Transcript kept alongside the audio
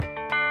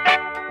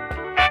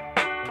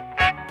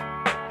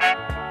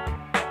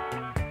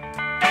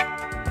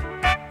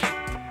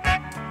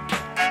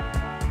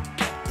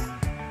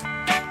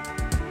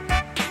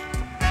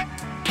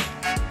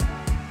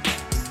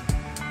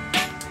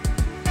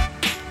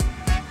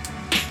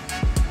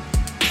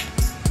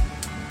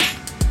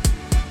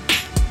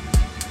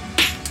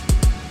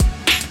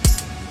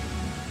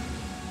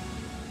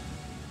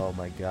Oh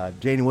my God,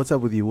 Janie, what's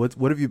up with you? What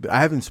have you? I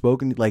haven't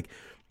spoken. Like,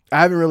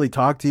 I haven't really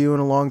talked to you in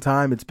a long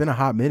time. It's been a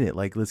hot minute.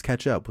 Like, let's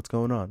catch up. What's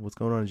going on? What's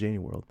going on in Janie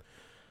world?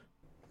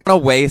 I'm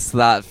gonna waste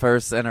that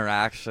first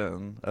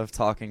interaction of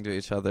talking to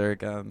each other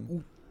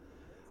again.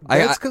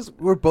 That's because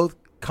we're both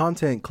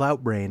content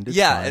clout brained.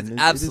 Yeah, fine. it's It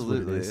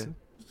absolutely. is what it is.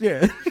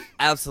 Yeah.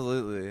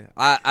 Absolutely.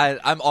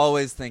 I'm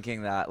always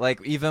thinking that.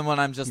 Like, even when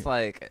I'm just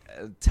like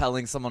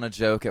telling someone a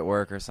joke at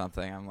work or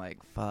something, I'm like,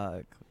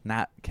 fuck.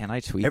 Can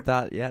I tweet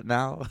that yet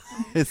now?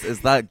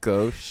 is that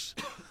gauche?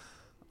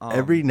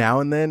 Every now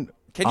and then.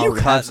 Can I'll you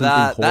have cut something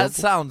that? horrible. That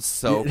sounds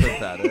so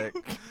pathetic.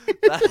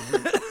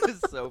 That is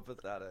so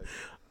pathetic.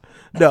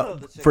 No,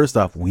 first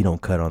off, we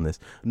don't cut on this.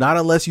 Not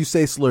unless you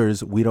say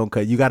slurs. We don't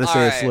cut. You got to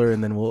say a slur,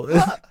 and then we'll.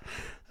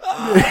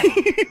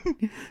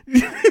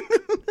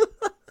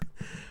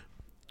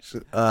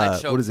 I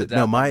choked what is to it? death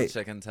No, on my the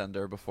chicken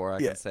tender before I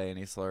can say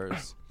any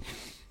slurs.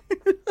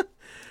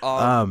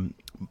 um,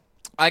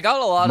 I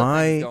got a lot of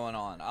things going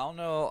on. I don't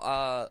know.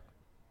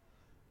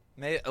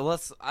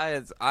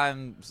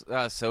 I'm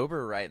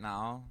sober right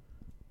now.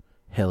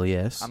 Hell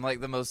yes. I'm like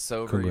the most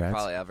sober you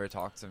probably ever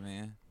talked to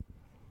me.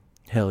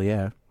 Hell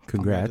yeah.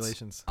 Congrats.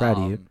 Congratulations. Proud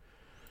of you.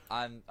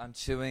 I'm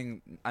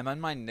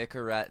in my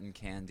Nicorette and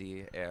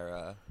candy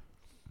era.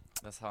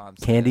 That's how I'm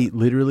Candy, saying.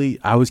 literally,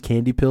 I was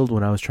candy pilled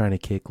when I was trying to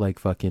kick like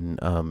fucking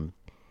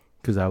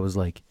because I was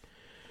like,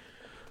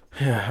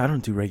 yeah, I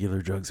don't do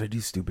regular drugs. I do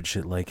stupid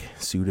shit like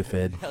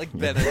Sudafed. Like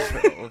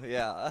Benadryl,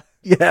 yeah.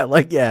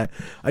 Yeah,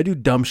 I do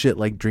dumb shit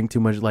like drink too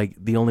much. Like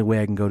the only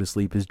way I can go to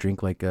sleep is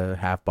drink like a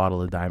half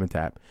bottle of Diamond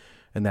Tap,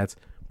 and that's.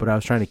 But I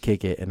was trying to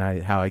kick it, and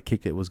how I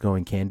kicked it was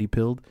going candy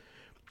pilled.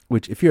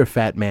 Which, if you're a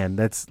fat man,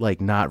 that's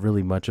like not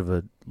really much of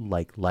a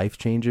like life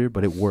changer,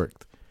 but it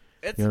worked.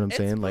 You know what I'm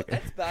saying? Like,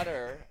 it's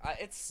better.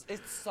 It's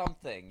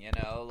something, you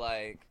know.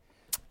 Like,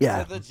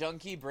 yeah, for the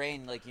junkie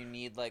brain, like you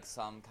need like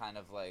some kind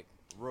of like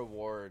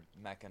reward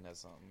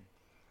mechanism.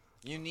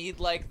 You need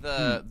like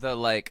the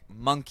like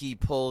monkey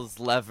pulls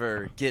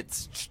lever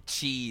gets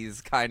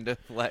cheese kind of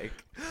like.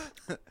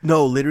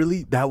 No,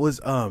 literally, that was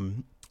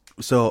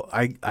So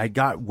I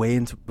got way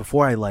into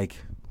before I like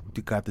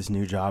got this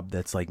new job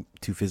that's like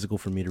too physical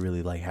for me to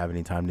really like have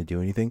any time to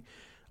do anything.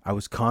 I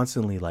was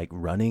constantly like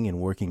running and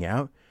working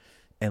out,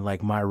 and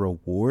like my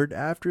reward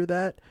after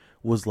that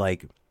was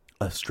like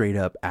a straight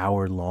up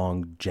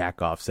hour-long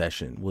jack off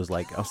session. Was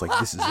like I was like,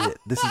 this is it.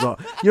 This is all.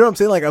 You know what I'm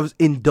saying? Like I was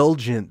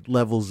indulgent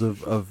levels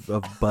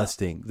of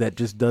busting that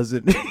just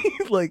doesn't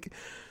like.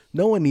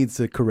 No one needs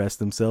to caress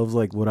themselves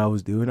like what I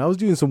was doing. I was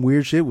doing some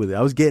weird shit with it.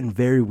 I was getting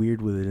very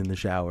weird with it in the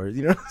shower.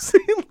 You know what I'm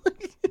saying?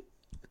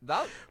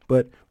 Like,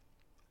 but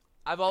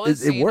I've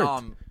always seen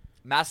worked.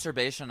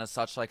 Masturbation as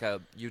such like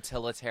a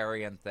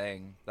utilitarian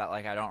thing that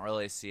like I don't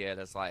really see it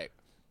as like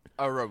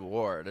a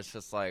reward. It's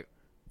just like,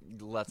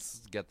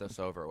 let's get this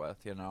over with,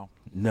 you know?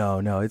 No,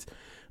 it's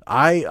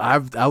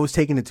I was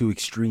taking it to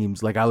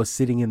extremes. Like I was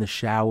sitting in the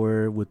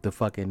shower with the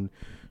fucking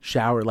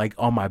shower like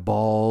on my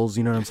balls,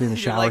 you know what I'm saying? The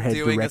shower like head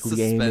doing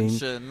directly a aiming.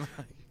 suspension.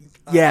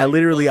 Yeah,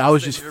 literally I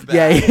was just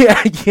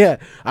yeah.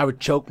 I would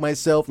choke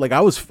myself. Like I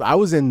was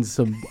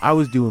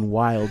doing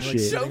wild Like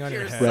shit. choke on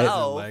your head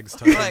yourself. and legs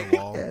touching Like- the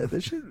wall. Yeah,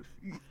 that shit.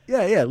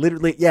 Yeah,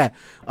 literally. Yeah,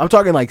 I'm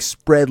talking like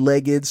spread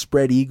legged,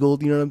 spread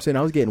eagled. You know what I'm saying?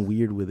 I was getting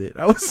weird with it.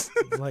 I was.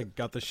 It's like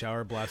got the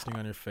shower blasting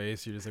on your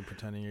face. You're just like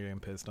pretending you're getting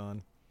pissed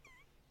on.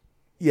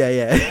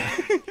 Yeah.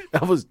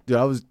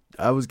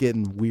 I was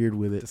getting weird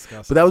with it.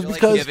 Disgusting. But that was You're,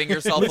 because like giving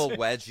yourself a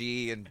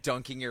wedgie and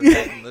dunking your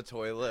head in the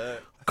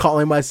toilet,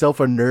 calling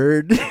myself a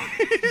nerd.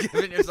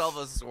 giving yourself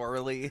a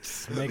swirly.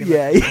 Making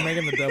Yeah, the, yeah.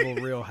 making the devil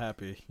real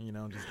happy. You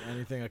know, just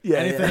anything Yeah,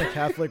 anything yeah. a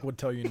Catholic would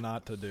tell you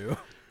not to do.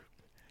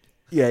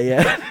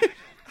 Yeah.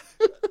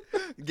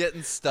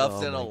 Getting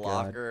stuffed Oh in a my God.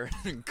 locker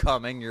and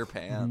cumming your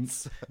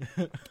pants.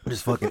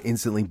 Just fucking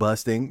instantly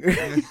busting.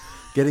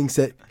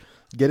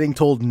 Getting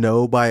told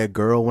no by a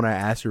girl when I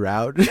asked her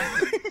out.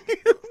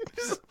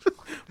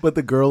 But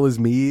the girl is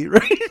me,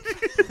 right?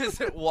 Is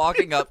it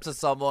walking up to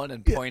someone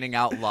and pointing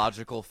out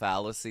logical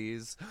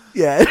fallacies?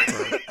 Yeah.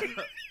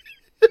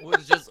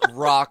 Was just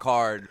rock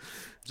hard.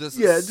 Just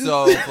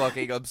so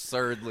fucking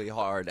absurdly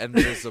hard and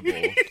visible.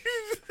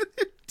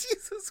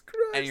 Jesus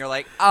Christ. And you're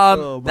like,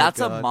 Oh my that's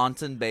God. a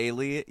Monton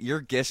Bailey. You're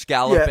gish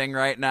galloping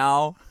right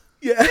now.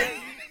 Yeah.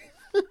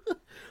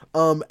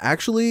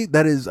 Actually,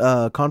 that is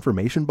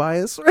confirmation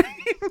bias, right?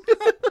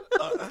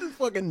 Just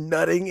fucking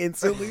nutting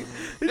instantly.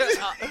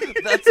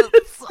 That's a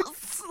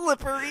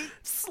slippery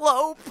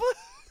slope.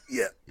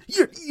 Yeah,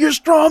 you're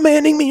straw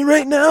manning me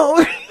right now.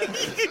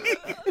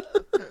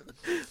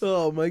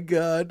 Oh my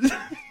God,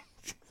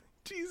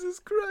 Jesus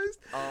Christ.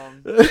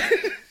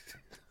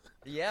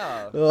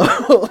 Yeah.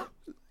 Oh.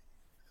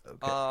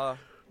 I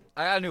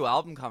got a new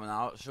album coming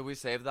out. Should we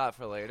save that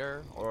for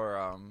later,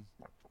 or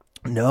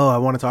No, I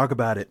want to talk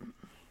about it.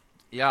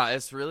 Yeah,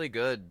 it's really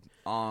good.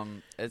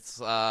 It's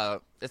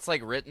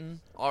like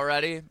written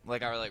already.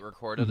 Like I like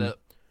recorded it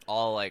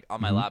all like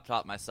on my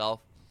laptop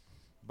myself.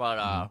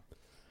 But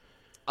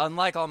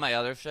unlike all my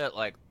other shit,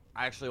 like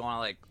I actually want to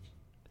like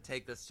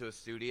take this to a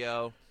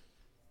studio,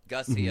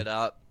 gussy it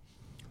up,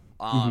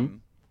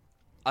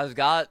 I've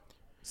got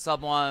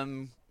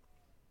someone.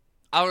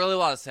 I don't really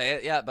want to say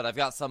it yet, but I've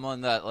got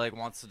someone that like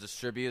wants to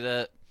distribute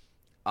it.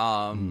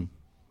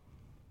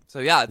 So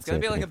yeah, it's gonna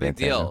be like a big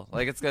deal.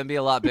 Like it's gonna be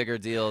a lot bigger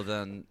deal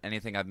than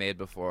anything I've made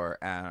before,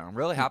 and I'm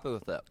really happy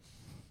with it.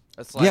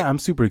 It's like, yeah, I'm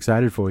super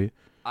excited for you.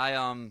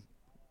 I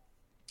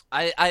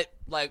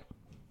like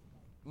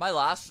my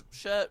last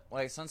shit,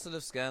 like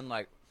Sensitive Skin,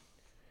 like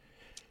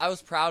I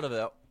was proud of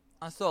it.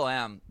 I still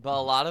am, but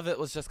a lot of it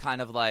was just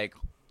kind of like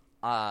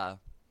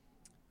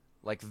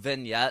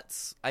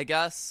vignettes, I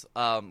guess.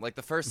 Like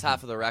the first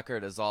half of the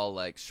record is all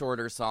like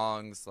shorter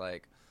songs,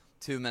 like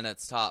 2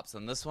 minutes tops,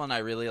 and this one I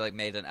really like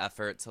made an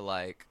effort to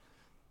like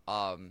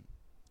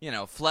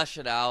flesh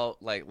it out,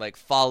 like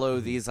follow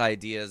these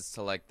ideas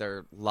to like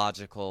their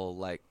logical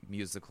like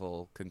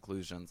musical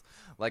conclusions.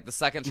 Like the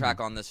second track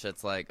on this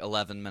shit's like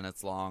 11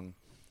 minutes long.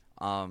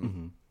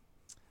 And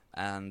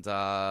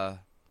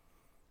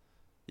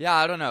yeah,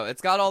 I don't know,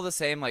 it's got all the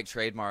same like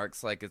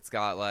trademarks. Like it's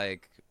got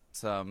like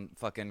some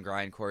fucking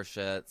grindcore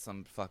shit,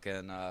 some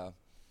fucking I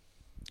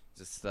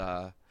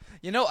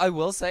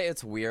will say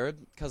it's weird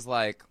because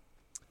like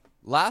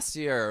last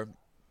year,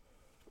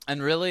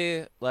 and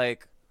really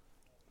like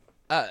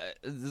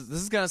this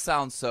is gonna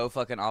sound so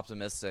fucking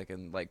optimistic,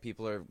 and like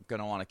people are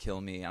gonna want to kill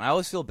me, and I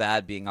always feel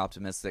bad being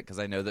optimistic because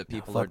I know that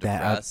people are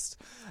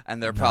depressed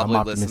and they're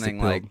probably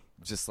listening like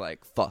just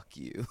like fuck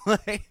you. No.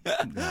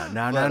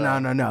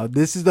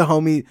 This is the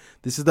homie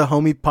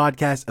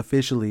podcast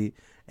officially.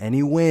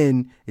 Any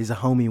win is a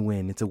homie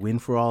win. It's a win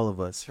for all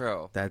of us.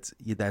 True. That's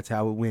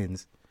how it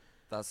wins.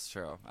 That's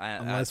true.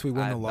 Unless we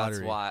win the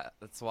lottery.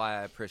 That's why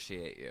I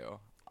appreciate you.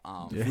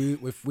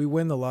 If we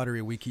win the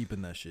lottery, we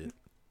keeping that shit.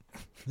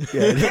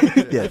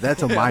 Yeah,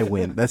 that's my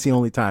win. That's the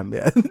only time.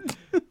 Yeah.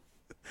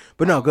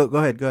 But no, go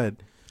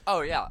ahead.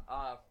 Oh yeah.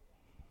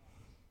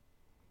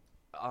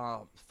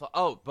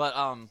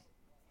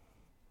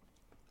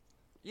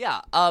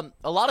 Yeah.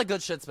 A lot of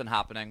good shit's been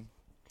happening.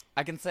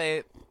 I can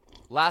say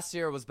last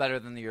year was better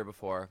than the year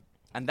before,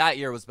 and that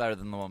year was better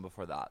than the one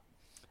before that.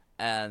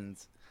 And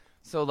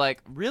so,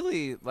 like,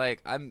 really,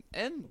 like, I'm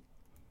in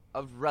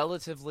a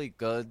relatively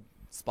good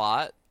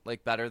spot,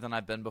 like, better than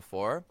I've been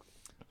before.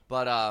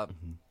 But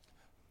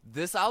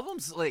this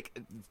album's, like,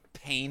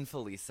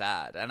 painfully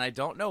sad, and I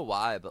don't know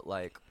why, but,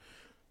 like,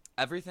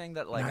 everything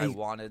that, like, I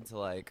wanted to,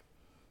 like,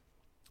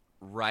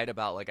 write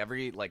about, like,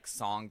 every, like,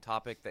 song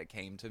topic that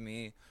came to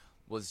me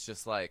was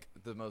just, like,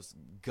 the most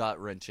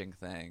gut-wrenching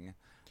thing.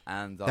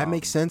 And that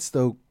makes sense,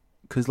 though,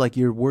 because, like,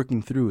 you're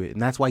working through it,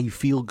 and that's why you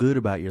feel good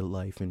about your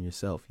life and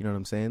yourself. You know what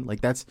I'm saying?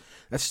 Like, that's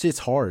shit's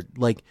hard,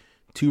 like,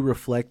 to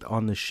reflect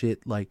on the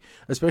shit, like,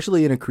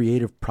 especially in a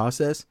creative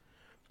process.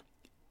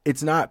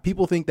 It's not,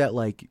 people think that,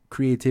 like,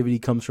 creativity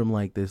comes from,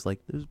 like, this,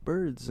 like, there's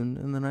birds,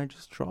 and then I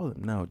just draw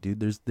them. No,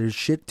 dude, there's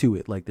shit to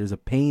it. Like, there's a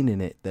pain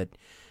in it that,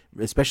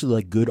 especially,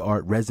 like, good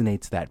art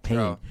resonates that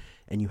pain,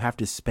 and you have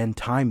to spend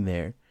time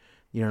there.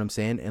 You know what I'm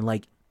saying? And,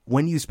 like,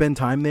 when you spend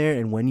time there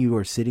and when you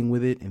are sitting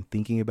with it and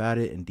thinking about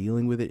it and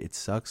dealing with it, it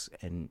sucks,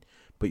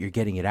 but you're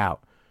getting it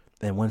out.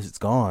 Then once it's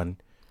gone,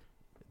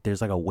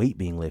 there's, like, a weight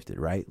being lifted,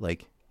 right?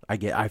 Like,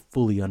 I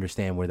fully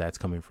understand where that's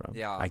coming from.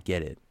 Yeah. I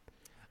get it.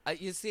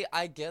 You see,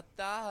 I get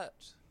that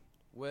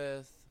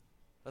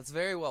that's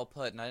very well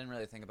put, and I didn't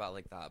really think about it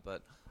like that,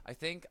 but I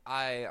think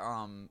I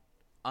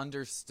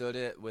understood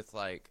it with,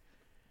 like,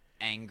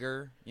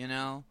 anger, you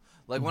know?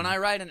 Like, when I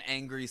write an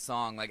angry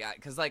song, like,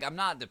 because, like, I'm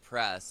not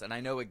depressed, and I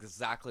know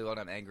exactly what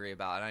I'm angry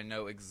about, and I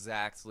know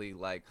exactly,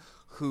 like,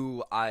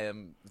 who I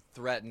am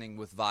threatening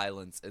with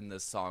violence in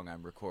this song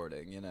I'm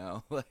recording, you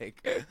know?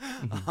 Like,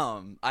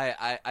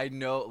 I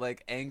know,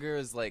 like, anger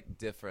is, like,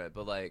 different,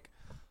 but, like,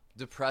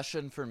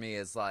 depression for me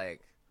is,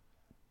 like,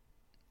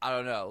 I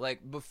don't know.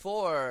 Like,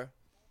 before,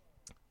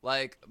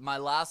 like, my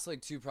last,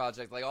 like, 2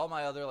 projects, like, all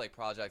my other, like,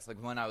 projects, like,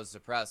 when I was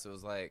depressed, it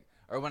was, like,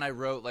 or when I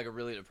wrote, like, a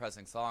really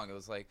depressing song, it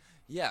was like,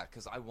 yeah,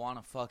 because I want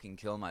to fucking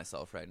kill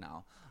myself right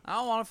now. I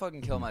don't want to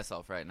fucking kill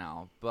myself right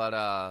now.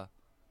 But,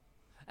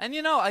 and,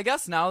 you know, I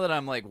guess now that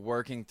I'm, like,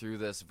 working through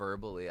this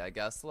verbally, I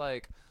guess,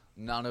 like,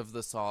 none of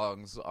the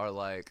songs are,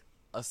 like,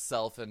 a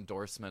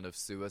self-endorsement of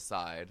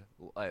suicide.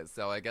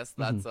 So I guess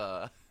that's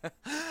a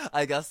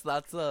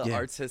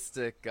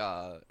artistic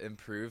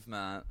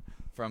improvement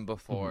from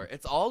before.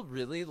 It's all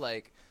really,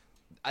 like,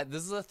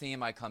 this is a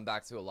theme I come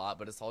back to a lot,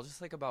 but it's all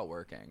just, like, about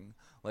working.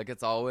 Like,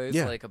 it's always,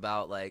 like,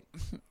 about, like,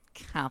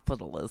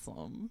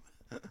 capitalism.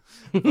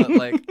 But,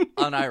 like,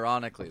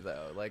 unironically,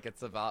 though. Like,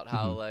 it's about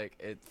how, like,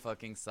 it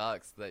fucking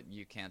sucks that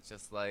you can't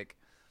just, like,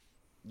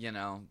 you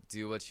know,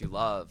 do what you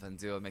love and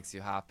do what makes you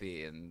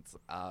happy, and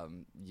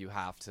you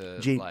have to,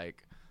 Gene,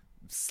 like,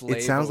 slave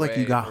it sounds like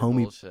you got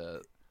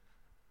bullshit.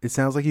 It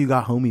sounds like you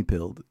got homie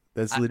pilled.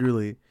 That's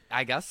literally.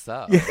 I guess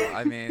so.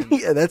 I mean,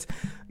 yeah,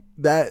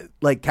 that,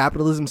 like,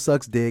 capitalism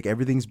sucks dick.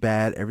 Everything's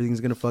bad.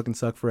 Everything's gonna fucking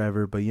suck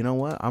forever. But you know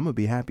what? I'm gonna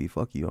be happy.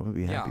 Fuck you. I'm gonna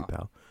be happy,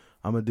 pal.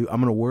 I'm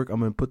gonna work. I'm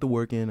gonna put the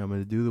work in. I'm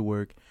gonna do the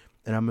work,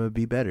 and I'm gonna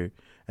be better.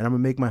 And I'm gonna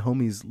make my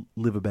homies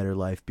live a better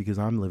life because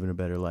I'm living a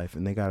better life,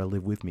 and they gotta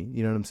live with me.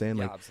 You know what I'm saying?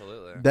 Yeah, like,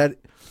 absolutely.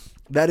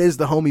 that is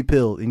the homie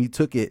pill, and you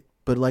took it.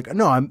 But like,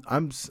 no,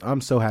 I'm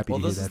so happy Well,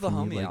 to hear this that is the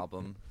from homie you. Like,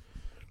 album.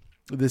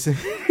 this is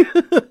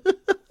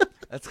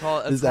It's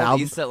called This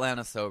album- East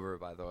Atlanta Sober,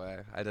 by the way.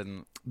 I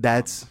didn't.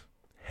 that's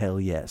hell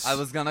yes. I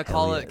was gonna Hell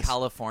call it yes.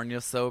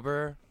 California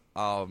Sober,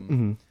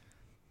 Mhm.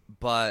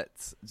 but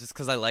just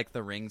because I like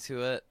the ring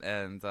to it,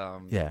 and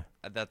Yeah.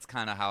 that's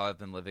kind of how I've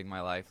been living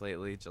my life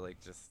lately.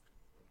 Just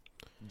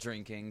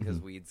drinking because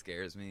Mm-hmm. weed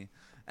scares me.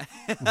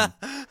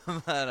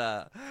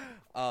 But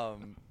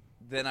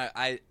then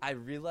I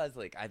realized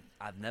like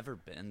I've never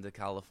been to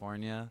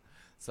California,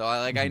 so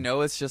I Mm-hmm.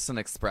 know it's just an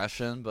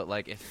expression, but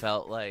like it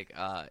felt like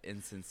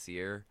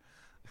insincere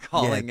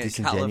calling it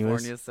disingenuous.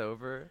 California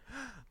Sober.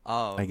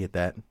 I get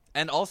that.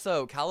 And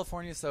also,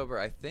 California Sober,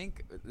 I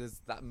think, is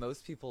that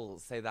most people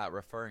say that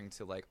referring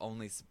to like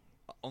only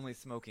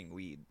smoking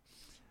weed,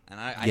 and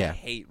I Yeah.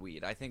 hate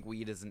weed. I think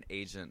weed is an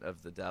agent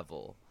of the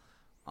devil.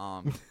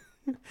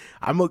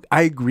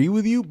 I agree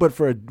with you, but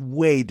for a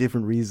way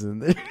different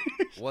reason.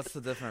 What's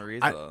the different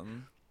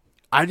reason?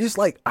 I just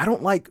like I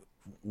don't like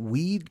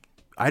weed.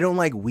 I don't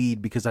like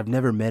weed because I've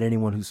never met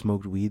anyone who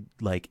smoked weed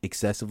like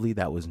excessively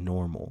that was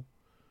normal.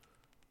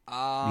 You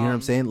know what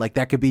I'm saying? Like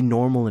that could be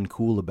normal and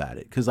cool about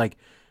it. Because like,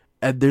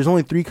 there's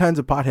only 3 kinds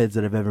of potheads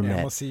that I've ever Yeah, I'm met,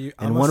 gonna see you.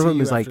 and one of them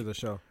is like after the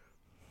show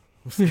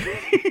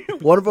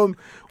one of them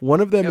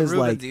Yeah, is Ruben,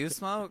 like do you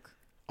smoke?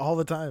 all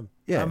the time.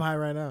 Yeah. I'm high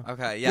right now.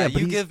 Okay, Yeah, yeah, but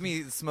you he's- give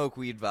me smoke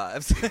weed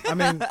vibes. I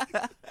mean,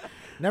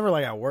 never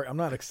like at work. I'm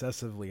not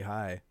excessively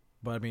high,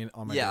 but I mean,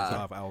 on my Yeah. days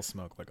off, I'll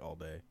smoke like all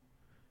day.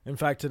 In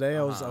fact, today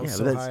I was Uh-huh. Yeah, so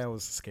but that's- high I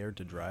was scared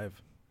to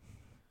drive.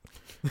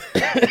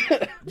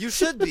 You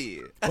should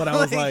be. But I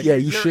was like, Yeah,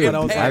 you you're should. But I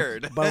was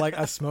impaired. but like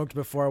I smoked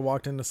before I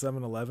walked into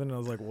 7-Eleven, and I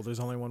was like, well, there's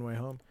only one way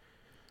home.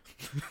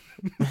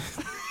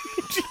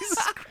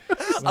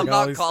 And I'm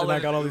not calling I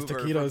got all these Uber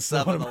from taquitos.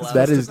 So what am I 7-Eleven.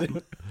 that supposed is to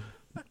do?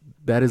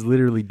 that is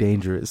literally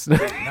dangerous. No,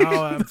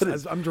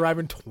 I'm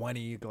driving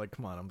 20. Like,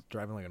 come on, I'm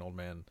driving like an old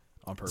man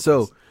on purpose.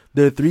 So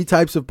there are 3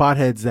 types of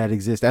potheads that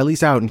exist, at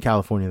least out in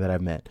California that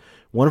I've met.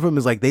 One of them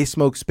is like they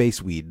smoke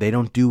space weed. They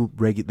don't do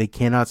They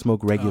cannot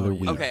smoke regular Oh, yeah.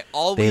 weed. Okay,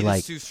 all They weed like-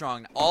 is too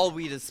strong. All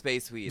weed is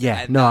space weed.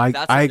 Yeah, and no,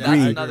 that's I that's agree.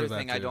 I agree another with that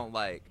thing I too. don't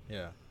like.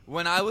 yeah,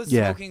 When I was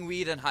Yeah. smoking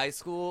weed in high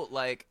school,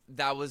 like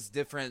that was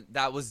different.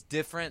 That was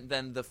different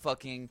than the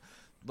fucking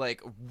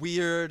like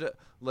weird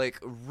like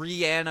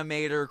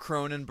Reanimator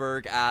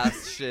Cronenberg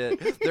ass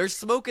shit. They're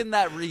smoking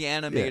that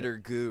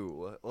Reanimator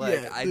goo.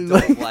 Like Yeah, I dude,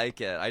 don't like-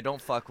 like it. I don't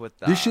fuck with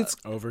that. This shit's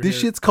over this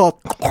here. shit's called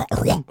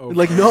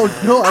like no,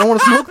 I don't want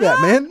to smoke that,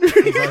 man.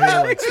 He's out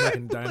here like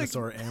smoking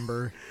dinosaur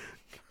amber,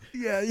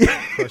 yeah.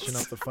 crushing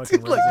up the fucking.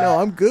 It's like resin. no,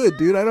 I'm good,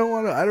 dude. I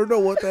don't know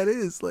what that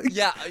is. Like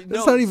Yeah,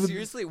 no, not even-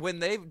 seriously. When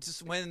they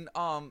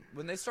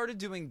started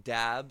doing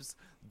dabs,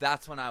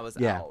 that's when I was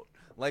Yeah. out.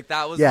 Like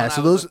that was Yeah, when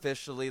so I was those-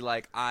 officially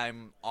like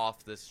I'm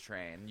off this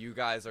train. You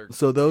guys are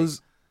So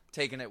those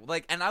taking it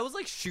like, and I was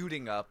like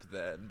shooting up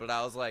then, but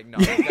I was like, no,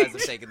 you guys are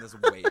taking this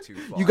way too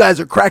far. you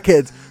guys are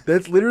crackheads.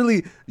 That's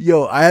literally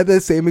I had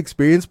that same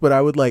experience, but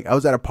I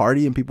was at a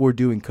party and people were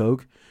doing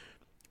coke.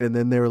 And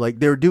then they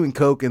were doing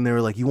coke and they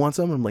were like, you want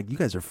some? I'm like, you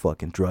guys are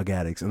fucking drug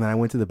addicts. And then I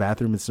went to the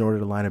bathroom and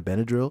snorted a line of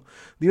Benadryl.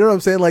 You know what I'm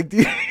saying? Like,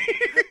 dude,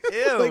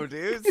 Ew,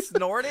 dude,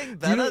 snorting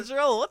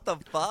Benadryl? What the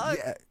fuck?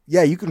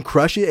 yeah, you can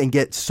crush it and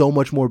get so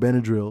much more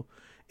Benadryl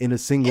in a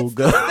single It's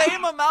go. the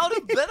same amount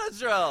of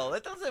Benadryl.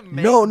 It doesn't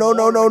make No. more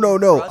when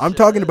you crush I'm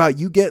talking it. about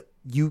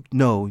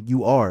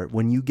you are.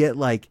 When you get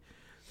like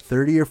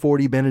 30 or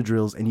 40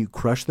 Benadryls and you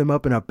crush them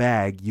up in a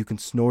bag, you can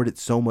snort it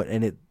so much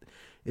and it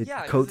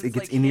Yeah, 'cause coats, it it's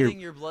gets like in hitting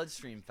your your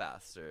bloodstream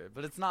faster,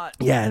 but it's not.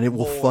 yeah, and it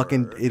will more.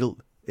 fucking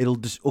it'll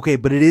just okay,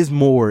 but it is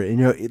more. And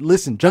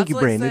listen, junkie That's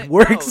like brain, saying- it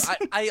works. No,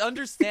 I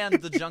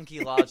understand the junkie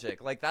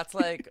logic. Like that's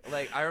like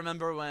I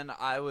remember when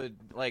I would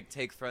like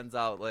take friends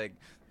out, like,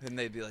 and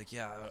they'd be like,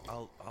 "Yeah,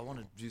 I want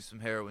to do some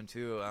heroin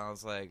too," and I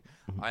was like,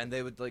 Mm-hmm. and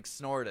they would like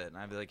snort it, and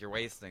I'd be like, "You're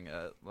wasting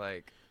it."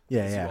 Like,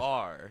 Yeah, 'cause yeah. you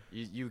are.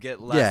 You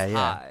get less Yeah, yeah.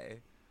 high.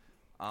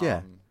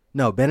 Yeah.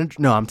 No,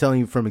 no, I'm telling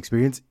you from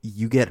experience,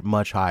 you get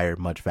much higher,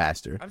 much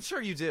faster. I'm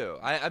sure you do.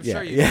 I'm Yeah,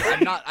 sure you yeah.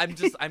 do.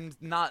 I'm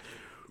not.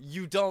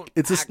 You don't.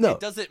 No. It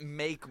doesn't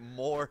make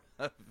more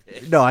of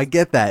it. No, I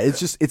get that.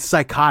 It's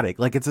psychotic.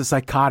 Like it's a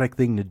psychotic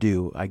thing to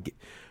do.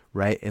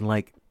 Right? And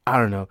like I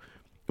don't know.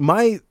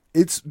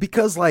 It's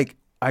because like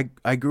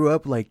I grew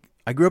up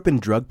in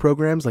drug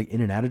programs, like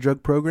in and out of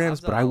drug programs,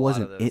 I've but done I a lot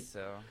wasn't of in, those,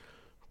 so.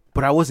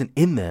 but I wasn't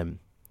in them.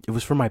 It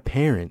was for my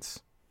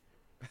parents.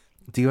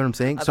 Do you know what I'm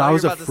saying? So thought I you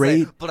was were about to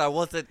afraid. say, but I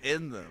wasn't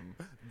in them.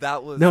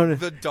 That was No.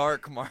 the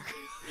dark Marcos.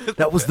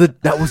 That was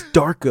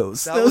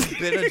Darkos. That was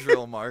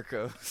Benadryl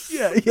Marcos.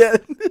 yeah.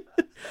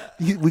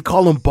 We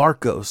call him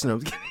Barcos. No,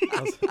 I'm kidding.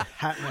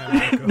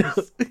 Hatman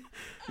Marcos.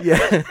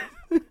 Yeah.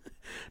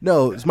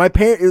 No, it's my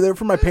parents. They're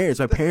for my parents.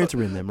 My parents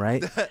were in them,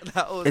 right?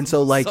 That was And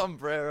so, like,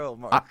 Sombrero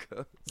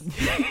Marcos.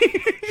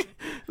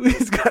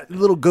 He's got a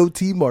little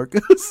goatee,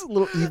 Marcos. A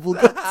little evil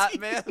The goatee. hat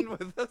man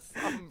with a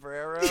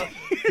sombrero.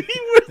 He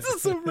wears a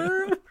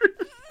sombrero.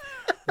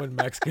 When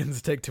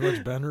Mexicans take too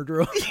much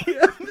Benadryl.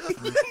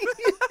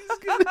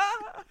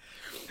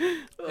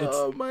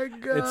 Oh my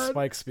god. It's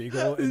Spike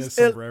Spiegel in his It's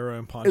El- sombrero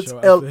and it's poncho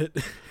El- outfit.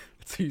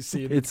 It's who you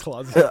see in the It's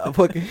closet.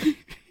 fucking.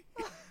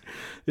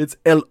 It's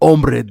El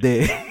Hombre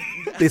de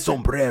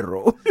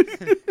Sombrero.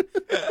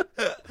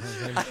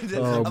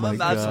 Oh I'm my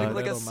imagining God.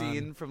 like a Little man.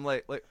 scene from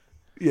like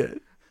Yeah.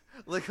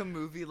 like a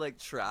movie like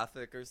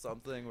Traffic or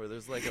something where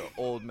there's like an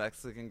old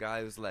Mexican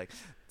guy who's like,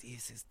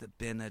 "This is the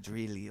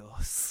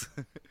Benadrylios."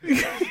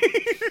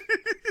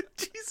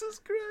 Jesus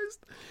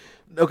Christ.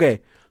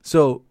 Okay,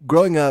 so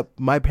growing up,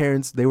 my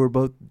parents, they were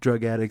both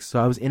drug addicts,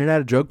 so I was in and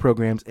out of drug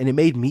programs, and it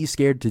made me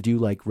scared to do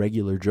like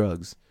regular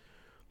drugs.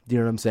 Do you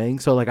know what I'm saying?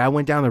 So like I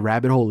went down the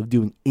rabbit hole of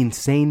doing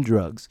insane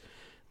drugs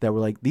that were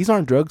like, these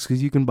aren't drugs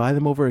because you can buy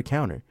them over a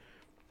counter.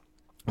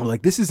 Or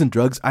like, this isn't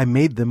drugs, I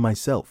made them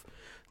myself.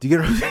 Do you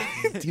get what I'm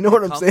saying? Do you know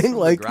what I'm Comes saying? from the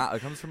Like,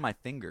 it comes from my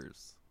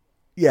fingers.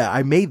 yeah,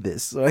 I made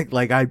this.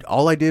 Like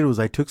all I did was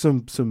I took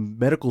some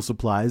medical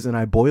supplies and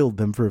I boiled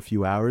them for a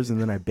few hours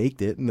and then I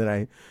baked it and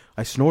then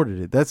I snorted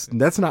it.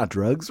 That's not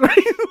drugs, right?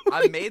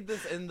 I made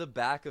this in the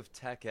back of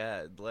tech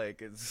ed.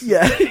 Like, it's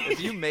Yeah.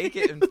 if you make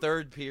it in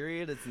third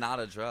period, it's not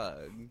a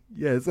drug.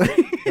 Yeah, it's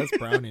That's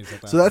brownies.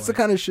 At that so that's the point.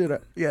 kind of shit.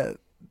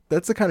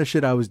 That's the kind of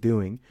shit I was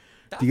doing.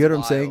 Do you get what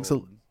I'm saying?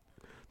 So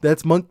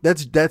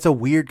that's a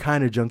weird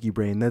kind of junkie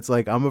brain. That's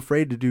like, I'm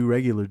afraid to do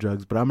regular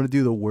drugs, but I'm gonna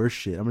do the worst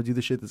shit. I'm gonna do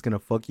the shit that's gonna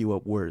fuck you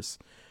up worse,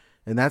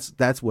 and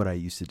that's what I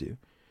used to do.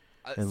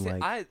 And See,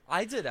 like-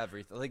 I did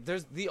everything. Like,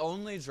 there's the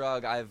only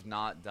drug I've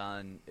not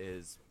done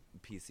is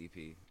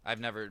PCP. I've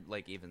never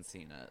like even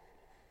seen it.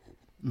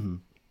 Mhm.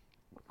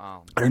 I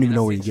don't even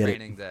know where I've you seen get it.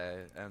 Training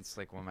Day, and it's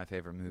like one of my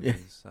favorite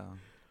movies. So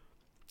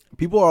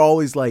People are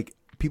always like,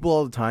 people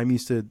all the time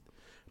used to,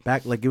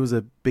 back, like, it was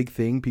a big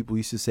thing. People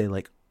used to say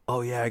like,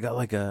 oh yeah, I got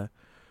like a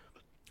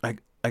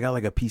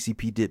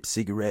PCP dip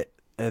cigarette.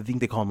 I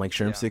think they call them like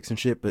Sherm Yeah. sticks and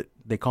shit, but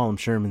they call them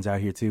Shermans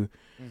out here too.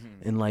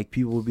 Mhm. And like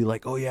people would be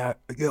like, oh yeah,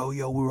 yo,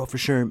 we're off for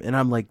Sherm, and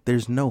I'm like,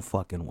 there's no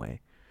fucking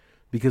way,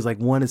 because like,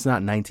 one, it's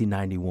not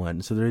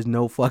 1991, so there's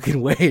no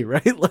fucking way,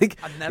 right? Like,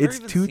 I've never it's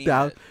even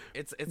 2000. seen it.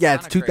 It's Yeah,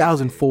 it's kinda crazy.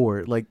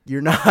 2004. Like,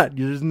 you're not.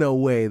 There's no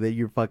way that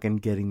you're fucking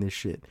getting this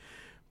shit.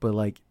 But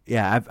like,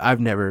 yeah, I've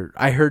never.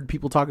 I heard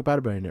people talk about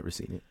it, but I never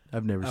seen it.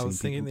 I've never I seen. was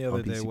thinking the people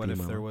other on day, PCP what if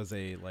in my there life. was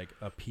a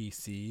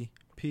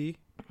PCP,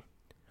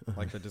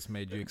 like that just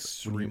made you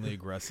extremely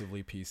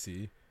aggressively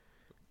PC,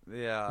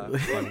 Yeah.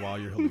 like while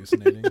you're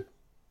hallucinating.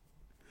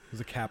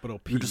 There's a capital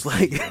P You're just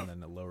like- and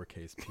then a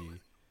lowercase p.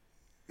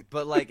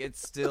 But like, it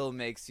still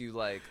makes you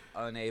like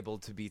unable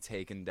to be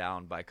taken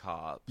down by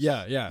cops.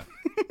 Yeah.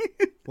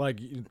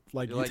 Like you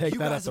You're like, take "You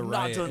that guys at the have not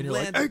riot, done and you're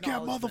like, land "Hey,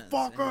 cat acknowledgements,"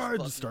 motherfucker!" and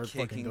and just start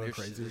fucking kicking going their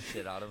crazy. the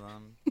shit out of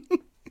them.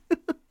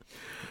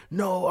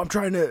 No, I'm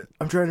trying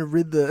to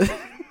rid the.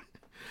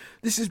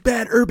 This is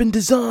bad urban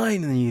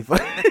design, and then you.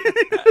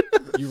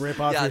 You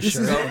rip off Yeah, your just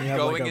shirt and you have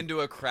going like a,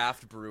 into a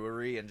craft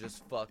brewery and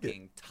just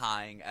fucking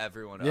tying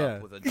everyone Yeah.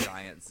 up with a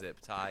giant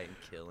zip tie and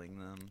killing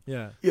them.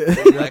 yeah. Yeah.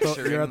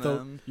 Lecturing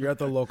You're at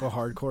the local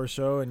hardcore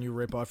show and you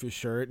rip off your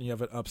shirt and you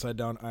have an upside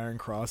down iron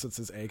cross that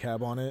says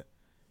ACAB on it.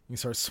 You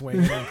start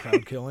swinging and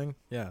crowd killing.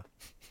 Yeah.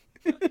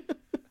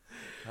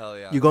 Hell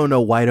yeah. You go into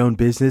a white-owned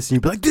business, and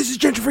you be like, "This is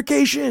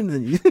gentrification,"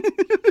 and you.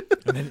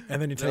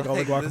 And then you take all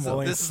the Like, guacamole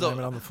and this is slam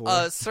a- it on the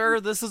floor. Sir,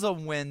 this is a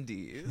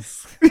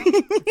Wendy's.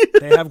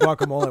 They have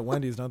guacamole at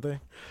Wendy's, don't they?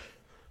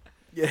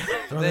 Yeah.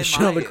 Throw They that shit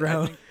on the might, I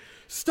ground. think-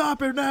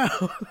 Stop it now.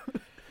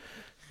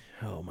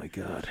 Oh my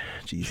God,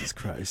 Jesus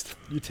Christ!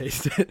 You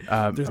taste it. There's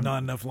I'm- not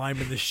enough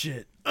lime in this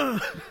shit.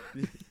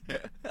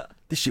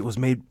 This shit was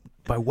made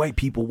by white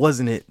people,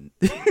 wasn't it?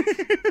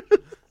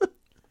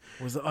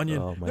 Where's the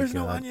onion? Oh my There's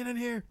no God. onion in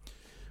here.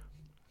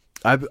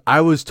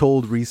 I was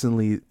told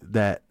recently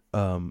that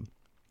I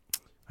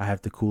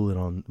have to cool it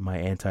on my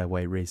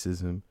anti-white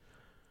racism.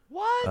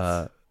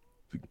 What?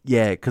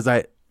 Yeah, because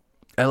I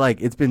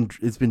like, it's been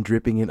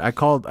dripping in. I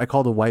called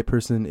a white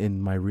person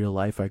in my real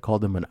life. I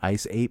called him an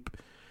ice ape,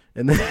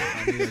 and then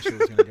I knew that shit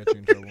was gonna get you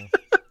in trouble.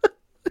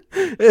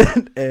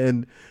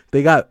 and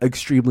they got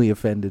extremely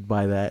offended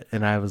by that,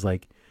 and I was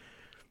like,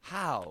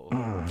 How?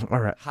 all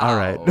right, How? all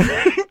right.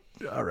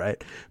 All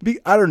right.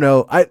 I don't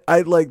know. I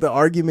like the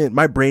argument.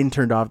 My brain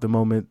turned off the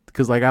moment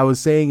because like I was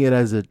saying it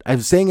as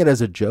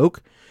a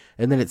joke,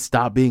 and then it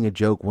stopped being a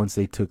joke once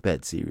they took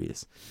that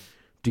serious.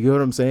 Do you get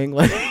what I'm saying?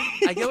 Like,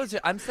 I get what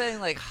I'm saying.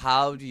 Like,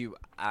 how do you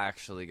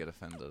actually get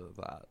offended at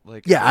that?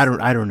 Like, yeah, I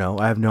don't know.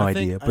 I have no I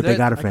think- idea, I but they think-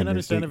 got I can offended.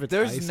 understand if it's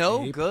there's ice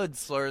no ape. good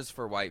slurs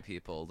for white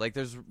people. Like,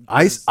 there's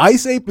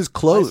Ice ape is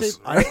close.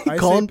 Ice ape, right?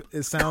 Call him-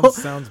 it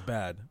sounds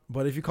bad,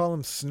 but if you call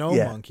him snow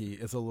Yeah. monkey,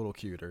 it's a little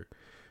cuter.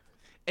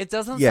 It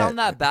doesn't Yeah. sound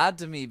that bad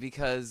to me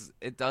because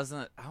it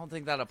doesn't. I don't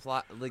think that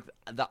apply. Like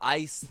the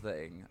ice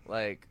thing.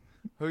 Like,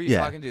 who are you Yeah.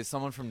 talking to?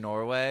 Someone from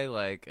Norway?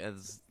 Like,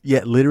 as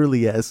Yeah, literally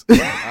yes.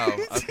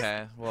 oh,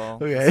 okay. Well,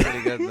 Okay. that's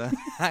pretty good then.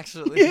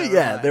 Actually, yeah, never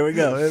yeah, mind. there we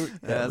go. Yeah,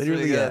 that's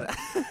literally, pretty good.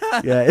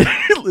 yeah.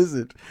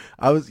 Listen,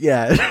 I was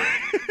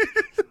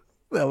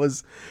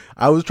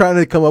I was trying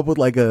to come up with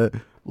like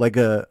an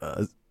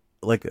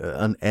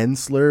N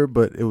slur,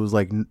 but it was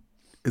like,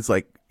 it's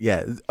like,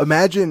 yeah,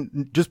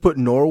 imagine just put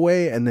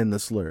Norway and then the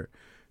slur.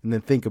 and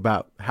then think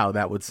about how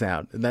that would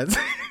sound. And that's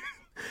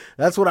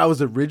that's what I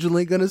was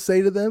originally gonna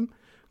say to them.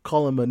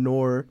 Call him a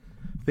Nor.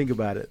 Think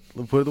about it.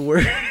 Put the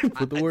word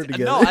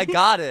together. No, I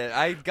got it.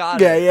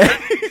 Yeah.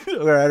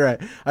 All right.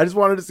 I just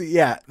wanted to see.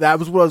 Yeah, that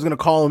was what I was gonna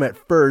call him at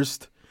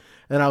first,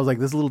 and I was like,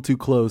 "This is a little too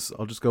close.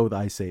 I'll just go with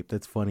Ice Ape.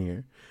 That's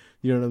funnier."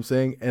 You know what I'm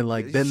saying? And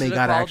like, You then they should've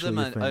got called actually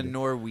them offended. a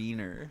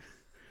Norwiener.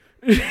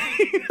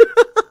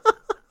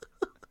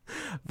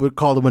 Would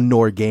call them a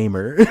Nor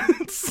gamer.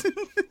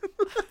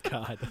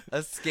 God. A Oh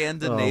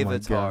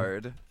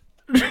Scandinavitard.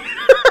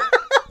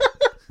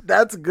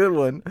 That's a good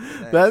one.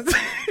 That's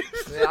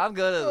Yeah, I'm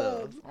good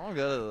at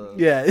those.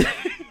 yeah.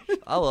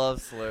 I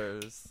love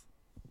slurs.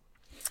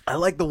 I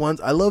like the ones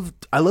I love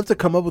to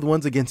come up with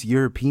ones against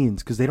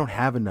Europeans because they don't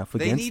have enough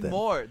They against need them.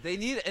 more. They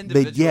need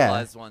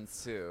individualized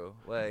ones too.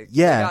 Like,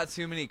 Yeah. they got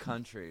too many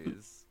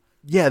countries.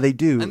 Yeah, they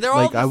do. And they're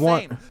all like, the I same.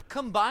 want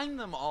Combine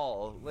them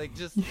all. Like,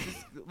 just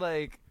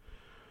like,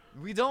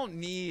 we don't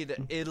need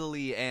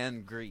Italy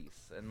and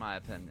Greece, in my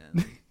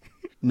opinion.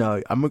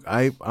 no.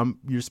 I'm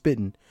you're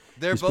spitting.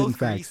 They're You're spitting both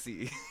facts.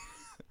 greasy.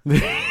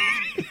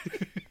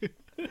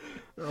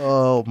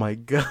 Oh my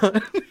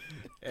god.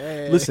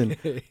 Hey, Listen.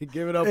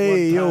 give it up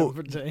Hey, one time yo.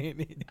 for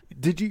Janie.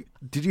 Did you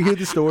hear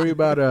the story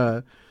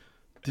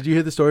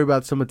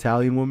about some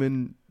Italian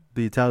woman,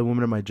 the Italian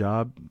woman at my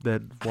job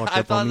that walked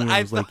up on me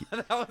and was like,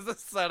 that was a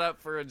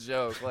setup for a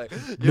joke. Like,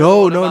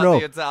 No, what no, about no.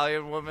 the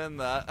Italian woman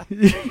that.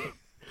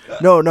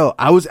 no,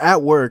 I was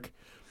at work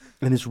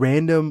and this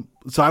random,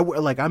 so I'm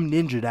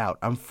ninja'd out.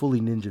 I'm fully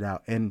ninja'd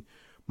out and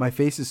my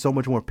face is so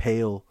much more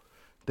pale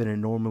than it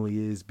normally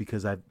is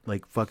because I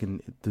like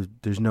fucking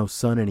there's no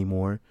sun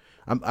anymore.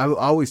 I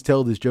always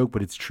tell this joke,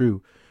 but it's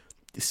true.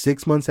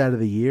 6 months out of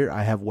the year,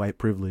 I have white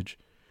privilege,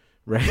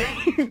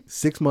 right?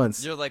 6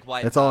 months. You're like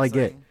white. That's all I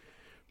get. passing.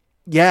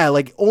 Yeah,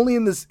 like only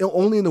in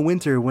the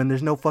winter when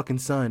there's no fucking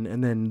sun,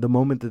 and then the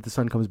moment that the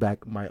sun comes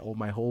back,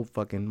 my whole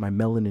fucking my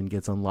melanin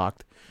gets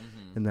unlocked,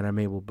 and then I'm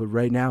able. But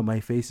right now, my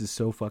face is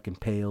so fucking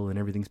pale, and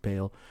everything's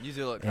pale. You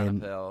do look kind of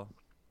And- pale.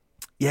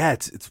 Yeah,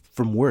 it's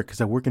from work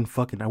because I work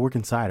inside. I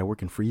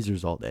work in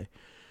freezers all day.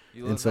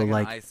 You and look so, like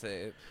like- an ice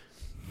ape.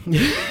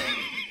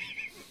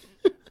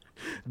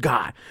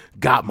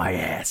 Got my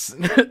ass.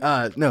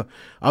 No,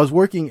 I was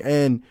working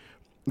and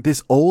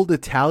this old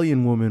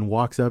Italian woman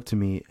walks up to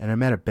me and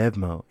I'm at a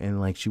Bevmo and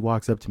like she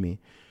walks up to me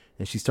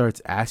and she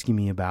starts asking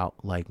me about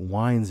like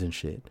wines and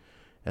shit.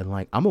 And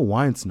like I'm a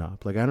wine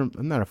snob. Like I'm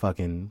not a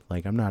fucking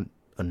like I'm not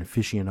an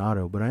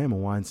aficionado, but I am a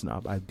wine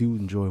snob. I do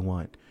enjoy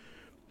wine.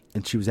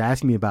 And she was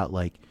asking me about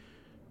like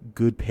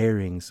good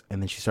pairings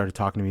and then she started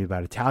talking to me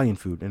about Italian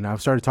food and I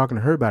started talking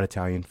to her about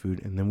Italian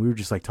food and then we were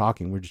just like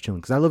talking, we were just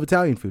chilling because I love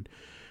Italian food.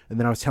 And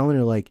then I was telling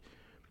her like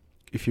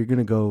if you're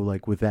gonna go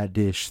like with that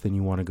dish then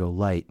you want to go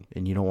light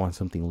and you don't want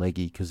something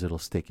leggy because it'll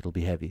stick, it'll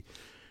be heavy.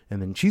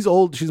 And then she's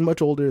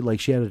much older,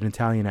 like she had an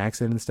Italian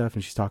accent and stuff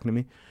and she's talking to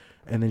me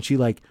and then she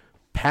like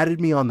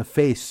patted me on the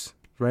face,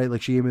 right?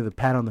 Like she gave me the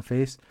pat on the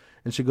face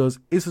and she goes,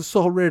 "It's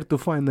so rare to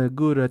find a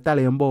good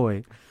Italian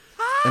boy."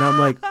 And I'm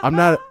like, I'm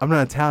not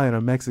Italian,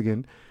 I'm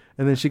Mexican.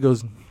 And then she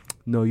goes,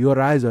 "No,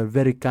 your eyes are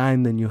very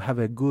kind and you have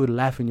a good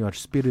laugh in your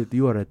spirit.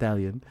 You are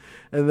Italian."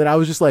 And then I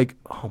was just like,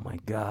 oh my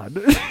God.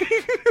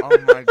 Oh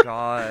my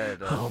god.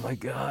 Oh my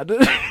God.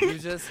 You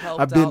just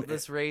helped I've been- out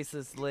this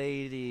racist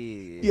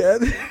lady. Yeah.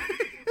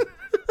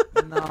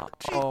 No.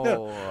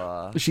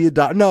 She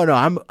adopted. No,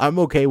 I'm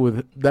okay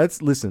with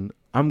that's. Listen,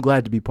 I'm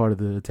glad to be part of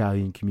the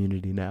Italian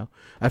community now.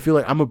 I feel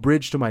like I'm a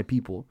bridge to my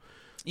people.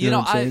 You know,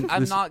 what I'm saying? I'm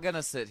This- not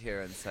gonna sit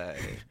here and say.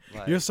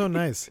 Like, You're so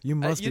nice. You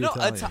must you be know,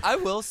 Italian. I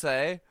will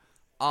say,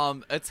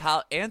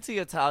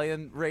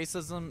 anti-Italian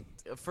racism.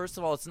 First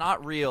of all, it's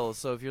not real.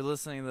 So if you're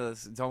listening to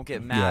this, don't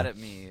get mad at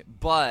me.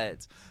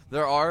 But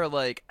there are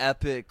like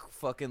epic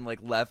fucking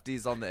like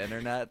lefties on the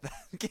internet that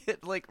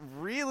get like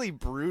really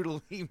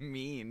brutally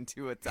mean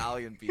to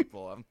Italian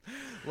people. I'm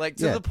like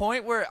to Yeah. the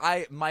point where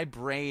my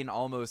brain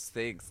almost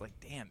thinks like,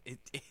 damn,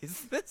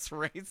 is this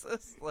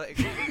racist? Like,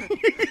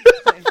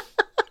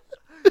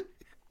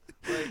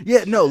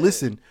 Yeah, no,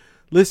 shit.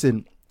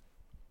 listen.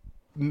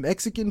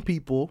 Mexican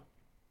people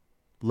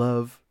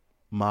love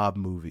mob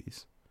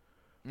movies.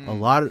 A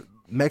lot of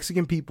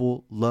Mexican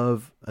people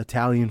love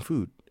Italian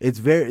food.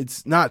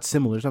 It's not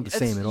similar. It's not the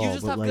same at all. You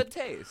just but have like, good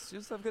taste. You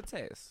just have good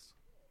taste.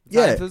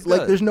 yeah, Italian food's like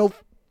good.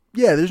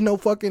 there's no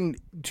fucking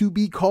to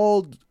be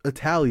called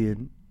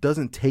Italian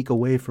doesn't take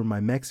away from my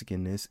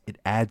Mexicanness. It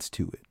adds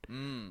to it.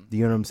 Do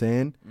you know what I'm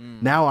saying?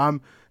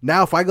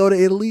 Now if I go to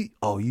Italy,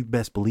 oh, you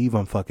best believe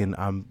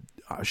I'm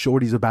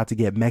Shorty's about to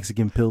get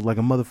Mexican pilled like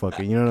a motherfucker.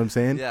 You know what I'm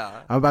saying?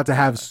 Yeah. I'm about to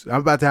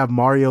have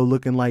Mario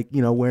looking like,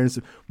 wearing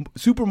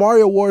Super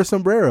Mario wore a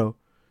sombrero.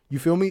 You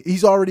feel me?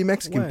 He's already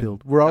Mexican When?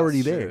 pilled. We're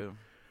already That's there. true.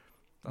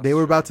 They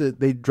were about to.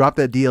 They dropped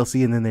that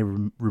DLC and then they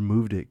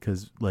removed it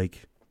because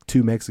like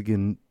 2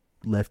 Mexican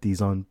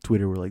lefties on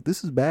Twitter were like,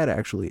 "This is bad,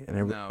 actually,"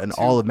 and No, and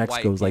 2 all of white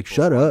Mexico was like, people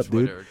 "Shut on up, dude."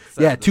 Twitter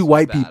said Yeah, this 2 was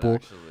white bad, people.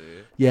 actually.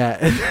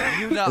 Yeah.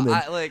 You know, And then-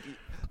 I like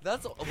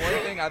That's one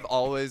thing I've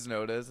always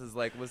noticed is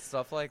like with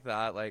stuff like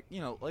that, like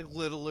like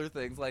littler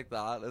things like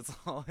that. It's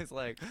always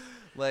like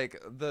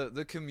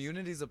the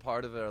communities a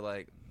part of it are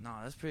like, no,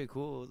 that's pretty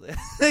cool.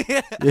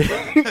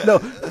 No,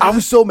 I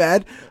was so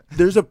mad.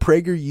 There's a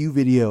PragerU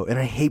video, and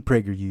I hate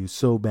PragerU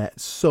so bad,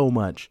 so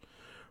much,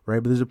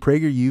 right? But there's a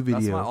PragerU video,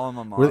 That's my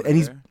alma mater. and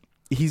he's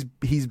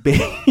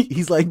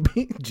like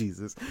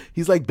Jesus.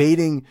 He's like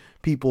baiting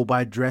people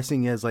by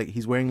dressing as like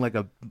he's wearing like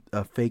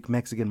a fake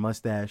Mexican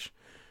mustache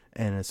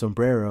and a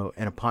sombrero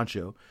and a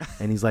poncho,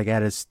 and he's like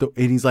at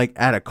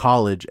a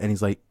college, and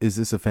he's like, "Is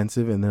this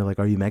offensive?" And they're like,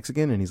 "Are you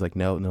Mexican?" And he's like,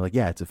 "No." And they're like,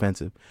 "Yeah, it's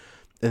offensive."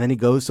 And then he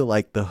goes to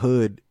like the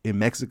hood in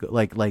Mexico,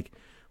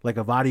 like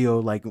a barrio,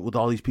 like with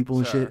all these people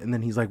and Sure. shit. And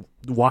then he's like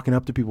walking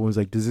up to people and he's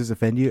like, "Does this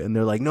offend you?" And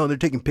they're like, "No." And they're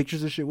taking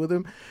pictures of shit with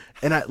him.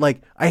 And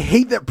I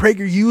hate that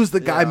PragerU is the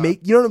guy Yeah.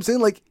 you know what I'm saying?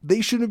 Like they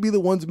shouldn't be the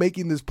ones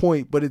making this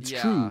point, but it's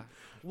true.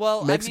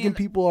 Well, Mexican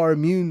people are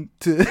immune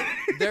to.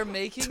 They're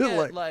making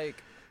to, it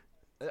like-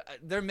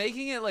 they're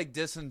making it like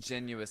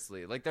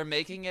disingenuously. Like they're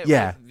making it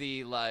Yeah.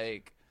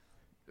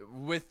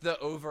 with the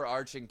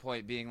overarching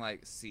point being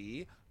like,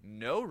 see,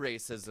 no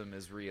racism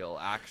is real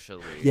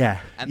actually. Yeah,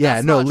 And yeah,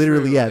 that's no, not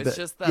literally, true. yeah, It's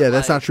just that,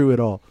 that's not true at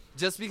all.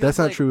 Just because That's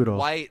not like, true at all.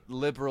 white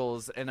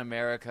liberals in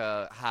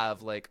America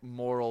have like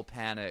moral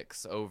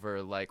panics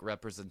over like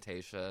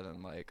representation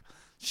and like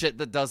shit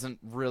that doesn't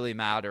really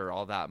matter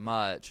all that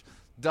much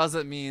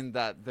doesn't mean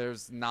that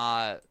there's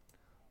not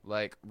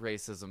like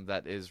racism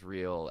that is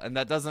real, and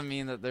that doesn't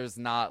mean that there's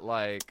not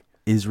like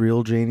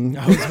Israel, Janie.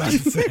 I was about to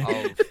say.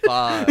 oh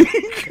fuck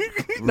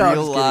No,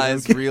 I'm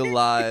just kidding, real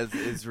lies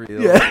is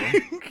real. Yeah.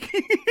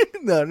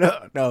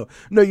 No,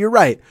 you're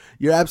right.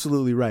 You're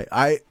absolutely right.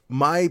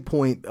 My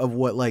point of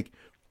what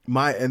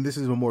and this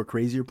is a more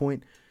crazier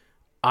point.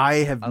 I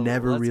have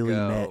never let's really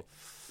go. met.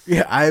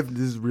 Yeah, this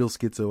is real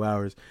schizo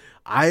hours.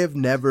 I have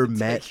never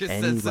met Take your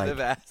any sensitive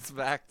like ass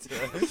back to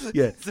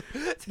yeah.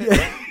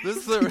 This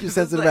is the, Take your this is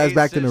sensitive the ass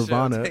back to Asian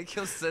show. Nirvana. Take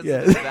your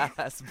sensitive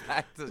ass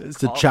back to It's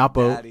to Call Me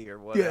Chapo. Daddy or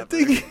Yeah,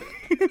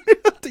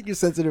 whatever. take your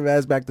sensitive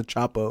ass back to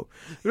Chapo.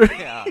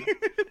 Yeah.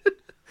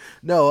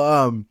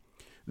 No,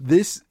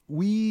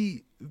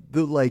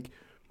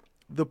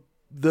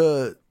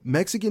 the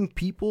Mexican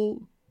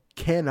people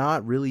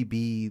cannot really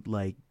be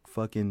like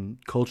fucking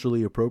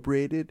culturally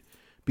appropriated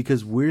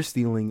because we're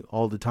stealing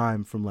all the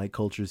time from like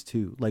cultures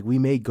too. Like we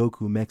made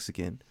Goku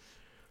Mexican.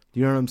 Do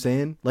you know what I'm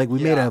saying? Like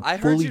we made a I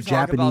heard fully you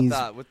talk Japanese.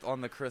 about that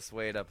on the Chris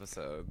Wade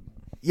episode.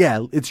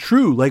 Yeah, it's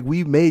true. Like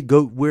we made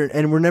you're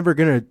never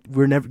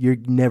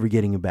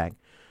getting it back.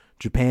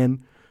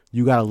 Japan,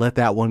 you gotta let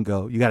that one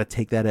go. You gotta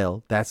take that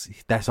L. That's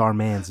our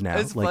man's now.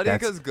 It's like funny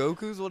that's because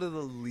Goku's one of the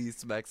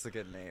least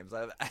Mexican names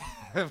I've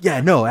yeah,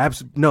 no,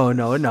 no,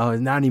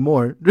 not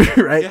anymore.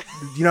 Right? Yeah.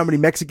 Do you know how many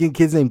Mexican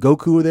kids named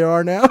Goku there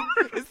are now?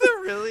 Is there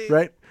really?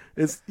 Right?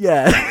 It's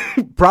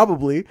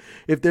probably.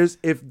 If there's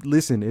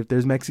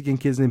Mexican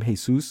kids named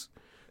Jesus,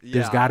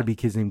 there's got to be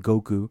kids named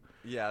Goku.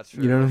 Yeah,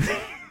 true. You know what I mean?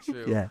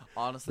 True. Yeah.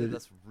 Honestly,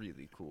 that's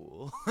really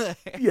cool.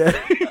 Yeah.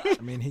 I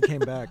mean, he came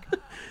back.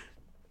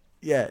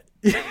 Yeah.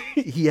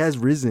 He has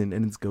risen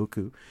and it's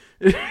Goku.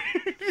 So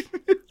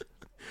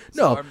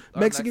No, are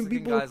Mexican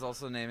people guys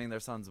also naming their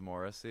sons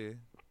Morrissey.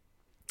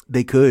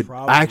 they could.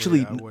 Probably,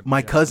 Actually, I would- my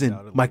yeah, cousin,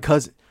 undoubtedly.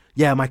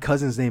 my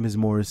cousin's name is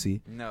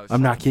Morrissey. No, I'm shut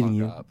not the kidding fuck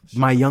you. up. Shut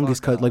My the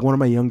youngest fuck cousin, up. like one of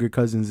my younger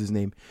cousins,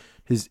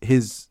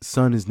 his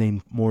son is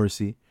named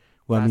Morrissey.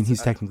 Well, I mean, That's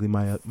he's a technically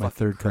my Fucking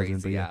third cousin,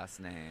 but crazy yeah, ass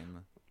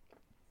name.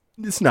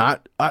 it's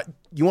not.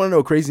 You want to know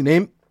a crazy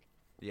name?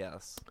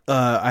 Yes.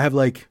 I have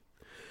like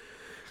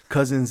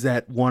cousins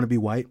that want to be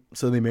white,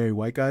 so they marry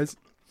white guys,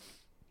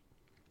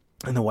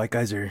 and the white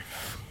guys are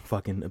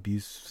fucking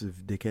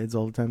abusive dickheads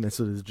all the time. That's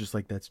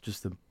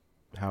just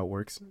how it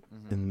works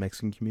Mm-hmm. in the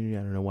Mexican community.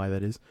 I don't know why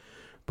that is,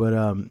 but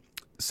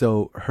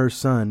so her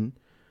son,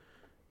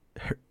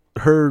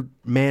 her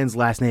man's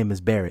last name is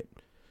Barrett,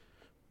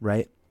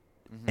 right?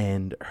 Mm-hmm.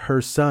 And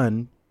her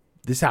son,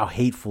 this is how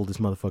hateful this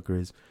motherfucker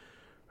is.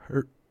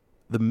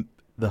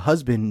 The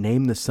husband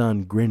named the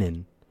son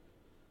Grinnin.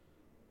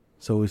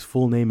 So his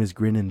full name is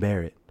Grinnin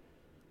Barrett.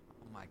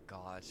 Oh my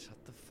god, shut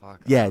the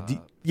fuck Yeah,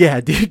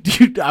 up.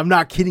 dude, I'm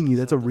not kidding you.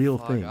 That's Shut a the real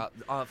fuck thing. up.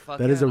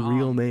 That is a Fucking,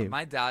 real name.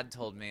 My dad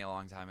told me a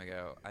long time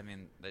ago. I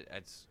mean,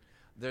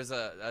 there's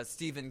a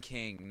Stephen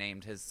King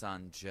named his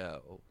son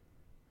Joe.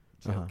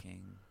 Joe Uh-huh.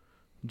 King.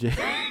 J-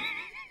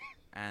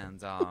 And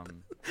Is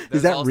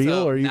there's that also-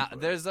 real, or you- now,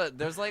 there's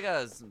like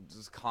a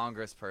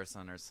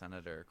congressperson or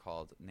senator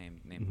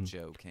named Mm-hmm.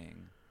 Joe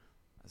King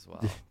as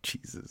well.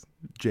 Jesus,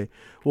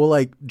 Well,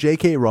 like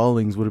J.K.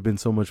 Rawlings would have been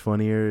so much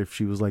funnier if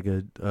she was like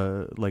a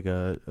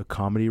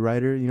comedy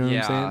writer. You know what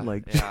I'm saying?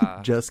 Like, yeah.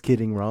 just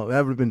kidding, Rawlings.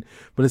 That would have been.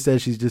 But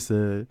instead, she's just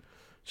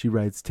she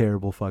writes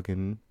terrible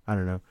fucking. I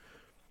don't know.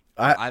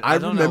 I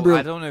don't remember. know.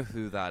 I don't know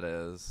who that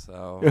is.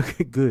 So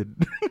Okay, good.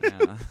 yeah,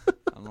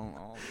 I don't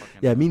fucking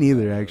Yeah, know me who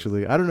neither. that is.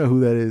 Actually, I don't know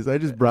who that is. I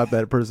just brought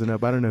that person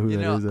up. I don't know who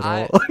that is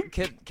at all.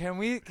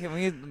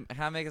 Can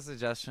I make a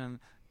suggestion?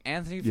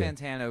 Anthony Yeah.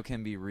 Fantano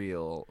can be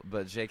real,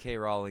 but J.K.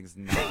 Rowling's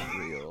not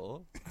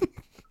real.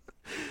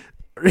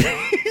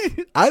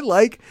 I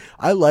like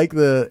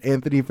the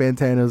Anthony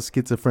Fantano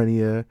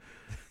schizophrenia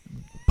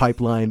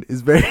pipeline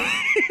is very.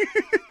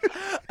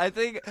 I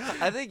think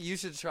you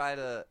should try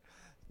to.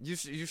 You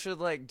should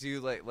like do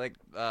like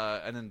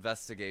an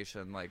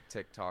investigation like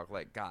TikTok,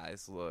 like,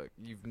 guys, look,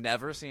 you've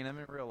never seen him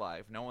in real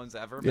life, no one's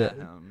ever met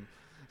him.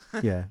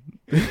 Yeah.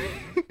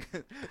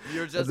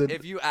 You're just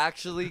if you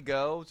actually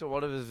go to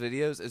one of his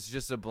videos, it's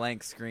just a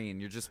blank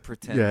screen. You're just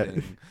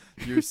pretending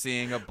you're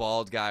seeing a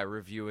bald guy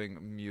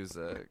reviewing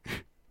music.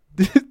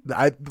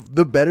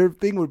 The better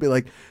thing would be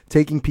like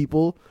taking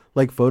people,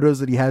 like photos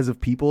that he has of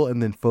people,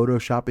 and then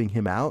photoshopping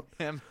him out.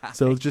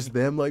 So it's just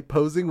them like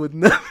posing with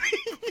nothing.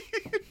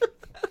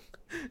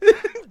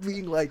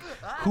 Being like,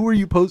 who are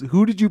you posing?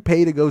 Who did you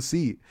pay to go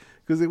see?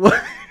 Because it was.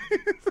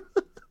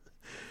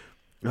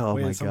 Oh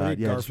Wait, my god!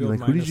 Yeah, just be like,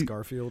 who did you?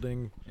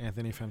 Garfielding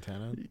Anthony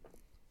Fantano.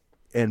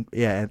 And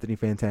yeah, Anthony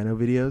Fantano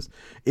videos.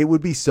 It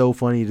would be so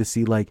funny to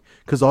see, like,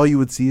 because all you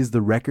would see is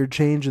the record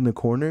change in the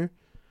corner,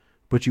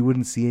 but you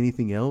wouldn't see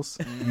anything else.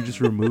 You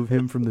just remove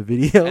him from the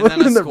video, and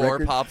then a the score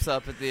record pops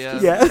up at the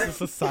end. Yeah, It's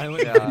just a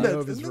silent video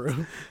of his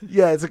room.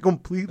 Yeah, it's a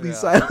completely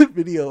silent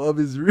video of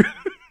his room,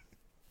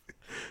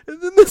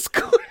 and then the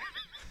score.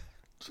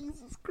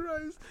 Jesus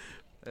Christ.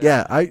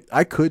 Yeah,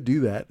 I could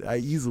do that. I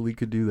easily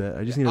could do that.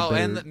 I just need a better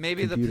and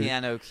maybe computer. the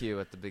piano cue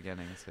at the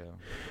beginning too.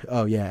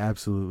 Oh yeah,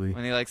 absolutely.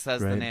 When he like says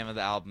the name of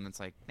the album, it's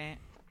like, nah.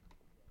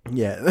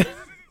 Yeah.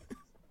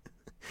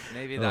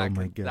 Maybe Oh that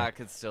my could, God. that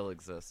could still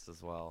exist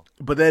as well.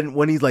 But then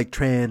when he's like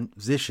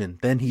transition,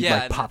 then he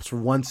like pops for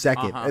 1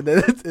 second, and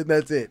then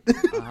that's it.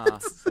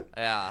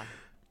 Yeah.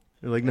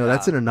 You're like, no,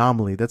 that's an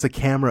anomaly. That's a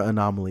camera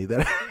anomaly.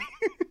 That.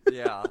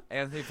 Yeah.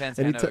 Anthony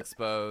Fantano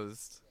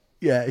exposed.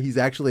 Yeah, he's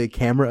actually a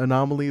camera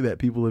anomaly that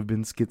people have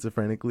been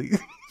schizophrenically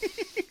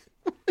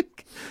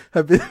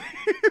have been.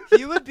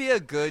 He would be a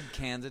good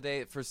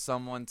candidate for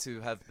someone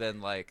to have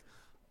been like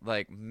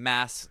a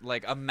mass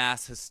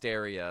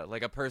hysteria,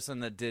 like a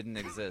person that didn't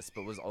exist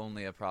but was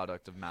only a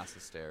product of mass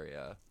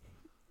hysteria.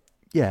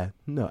 Yeah,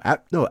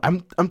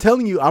 I'm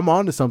telling you, I'm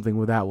onto something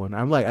with that one.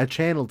 I'm like, I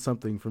channeled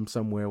something from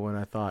somewhere when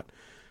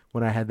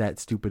I had that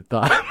stupid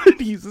thought.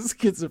 He's a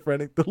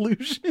schizophrenic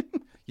delusion.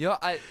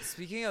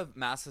 Speaking of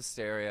mass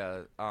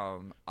hysteria,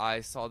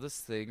 I saw this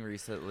thing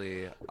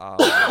recently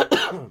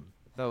that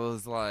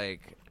was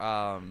like,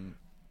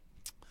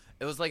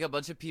 it was like a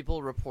bunch of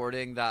people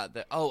reporting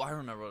that I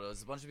remember what it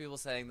was. A bunch of people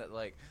saying that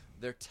like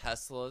their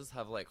Teslas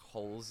have like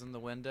holes in the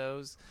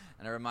windows,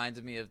 and it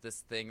reminded me of this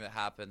thing that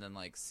happened in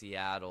like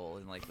Seattle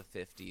in like the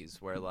 50s,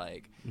 where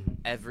like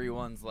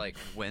everyone's like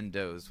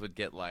windows would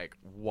get like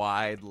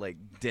wide like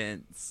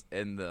dents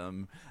in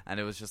them, and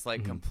it was just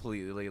like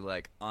completely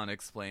like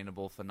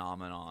unexplainable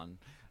phenomenon,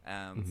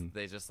 and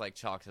they just like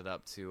chalked it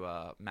up to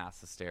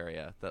mass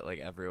hysteria, that like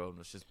everyone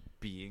was just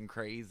being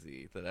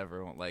crazy, that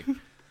everyone like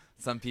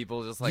some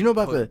people just like. Do you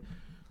know about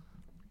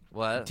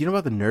what? Do you know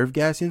about the nerve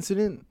gas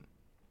incident?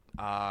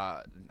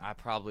 I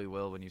probably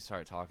will when you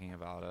start talking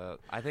about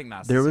it. I think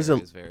mass There was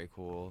hysteria is very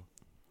cool.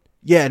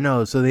 Yeah,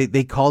 no. So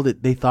they called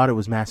it. They thought it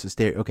was mass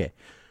hysteria. Okay,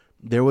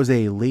 there was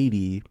a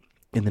lady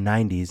in the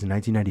 90s, in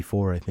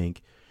 1994, I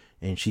think,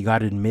 and she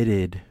got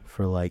admitted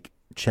for like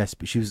chest.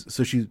 She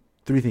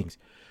 3 things.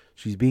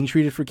 She's being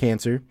treated for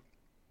cancer.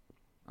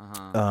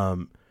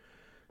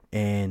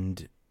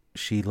 And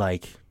she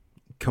like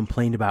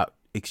complained about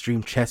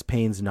extreme chest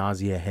pains,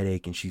 nausea,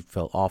 headache, and she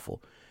felt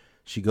awful.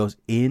 She goes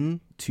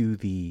into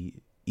the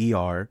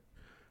ER.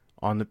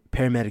 On the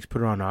paramedics put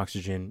her on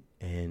oxygen,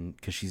 and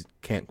because she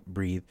can't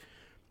breathe,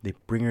 they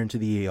bring her into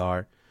the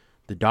ER.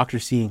 The doctor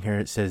seeing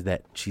her says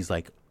that she's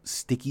like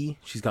sticky.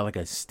 She's got like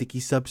a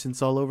sticky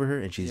substance all over her,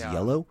 and she's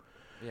yellow.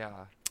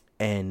 Yeah.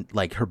 And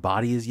like her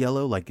body is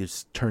yellow, like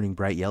it's turning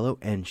bright yellow,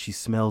 and she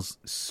smells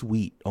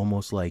sweet,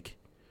 almost like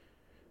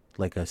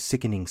a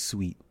sickening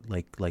sweet,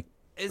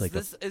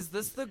 Is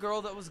this the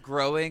girl that was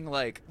growing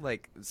like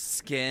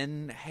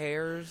skin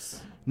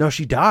hairs? No,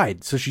 she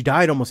died. So she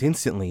died almost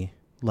instantly.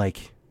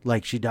 Like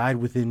she died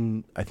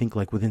within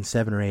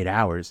 7 or 8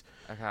 hours.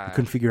 Okay. I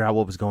couldn't figure out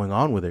what was going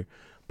on with her.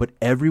 But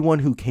everyone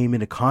who came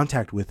into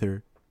contact with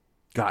her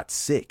got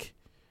sick.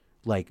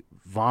 Like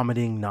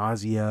vomiting,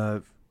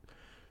 nausea.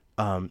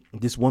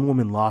 This one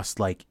woman lost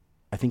like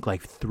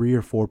 3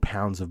 or 4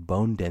 pounds of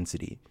bone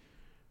density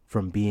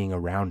from being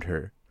around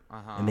her.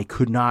 And they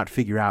could not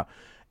figure out.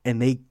 And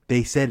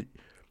they said,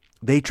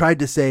 they tried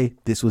to say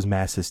this was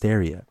mass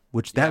hysteria,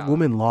 which that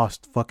woman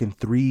lost fucking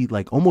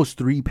almost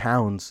 3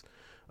 pounds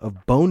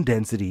of bone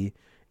density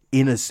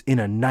in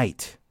a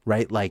night,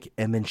 right? Like,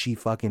 and then she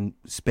fucking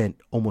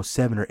spent almost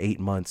 7 or 8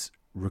 months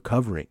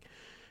recovering.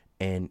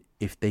 And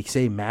if they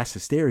say mass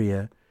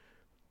hysteria,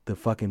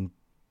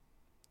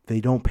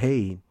 they don't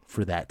pay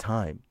for that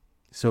time.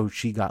 So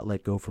she got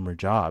let go from her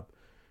job,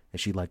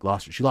 and she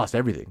lost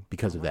everything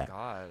because of that.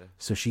 God.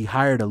 So she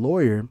hired a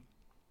lawyer.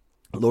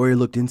 A lawyer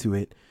looked into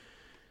it.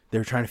 They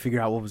were trying to figure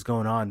out what was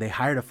going on. They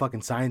hired a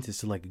fucking scientist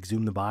to like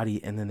exhume the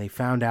body, and then they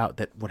found out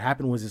that what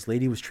happened was this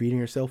lady was treating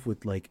herself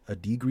with like a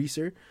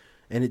degreaser,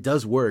 and it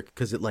does work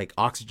because it like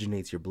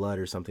oxygenates your blood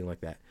or something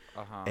like that.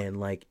 Uh-huh. And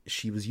like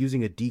she was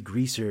using a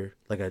degreaser,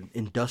 like an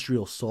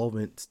industrial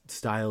solvent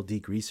style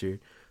degreaser,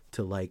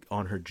 to like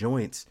on her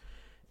joints,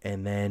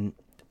 and then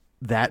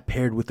that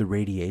paired with the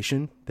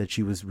radiation that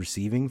she was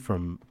receiving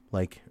from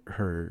like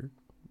her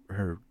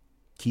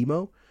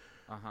chemo,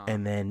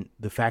 and then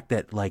the fact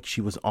that like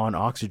she was on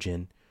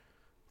oxygen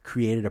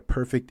created a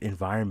perfect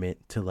environment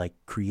to like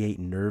create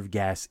nerve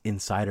gas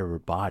inside of her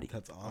body.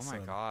 That's Oh awesome.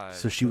 my god.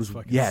 So she was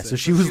fucking yeah, sick. so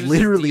she was just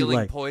literally dealing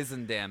like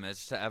poison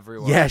damage to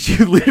everyone. yeah, she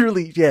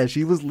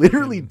was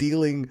literally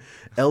dealing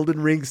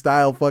Elden Ring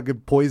style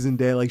fucking poison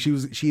day. Like she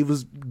was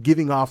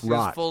giving off She was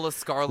rot. full of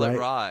scarlet right?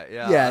 rot.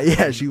 Yeah.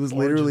 Yeah, she was Origin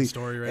literally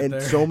story right and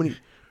there. so many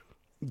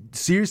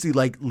seriously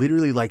like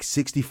literally like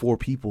 64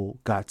 people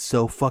got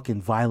so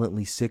fucking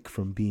violently sick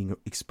from being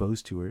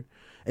exposed to her.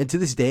 And to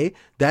this day,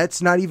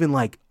 that's not even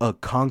like a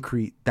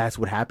concrete that's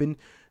what happened.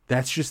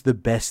 That's just the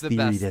best The theory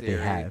best that theory.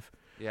 they have.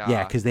 Yeah.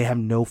 Yeah, because they have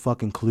no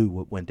fucking clue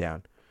what went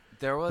down.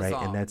 There was Right.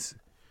 And that's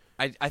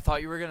I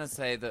thought you were gonna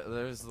say that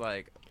there's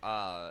like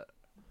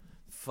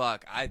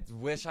fuck. I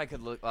wish I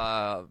could look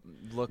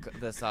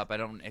this up. I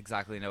don't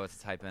exactly know what to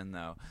type in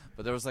though.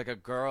 But there was like a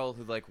girl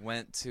who like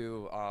went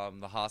to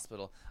the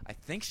hospital. I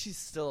think she's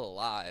still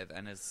alive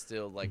and is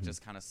still like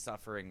just kind of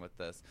suffering with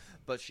this.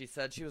 But she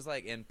said she was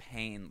like in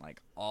pain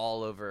like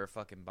all over her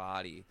fucking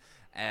body,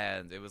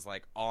 and it was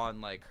like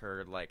on like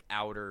her like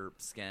outer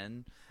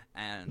skin,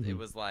 and it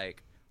was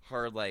like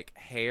her like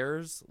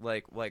hairs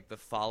like the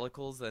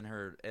follicles in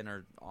her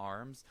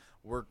arms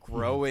were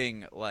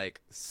growing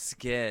like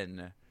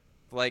skin,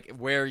 like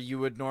where you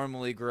would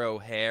normally grow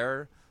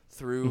hair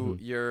through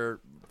your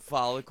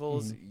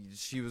follicles.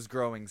 She was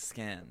growing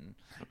skin,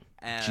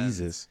 and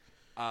Jesus.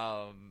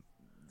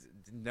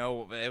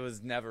 no, it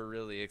was never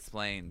really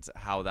explained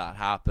how that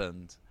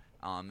happened,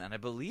 and I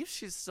believe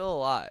she's still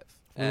alive.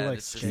 Were they And like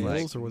it's just,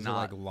 scales, or was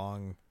not- it like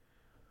long?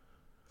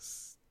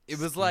 It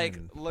was like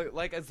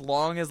like as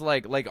long as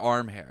like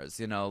arm hairs,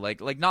 you know,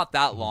 like not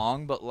that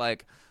long, but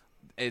like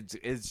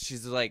she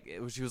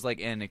was like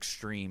in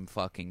extreme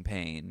fucking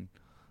pain.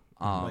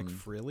 like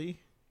frilly?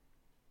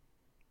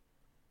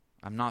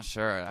 I'm not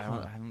sure. I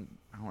don't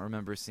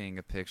remember seeing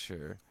a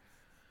picture.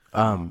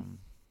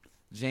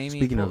 Jamie,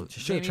 Speaking pull, of- She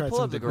should've Jamie, tried pull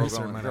some up the girl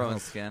degreaser, might have growing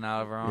helped. skin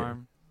out of her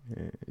arm.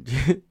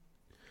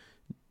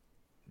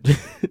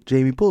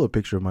 Jamie, pull a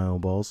picture of my own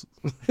balls.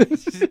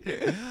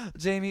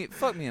 Jamie,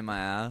 fuck me in my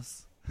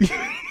ass.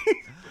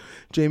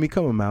 Jamie,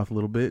 come a mouth a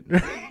little bit.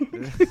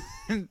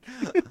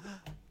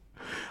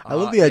 I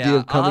love the idea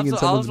of coming in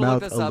someone's I'll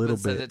have mouth to look this a up little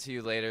and send bit. it to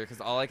you later,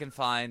 because all I can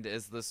find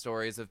is the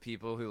stories of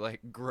people who like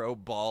grow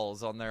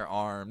balls on their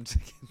arm to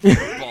get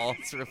their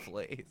balls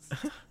replaced.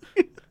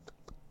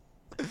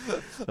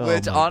 Oh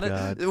Which my on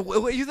God.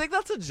 it, you think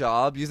that's a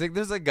job? You think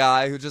there's a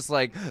guy who just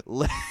like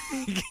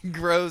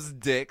grows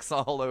dicks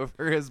all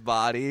over his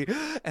body,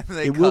 and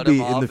they It will cut him be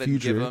in off the and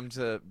give future.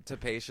 them to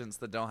patients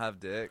that don't have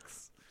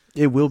dicks?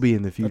 It will be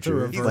in the That's a future.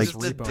 reverse He's Like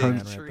just a repo dick man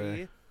right tree.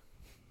 there.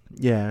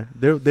 yeah,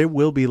 there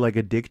will be like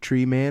a dick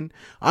tree man.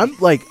 I'm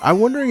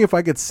wondering if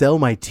I could sell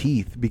my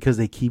teeth because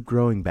they keep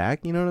growing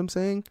back. You know what I'm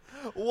saying?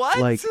 What?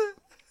 Like-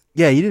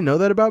 Yeah, you didn't know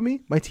that about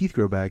me? My teeth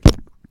grow back.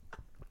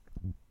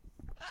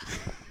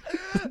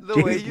 The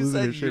way Jamie's you losing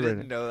her said shit you right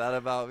didn't know that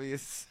about me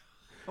is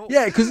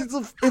Yeah, because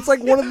it's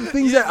like one of the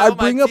things You that I know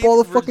my bring up teeth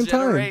all the fucking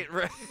time. regenerate,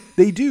 right?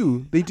 They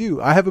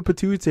do. I have a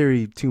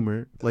pituitary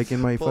tumor, like in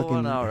my Pull fucking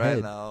one out head.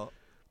 right now.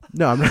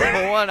 No, I'm not.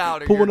 Pull one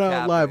out. Or Pull you're one out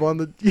capping. live on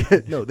the. Yeah,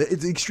 no,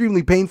 it's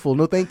extremely painful.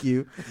 No, thank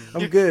you.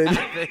 I'm good.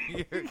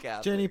 You're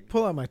capping. Jenny,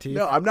 pull out my teeth.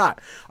 No, I'm not.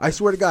 I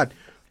swear to God.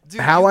 Dude,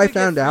 how you I could get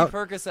found free out-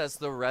 Percocets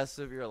the rest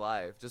of your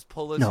life. Just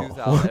pull a No. tooth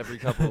out every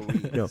couple of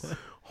weeks.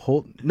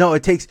 No,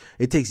 it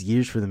takes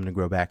years for them to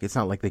grow back. It's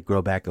not like they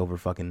grow back over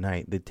fucking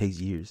night. It takes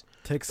years.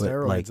 Take But,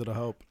 steroids, like- it'll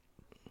help.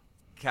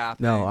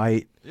 Capping. No,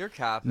 You're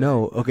capping.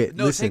 no. Okay,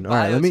 No, listen. take All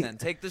right, let me. biotin.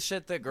 Take the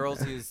shit that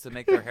girls use to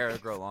make their hair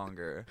grow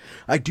longer.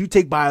 I do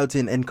take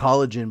biotin and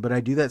collagen, but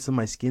I do that so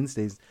my skin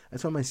stays.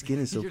 That's why my skin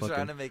is so You're trying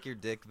fucking. to make your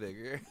dick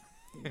bigger.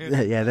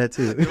 Yeah, that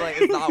too. You're like,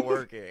 it's not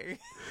working.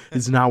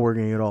 It's not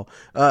working at all.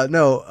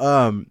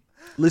 No.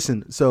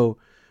 Listen. So,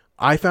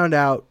 I found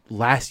out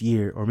last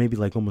year, or maybe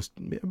like almost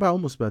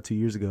about 2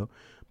 years ago,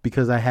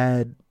 because I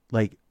had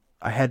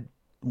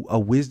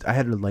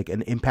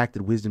an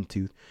impacted wisdom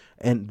tooth,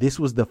 and this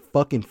was the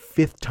fucking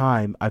 5th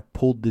time I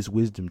pulled this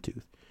wisdom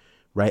tooth.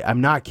 Right?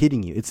 I'm not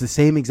kidding you. It's the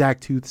same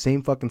exact tooth,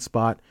 same fucking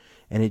spot,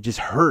 and it just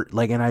hurt.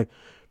 Like, and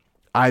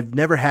I've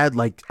never had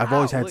I've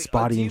always How? had Wait,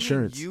 spotty do you mean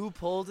insurance. you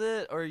pulled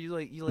it, or you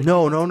like?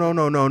 No.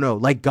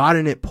 Like,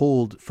 gotten it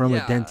pulled from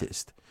Yeah. a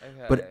dentist.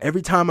 Okay. But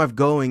every time I'm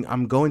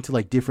going to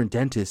like different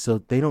dentists, so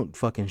they don't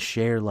fucking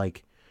share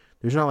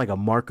there's not like a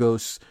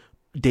Marcos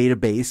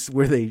database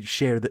where they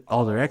share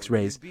all their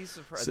X-rays. You'd be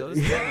surprised. So-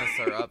 Those dentists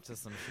are up to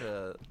some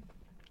shit.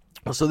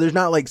 So there's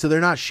not so they're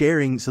not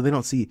sharing, so they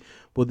don't see.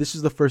 Well, this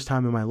is the first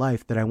time in my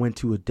life that I went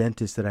to a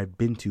dentist that I'd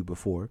been to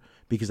before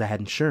because I had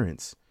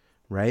insurance,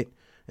 right?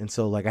 And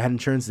so I had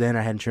insurance then,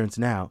 I had insurance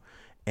now,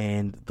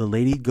 and the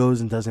lady goes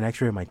and does an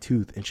X-ray of my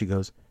tooth, and she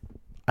goes,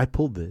 I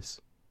pulled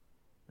this.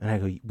 And I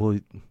go, well,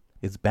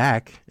 it's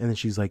back. And then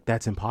she's like,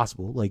 that's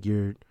impossible. Like,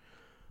 you're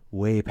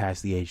way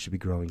past the age to be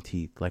growing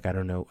teeth. Like, I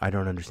don't know. I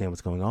don't understand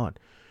what's going on.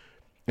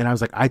 And I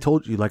was like, I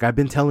told you, like, I've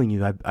been telling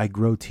you, I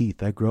grow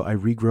teeth. I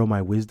regrow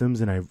my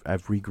wisdoms, and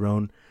I've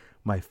regrown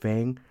my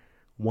fang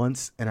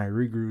once, and I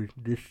regrew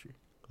this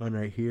one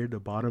right here, the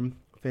bottom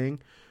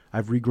thing.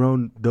 I've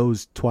regrown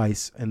those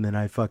twice, and then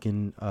I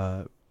fucking,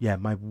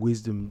 my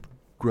wisdom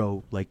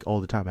grow, like,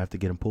 all the time. I have to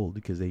get them pulled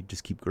because they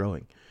just keep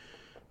growing.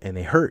 And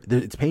they hurt.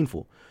 It's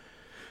painful.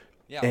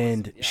 Yeah,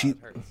 and it she,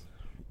 hurts.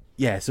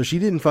 yeah, so she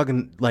didn't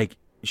fucking, like,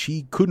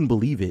 she couldn't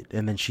believe it.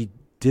 And then she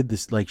did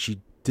this, like,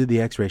 she did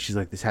the x-ray. She's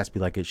like, this has to be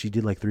like it. She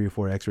did like 3 or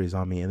 4 x-rays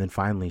on me. And then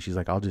finally she's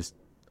like,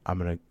 I'm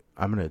going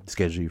to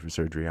schedule you for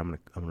surgery. I'm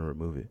going to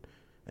remove it.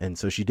 And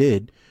so she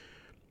did.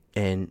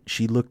 And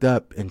she looked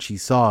up and she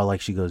saw,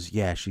 like, she goes,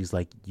 yeah, she's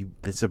like,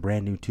 that's a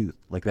brand new tooth.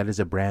 Like, that is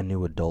a brand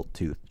new adult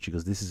tooth. She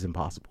goes, this is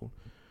impossible.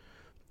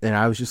 And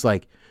I was just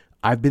like,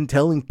 I've been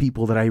telling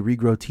people that I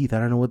regrow teeth. I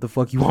don't know what the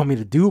fuck you want me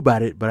to do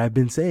about it, but I've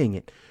been saying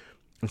it.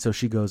 And so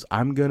she goes,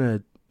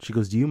 she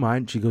goes, do you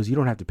mind? She goes, you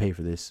don't have to pay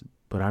for this,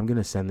 but I'm going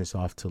to send this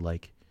off to,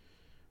 like,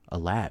 a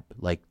lab,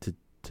 like, to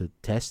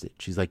test it.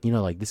 She's like,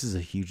 like, this is a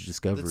huge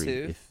discovery.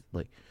 If,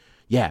 like,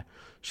 yeah,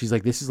 she's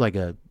like, this is like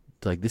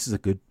this is a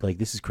good, like,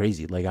 this is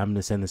crazy. Like, I'm going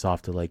to send this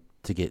off to, like,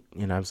 to get,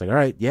 I was like, all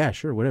right, yeah,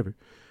 sure, whatever.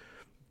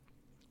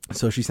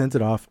 So she sent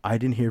it off. I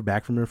didn't hear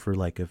back from her for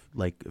like a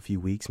few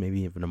weeks,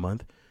 maybe even a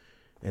month.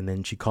 And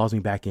then she calls me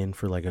back in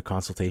for, like, a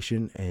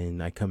consultation,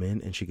 and I come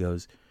in and she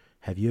goes,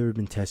 have you ever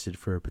been tested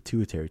for a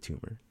pituitary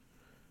tumor?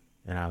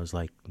 And I was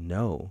like,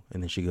 no.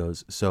 And then she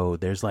goes, so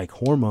there's, like,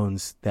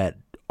 hormones that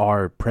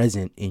are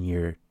present in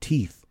your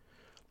teeth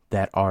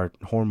that are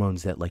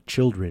hormones that, like,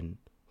 children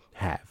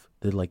have.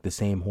 They're, like, the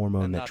same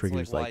hormone And that that's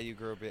triggers, why like, you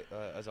grow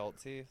adult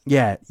teeth.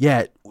 Yeah.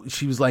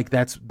 She was like,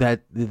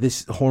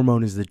 this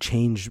hormone is the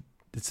change.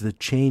 It's the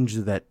change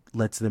that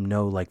lets them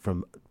know, like,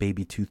 from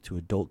baby tooth to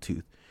adult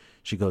tooth.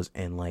 She goes,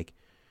 and, like,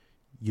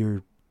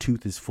 your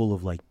tooth is full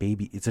of, like,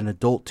 it's an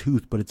adult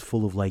tooth, but it's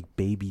full of, like,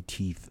 baby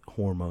teeth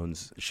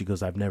hormones. She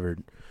goes, that's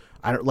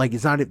not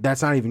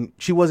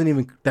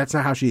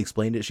how she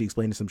explained it. She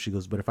explained it to some, she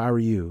goes, but if I were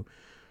you,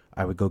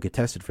 I would go get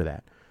tested for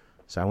that.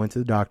 So I went to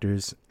the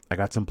doctors, I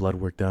got some blood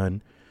work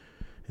done,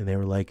 and they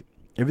were like,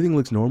 everything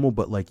looks normal,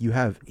 but, like, you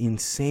have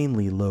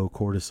insanely low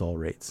cortisol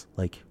rates,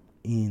 like,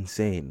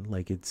 insane.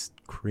 Like, it's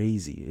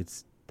crazy.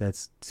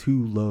 That's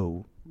too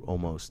low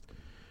almost.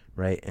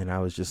 Right. And I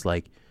was just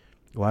like,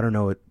 well, I don't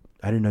know.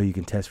 I didn't know you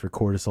can test for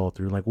cortisol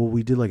through, like, well,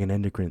 we did, like, an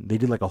endocrine. They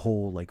did, like, a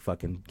whole, like,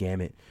 fucking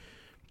gamut.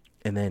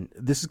 And then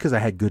this is because I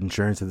had good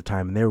insurance at the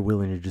time, and they were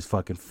willing to just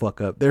fucking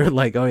fuck up. They're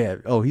like, oh, yeah.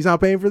 Oh, he's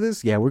not paying for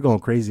this? Yeah, we're going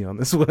crazy on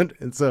this one.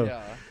 And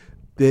so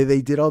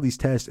they did all these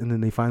tests, and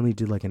then they finally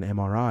did, like, an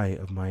MRI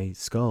of my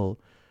skull.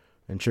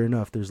 And sure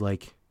enough, there's,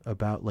 like,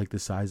 about, like, the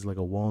size of, like,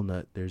 a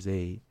walnut, there's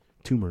a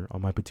tumor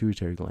on my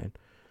pituitary gland,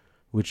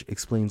 which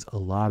explains a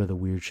lot of the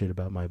weird shit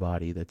about my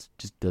body that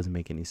just doesn't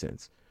make any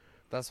sense.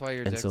 That's why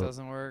your dick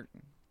doesn't work?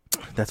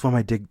 That's why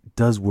my dick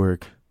does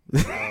work.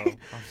 Oh,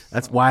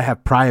 That's why I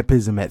have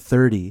priapism at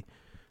 30.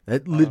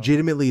 That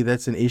legitimately,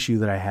 that's an issue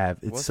that I have.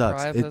 It What's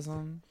sucks.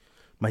 Priapism?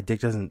 My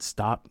dick doesn't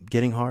stop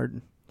getting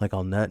hard. Like,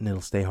 I'll nut and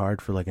it'll stay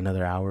hard for, like,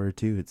 another hour or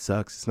two. It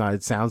sucks. It's not.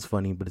 It sounds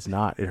funny, but it's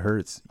not. It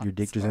hurts. Your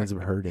dick just ends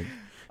up hurting.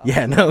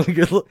 Yeah, no,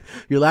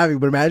 you're laughing,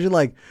 but imagine,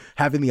 like,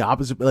 having the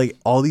opposite. Like,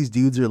 all these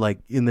dudes are, like,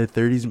 in their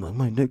 30s, and like,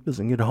 my dick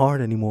doesn't get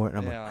hard anymore, and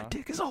I'm like, my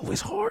dick is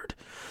always hard.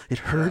 It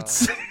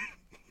hurts. Do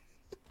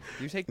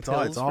you take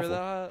pills for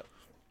that?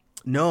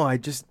 No, I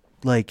just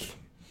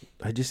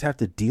have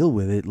to deal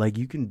with it. Like,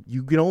 you can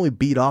only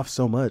beat off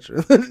so much.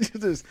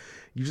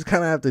 You just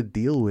kind of have to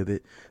deal with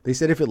it. They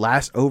said if it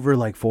lasts over,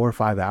 like, 4 or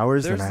 5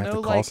 hours, then I have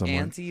to call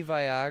someone. There's no,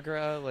 like,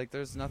 anti-Viagra. Like,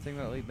 there's nothing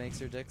that, like, makes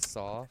your dick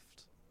soft.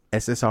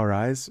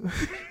 SSRIs.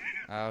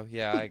 Oh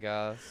yeah, I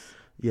guess.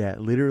 Yeah,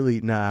 literally.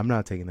 Nah, I'm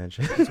not taking that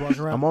shit.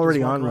 I'm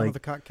already on, like, with a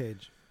cock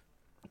cage.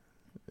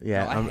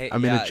 Yeah, No,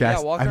 I'm in a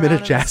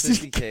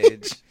chastity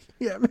cage.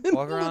 Yeah,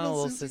 walk around in a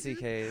little sissy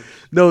cage.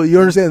 No, you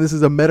understand? This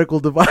is a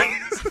medical device.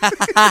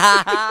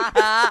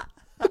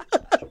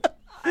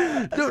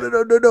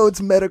 No.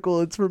 It's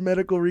medical. It's for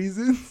medical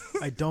reasons.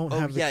 I don't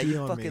have the key on me.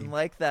 Yeah, you fucking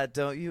like that,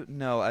 don't you?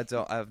 No, I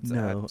don't. I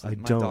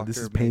don't. This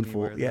is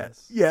painful. Yeah.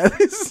 This. Yeah.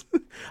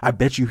 I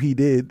bet you he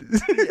did.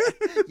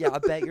 Yeah, I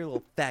bet your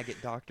little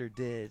faggot doctor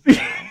did.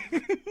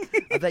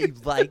 I bet you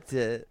liked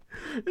it.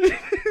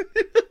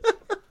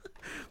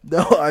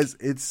 No,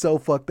 it's so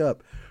fucked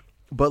up.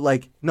 But,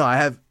 like,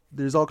 no,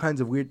 there's all kinds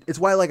of weird. It's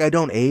why, like, I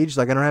don't age.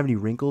 Like, I don't have any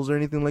wrinkles or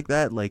anything like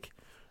that. Like,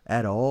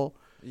 at all.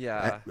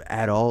 Yeah.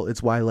 At all.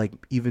 It's why, like,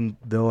 even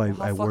though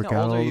I work out.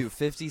 How old are you?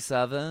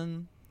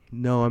 57?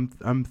 No,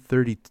 I'm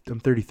 30. I'm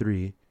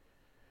 33.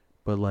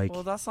 But, like,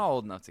 well, that's not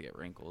old enough to get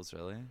wrinkles,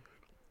 really.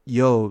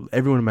 Yo,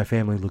 everyone in my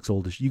family looks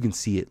old as you can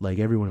see it. Like,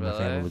 everyone in my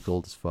Really? family looks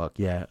old as fuck.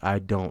 Yeah, I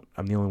don't.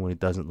 I'm the only one who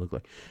doesn't look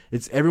like.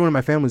 It's everyone in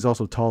my family is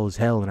also tall as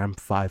hell, and I'm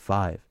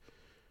 5'5".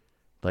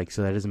 Like,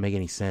 so that doesn't make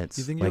any sense.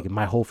 You think like,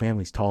 my whole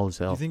family's tall as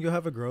Do hell. you think you'll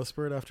have a growth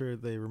spurt after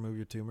they remove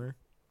your tumor?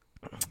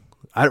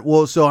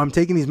 So I'm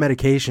taking these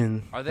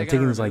medication. Are they I'm taking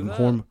gonna this like remove it?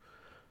 hormone.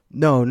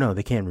 No,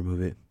 they can't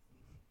remove it.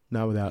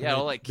 Not without. Yeah,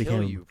 it'll like they kill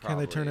can't- you. Can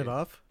they turn it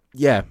probably. off?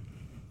 Yeah.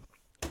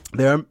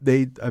 I've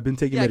been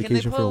taking Yeah, can they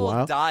medication put for a a little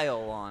while.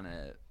 dial on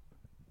it?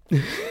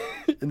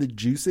 And then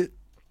juice it.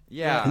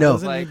 Yeah, it No.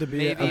 doesn't like, need to be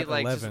maybe at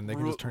like 11. They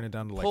can ru- just turn it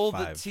down to like pull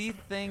 5. the teeth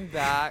thing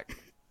back.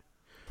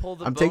 Pull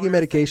the I'm taking boner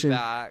medication. thing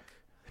back.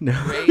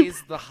 No.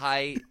 Raise the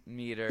height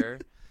meter.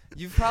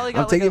 You've probably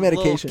got I'm taking like a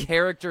medication. little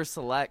character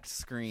select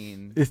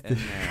screen It's in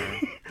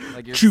there.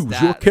 Like your Choose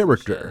stats your and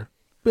character.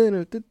 No,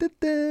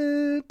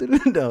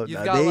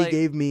 You've got, they like-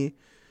 gave me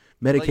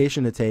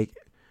medication to take,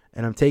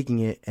 and I'm taking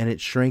it, and it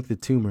shrank the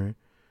tumor.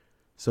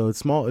 So it's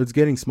small. It's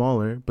getting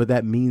smaller, but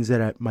that means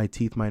that my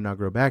teeth might not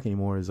grow back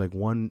anymore. Is like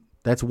one.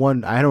 That's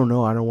one. I don't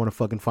know. I don't want to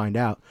fucking find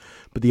out.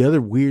 But the other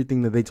weird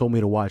thing that they told me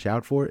to watch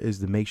out for is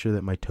to make sure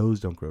that my toes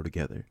don't grow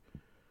together.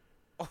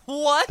 shit.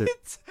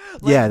 What?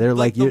 Yeah, they're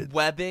like the you're-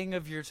 webbing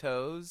of your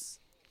toes.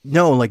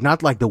 No, like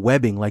not like the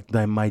webbing. Like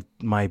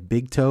my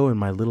big toe and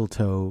my little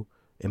toe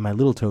and my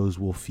little toes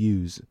will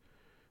fuse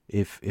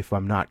if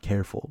I'm not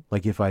careful.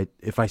 Like if I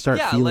start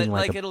Yeah, feeling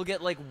like a, it'll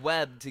get like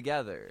webbed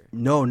together.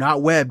 no,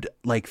 not webbed,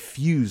 like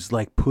fused,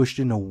 like pushed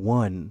into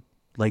one,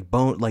 like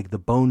bone, like the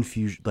bone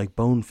fusion, like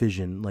bone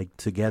fission, like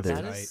together.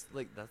 That Right. is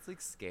like that's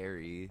like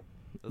scary.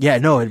 That's Yeah,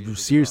 no, scary it as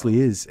seriously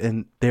well. is,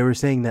 and they were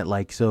saying that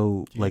like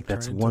so, You like turn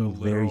that's into one a very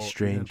literal- You're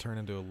strange. gonna turn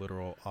into a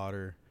literal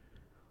otter.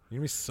 You're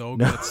gonna be so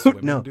No, good at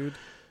swimming, no. dude.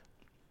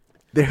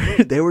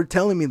 They were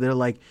telling me they're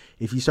like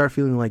if you start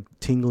feeling like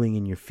tingling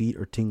in your feet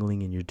or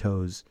tingling in your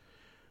toes,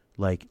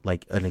 like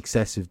an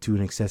excessive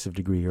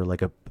degree or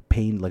like a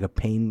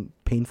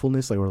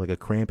painfulness like or like a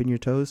cramp in your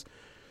toes,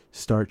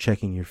 start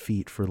checking your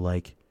feet for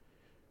like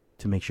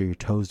to make sure your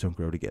toes don't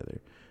grow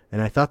together.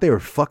 And I thought they were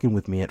fucking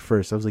with me at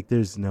first. I was like,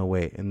 there's no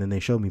way. And then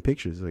they showed me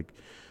pictures like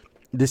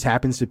this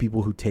happens to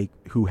people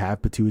who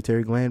have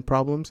pituitary gland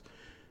problems,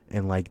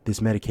 and like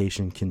this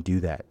medication can do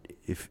that.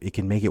 If it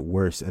can make it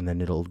worse, and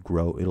then it'll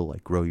grow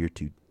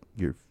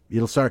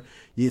it'll start.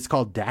 It's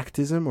called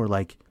dactylism or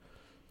like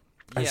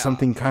Yeah.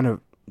 something kind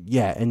of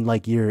and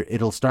like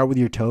it'll start with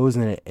your toes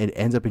and it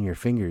ends up in your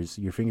fingers.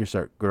 Your fingers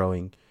start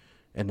growing,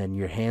 and then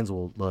your hands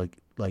will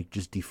like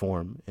just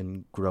deform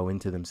and grow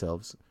into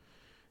themselves,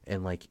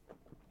 and like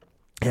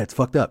yeah, it's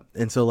fucked up.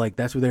 And so like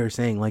that's what they were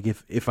saying. Like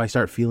if I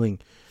start feeling,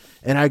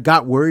 and I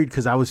got worried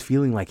because I was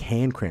feeling like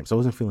hand cramps. I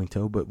wasn't feeling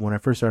toe, but when I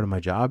first started my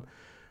job,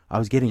 I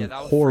was getting Yeah,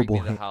 that would horrible.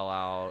 freak me the hell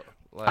out.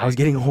 Like, I was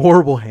getting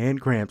horrible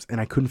hand cramps, and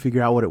I couldn't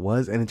figure out what it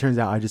was. And it turns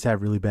out I just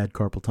have really bad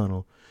carpal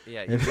tunnel.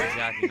 Yeah, you're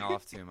jacking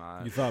off too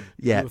much. You thought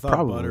Yeah, you thought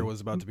probably. butter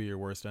was about to be your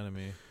worst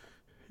enemy.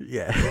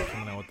 Yeah,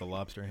 Coming out with the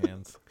lobster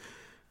hands.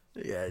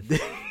 yeah.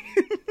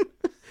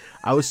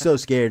 I was so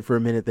scared for a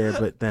minute there,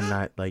 but then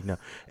not like no.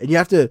 And you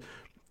have to.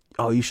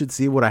 Oh, you should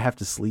see what I have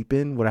to sleep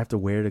in. What I have to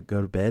wear to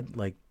go to bed.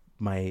 Like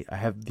I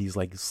have these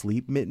like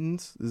sleep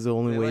mittens. Is the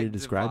only They, way like, to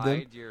describe them.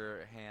 divide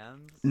your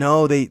hands.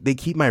 No, they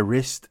keep my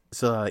wrist.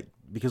 So like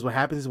because what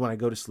happens is when I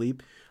go to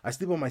sleep, I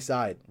sleep on my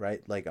side,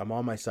 right? Like I'm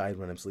on my side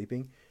when I'm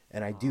sleeping,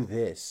 and I do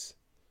this.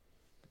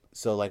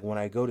 So like when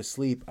I go to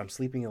sleep, I'm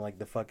sleeping in like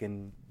the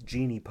fucking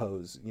genie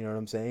pose. You know what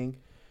I'm saying?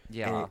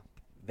 Yeah. And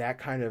that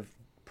kind of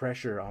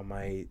pressure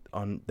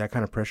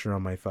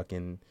on my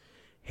fucking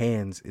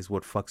hands is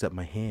what fucks up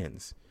my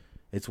hands.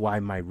 It's why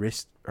my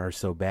wrists are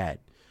so bad.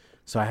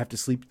 So I have to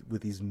sleep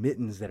with these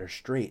mittens that are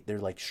straight. They're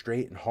like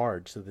straight and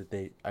hard, so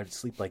that I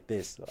sleep like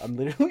this. I'm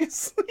literally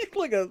asleep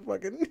like a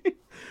fucking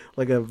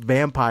like a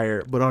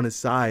vampire, but on his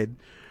side.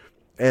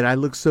 And I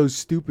look so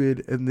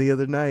stupid. And the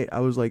other night I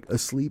was like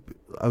asleep.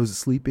 I was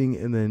sleeping,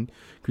 and then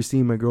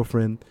Christine, my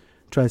girlfriend,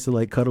 tries to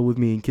like cuddle with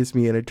me and kiss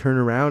me, and I turn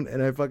around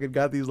and I fucking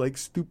got these like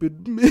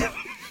stupid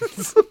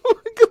mittens. I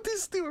got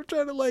these stupid. I'm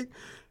trying to like,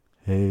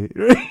 hey.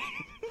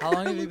 How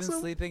long have you look been so-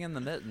 sleeping in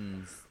the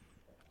mittens?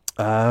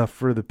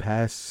 For the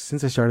past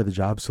since I started the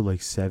job, so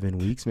like 7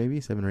 weeks,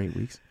 maybe 7 or 8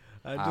 weeks.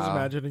 I'm just Wow.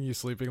 imagining you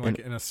sleeping like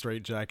in a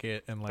straight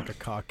jacket and like a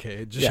cock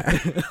cage. Yeah.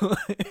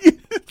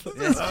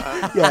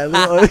 Yeah. Yeah,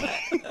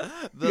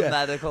 The Yeah.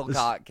 medical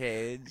cock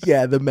cage.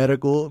 yeah, the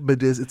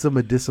it's a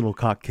medicinal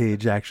cock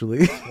cage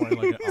actually. Wearing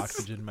like an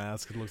oxygen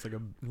mask. It looks like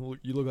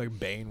you look like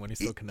Bane when he's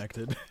still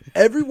connected.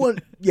 Everyone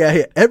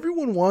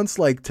wants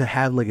like to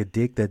have like a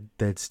dick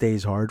that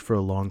stays hard for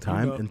a long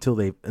time know-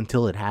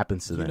 until it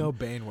happens to You them. know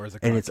Bane wears a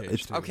cock And it's- cage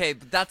it's- too. Okay,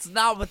 but that's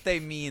not what they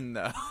mean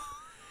though.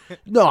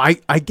 No, I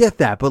get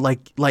that, but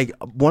like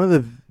one of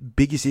the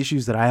biggest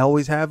issues that I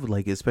always have,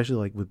 like especially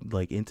like with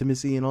like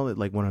intimacy and all that,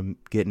 like when I'm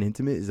getting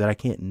intimate, is that I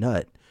can't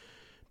nut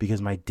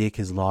because my dick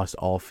has lost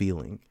all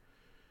feeling.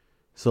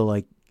 So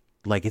like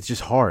it's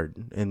just hard,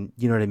 and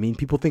you know what I mean.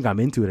 People think I'm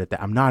into it.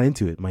 I'm not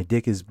into it. My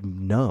dick is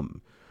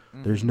numb.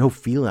 There's no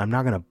feeling. I'm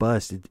not gonna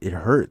bust. It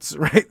hurts,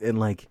 right? And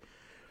like,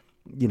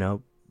 you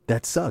know,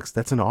 that sucks.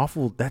 That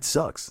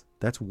sucks.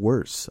 That's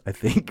worse, I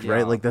think, Yeah.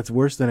 right? Like that's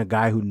worse than a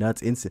guy who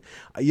nuts instant.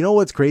 You know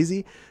what's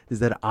crazy is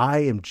that I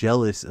am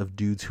jealous of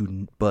dudes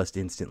who bust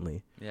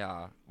instantly.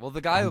 Yeah. Well, the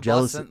guy I'm who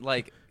jealous- busted,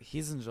 like,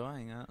 he's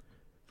enjoying it.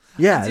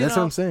 Yeah, And, that's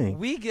what I'm saying.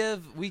 We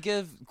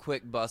give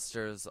quick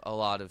busters a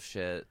lot of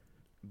shit,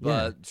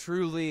 but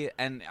truly,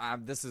 and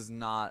this is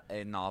not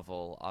a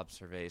novel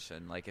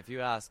observation. Like, if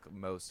you ask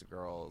most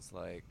girls,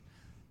 like,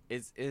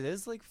 it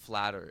is like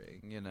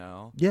flattering, you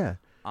know. Yeah.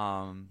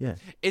 Yeah.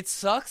 It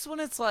sucks when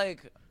it's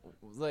like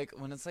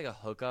when it's like a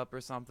hookup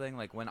or something.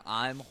 Like when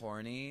I'm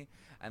horny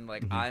and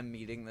like I'm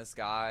meeting this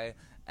guy,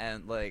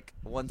 and like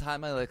one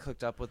time I like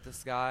hooked up with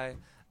this guy,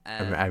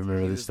 and I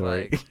remember he the was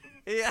story. like,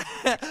 yeah,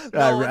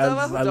 no, one time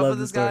I hooked up love with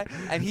the this guy,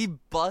 and he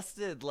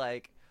busted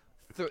like.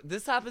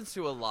 This happens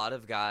to a lot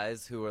of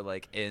guys who are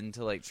like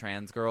into like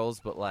trans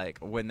girls, but like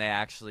when they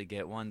actually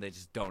get one, they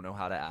just don't know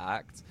how to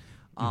act.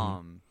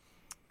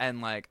 And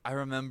like I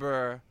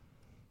remember,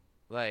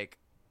 like,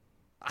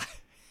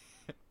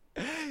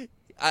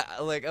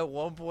 I like at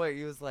one point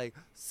he was like,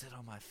 "Sit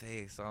on my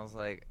face," and I was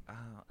like,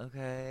 "Oh,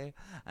 okay,"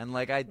 and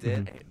like I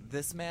did.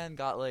 This man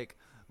got like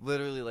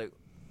literally like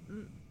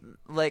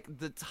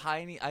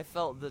I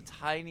felt the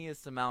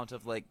tiniest amount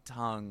of like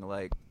tongue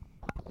like.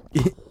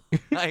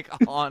 Like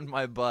on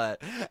my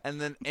butt, and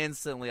then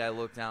instantly I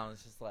look down and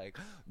it's just like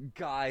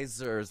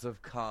geysers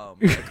of cum,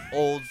 like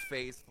Old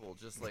Faithful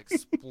just like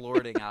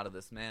splurting out of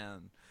this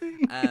man.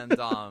 And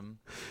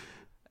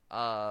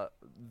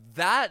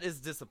that is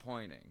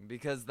disappointing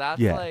because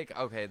that's like,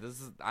 okay,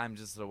 I'm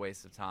just a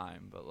waste of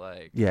time. But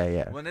like,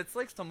 when it's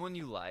like someone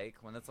you like,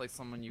 when it's like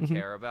someone you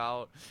care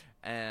about,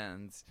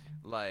 and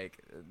like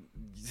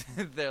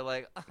they're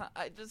like,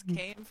 I just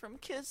came from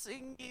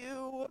kissing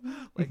you,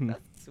 like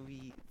that's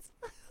sweet.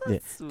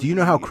 That's Do you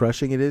know how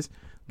crushing it is?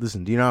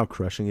 Listen, do you know how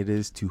crushing it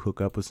is to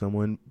hook up with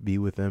someone, be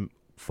with them,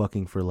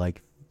 fucking for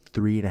like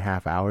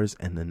 3.5 hours,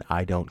 and then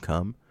I don't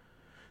come?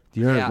 Do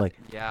you know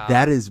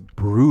that is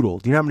brutal?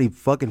 Do you know how many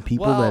fucking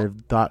people that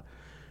have thought?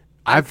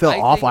 I felt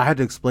awful. I had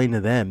to explain to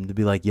them to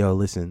be like, "Yo,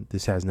 listen,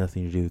 this has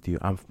nothing to do with you.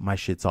 My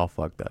shit's all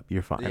fucked up.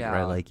 You're fine,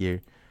 right? Like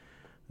you're,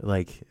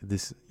 like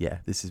this. Yeah,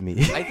 this is me."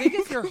 I think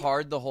if you're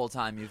hard the whole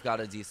time, you've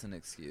got a decent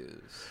excuse.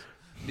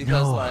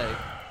 Because like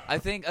I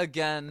think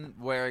again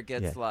where it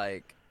gets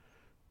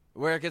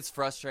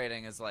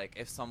frustrating is like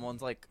if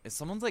someone's like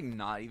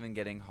not even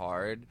getting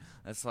hard,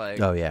 it's like,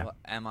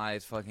 am I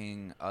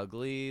fucking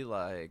ugly?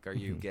 Like, are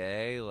you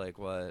gay? Like,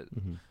 what?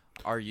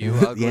 Are you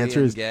ugly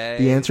and gay?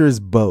 The answer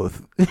is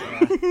both.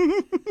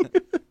 The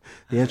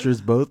answer is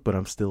both, but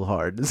I'm still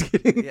hard. Just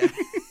kidding.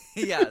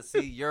 Yeah.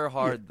 See, you're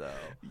hard though.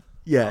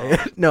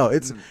 Yeah. No,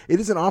 it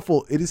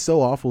is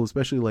so awful,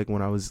 especially like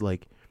when I was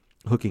like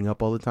hooking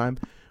up all the time.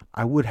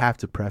 I would have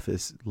to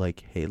preface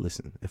like, hey,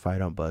 listen, if I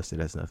don't bust,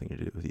 it has nothing to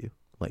do with you.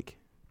 Like,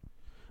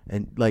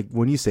 and like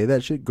when you say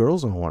that shit,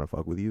 girls don't want to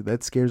fuck with you.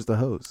 That scares the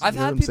host. I've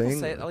had people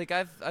say, like,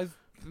 I've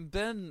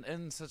been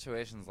in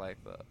situations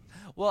like that.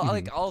 Well,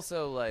 like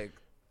also like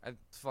I've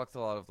fucked a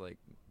lot of like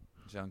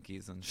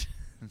junkies and shit.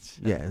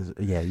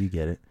 Yeah, you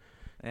get it.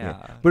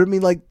 Yeah. But I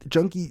mean, like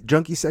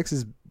junkie sex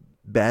is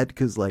bad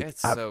because like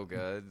it's so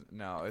good.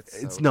 No,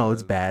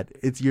 it's bad.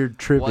 It's you're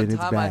tripping. One time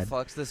it's bad. I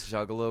fucked this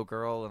juggalo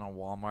girl in a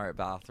Walmart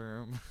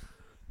bathroom.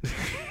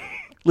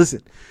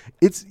 Listen,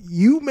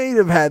 you may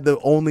have had the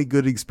only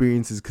good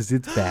experiences because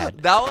it's bad.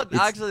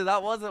 That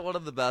wasn't one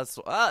of the best.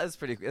 It's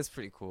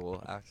pretty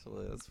cool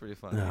actually. It's pretty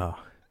funny. No,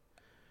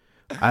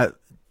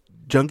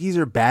 junkies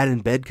are bad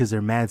in bed because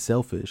they're mad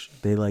selfish.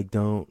 They like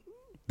don't.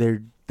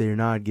 They're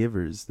not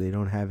givers. They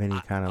don't have any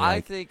kind of.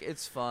 I think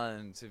it's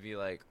fun to be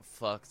like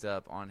fucked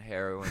up on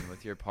heroin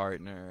with your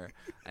partner,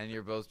 and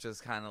you're both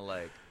just kind of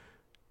like.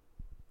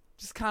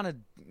 Just kind of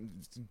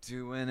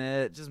doing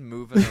it, just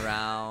moving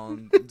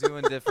around,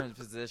 doing different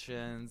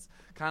positions,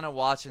 kind of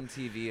watching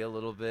TV a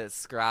little bit,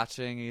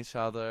 scratching each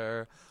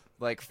other,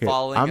 like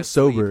falling I'm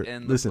asleep sober.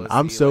 in the Listen, pussy,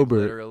 I'm sober.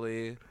 like,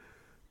 literally.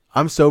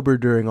 I'm sober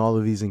during all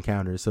of these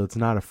encounters, so it's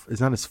not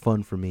as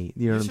fun for me.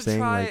 You know what I'm saying?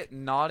 You should try like,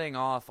 nodding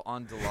off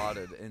on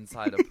Dilaudid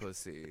inside a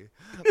pussy.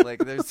 Like,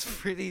 there's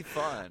pretty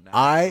fun.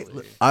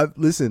 Actually.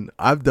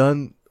 I've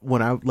done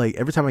when I like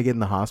every time I get in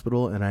the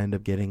hospital and I end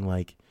up getting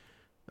like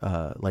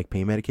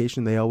pain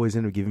medication, they always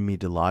end up giving me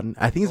Dilaudid.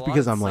 I think it's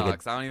because I'm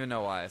sucks. I don't even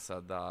know why I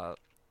said that.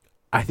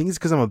 I think it's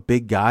because I'm a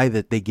big guy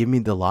that they give me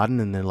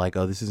Dilaudid and they're like,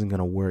 oh, this isn't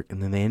gonna work,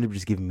 and then they end up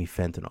just giving me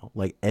fentanyl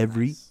like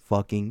every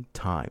fucking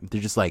time.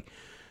 They're just like,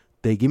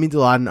 they give me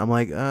Dilaudid, I'm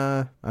like,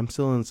 I'm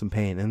still in some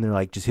pain, and they're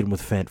like, just hit him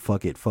with fent,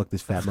 fuck it, fuck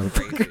this fat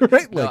motherfucker,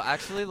 right? No,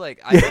 actually,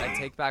 like I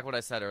take back what I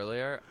said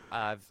earlier.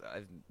 I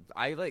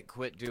like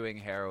quit doing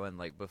heroin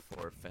like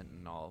before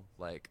fentanyl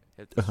like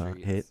hit the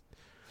streets.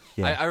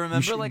 Yeah. I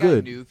remember like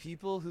I knew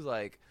people who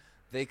like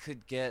they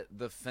could get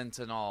the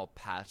fentanyl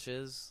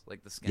patches,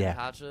 like the skin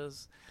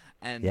patches,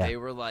 and they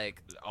were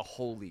like a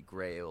holy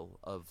grail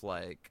of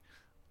like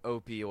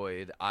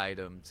opioid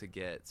item to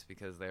get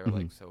because they were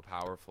like so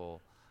powerful.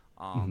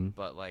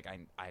 But like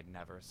I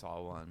never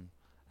saw one,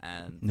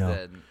 and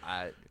then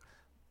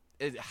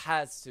it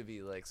has to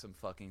be like some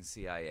fucking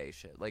CIA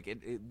shit. Like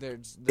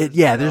there's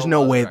there's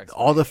no way other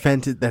all the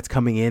explanation. fentanyl that's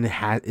coming in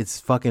it's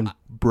fucking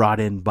brought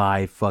in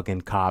by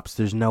fucking cops.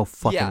 There's no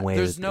fucking way.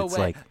 There's no it's way.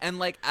 like And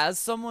like as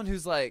someone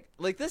who's like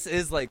this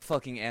is like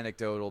fucking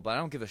anecdotal, but I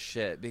don't give a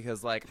shit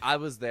because like I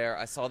was there,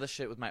 I saw this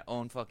shit with my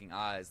own fucking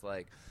eyes.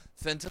 Like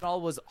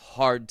fentanyl was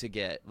hard to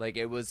get. Like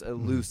it was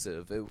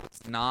elusive. It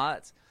was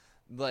not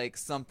like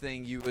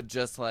something you would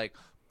just like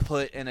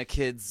put in a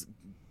kid's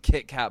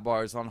Kit Kat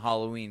bars on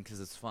Halloween because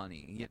it's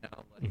funny, you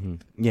know. Like,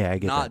 yeah, I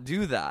get not that.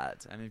 do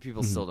that. I mean,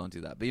 people still don't do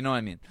that, but you know what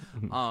I mean.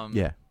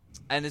 Yeah.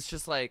 And it's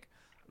just like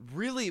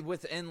really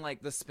within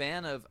like the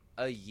span of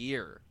a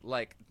year,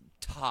 like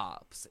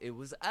tops, it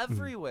was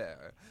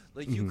everywhere.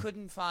 Like you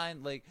couldn't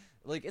find like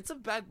it's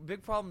a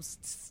big problem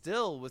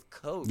still with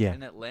coke Yeah.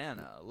 in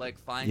Atlanta. Like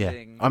Yeah.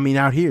 finding. I mean,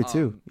 out here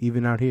too.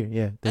 Even out here,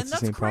 yeah, and that's the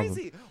that's same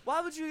crazy.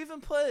 Why would you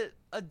even put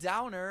a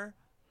downer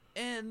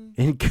in?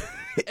 problem.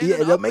 in Yeah,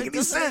 an it don't make any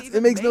doesn't sense. even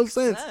It makes no make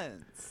sense.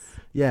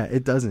 Yeah,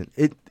 it doesn't.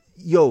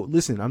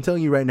 Listen, I'm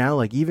telling you right now,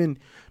 like even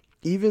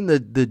the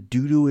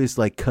doo-dooest,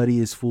 like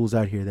cuttiest fools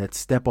out here that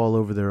step all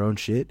over their own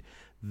shit,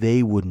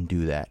 they wouldn't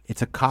do that.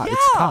 It's a cop. Yeah.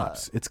 It's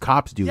cops. It's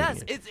cops doing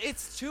Yes, it.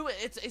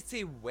 it's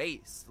a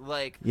waste.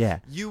 Like Yeah.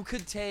 you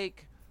could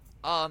take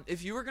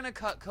if you were gonna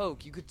cut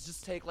coke, you could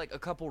just take like a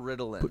couple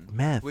Ritalin, Put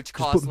meth. which Just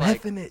costs put meth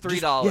like in it.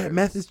 $3. Yeah,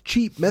 meth is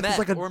cheap. Meth is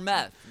like a or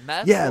meth,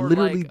 Yeah, or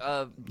literally,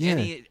 like yeah.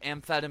 any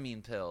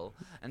amphetamine pill,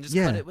 and just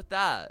Yeah. cut it with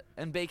that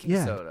and baking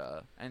Yeah.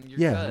 soda, and you're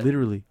yeah, good.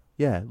 literally.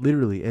 Yeah,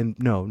 literally. And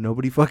no,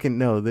 nobody fucking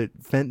know that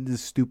fentanyl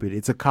is stupid.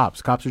 It's a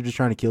cops. Cops are just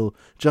trying to kill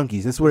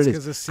junkies. That's what it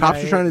Because is. the Cops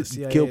CIA, are trying the to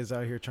CIA kill. is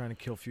out here trying to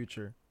kill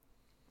Future.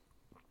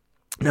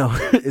 No,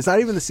 it's not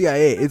even the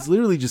CIA. It's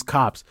literally just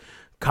cops.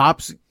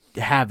 Cops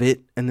have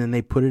it, and then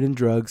they put it in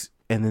drugs,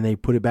 and then they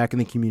put it back in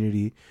the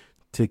community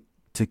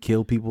to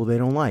kill people they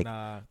don't like.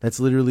 Nah, That's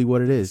literally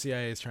what it the is.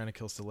 CIA is trying to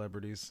kill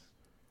celebrities,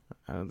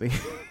 I don't think. I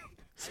feel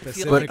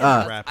specifically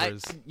But,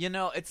 rappers.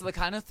 it's the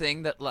kind of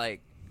thing that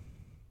like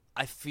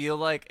I feel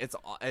like it's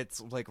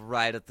like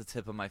right at the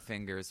tip of my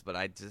fingers, but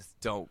I just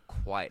don't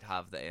quite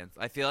have the answer.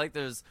 I feel like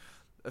there's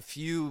a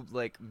few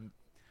like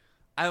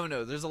I don't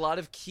know. There's a lot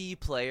of key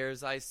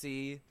players I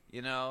see.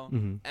 You know,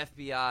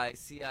 FBI,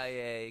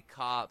 CIA,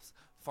 cops,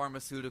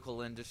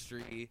 pharmaceutical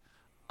industry.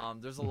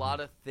 There's a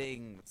lot of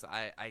things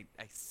I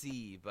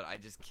see, but I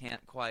just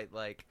can't quite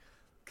like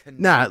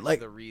connect like,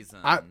 the reason.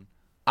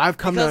 I've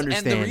come to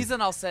understand. And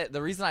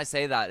the reason I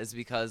say that is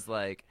because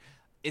like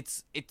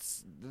it's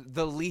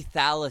the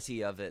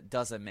lethality of it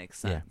doesn't make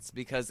sense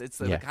because it's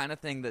the kind of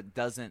thing that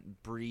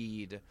doesn't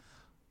breed.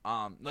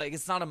 Like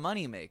it's not a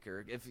money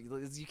maker. If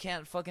you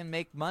can't fucking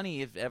make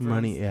money if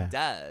everyone's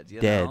dead,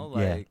 you know,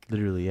 like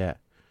literally, yeah.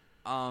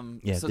 So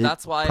the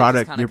that's why it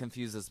product- just kind your- of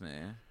confuses me.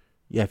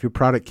 Yeah, if your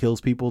product kills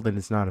people, then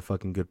it's not a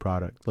fucking good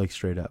product. Like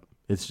straight up,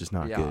 it's just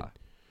not good.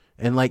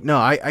 And like, no,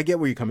 I get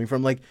where you're coming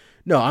from. Like,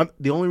 no, I'm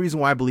the only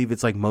reason why I believe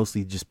it's like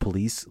mostly just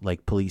police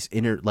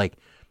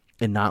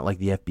and not like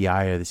the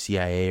FBI or the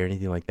CIA or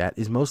anything like that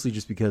is mostly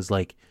just because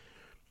like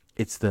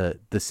it's the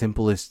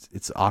simplest,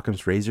 it's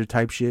Occam's razor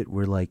type shit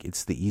where like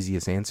it's the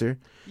easiest answer.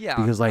 Yeah,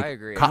 because like I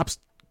agree.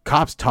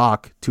 cops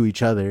talk to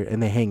each other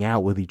and they hang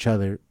out with each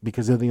other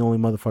because they're the only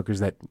motherfuckers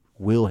that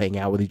will hang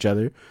out with each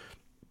other.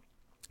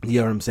 You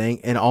know what I'm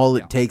saying? And all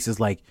it takes is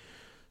like,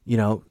 you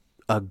know,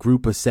 a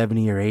group of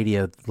 70 or 80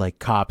 of like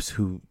cops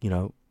who, you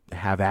know,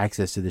 have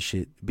access to the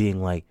shit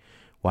being like,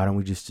 why don't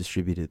we just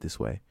distribute it this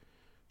way?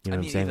 You know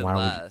what I'm saying? Even Why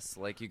don't less.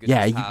 Like you could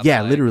yeah, just have,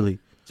 yeah, like, literally.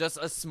 just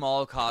a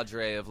small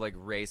cadre of like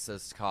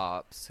racist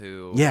cops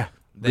who Yeah,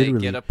 they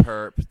literally. get a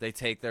perp, they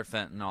take their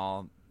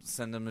fentanyl,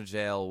 send them to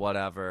jail,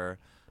 whatever.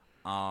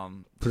 Put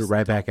it just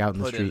right back out in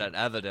the put street. it at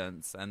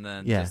evidence, and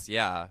then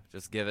Yeah.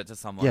 just give it to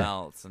someone Yeah.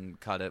 else and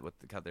cut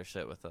their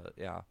shit with it.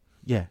 Yeah,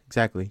 Yeah,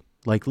 exactly.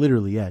 Like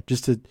literally, yeah,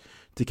 just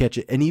to catch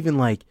it. And even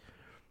like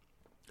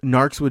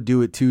narcs would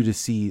do it too to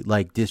see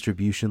like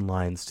distribution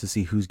lines to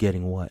see who's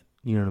getting what.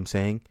 You know what I'm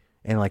saying?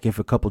 And like if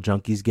a couple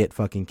junkies get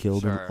fucking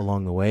killed Sure.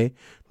 along the way,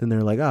 then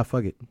they're like, "Ah,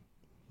 fuck it.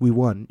 We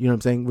won." You know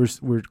what I'm saying?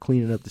 We're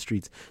cleaning up the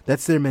streets.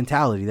 That's their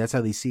mentality. That's how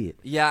they see it.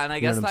 yeah, and I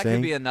You know guess what I'm that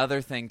saying? could be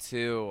another thing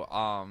too.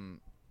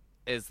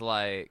 Is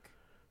like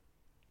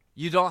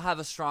you don't have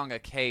as strong a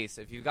case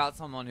if you got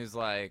someone who's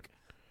like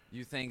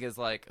you think is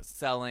like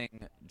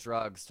selling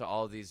drugs to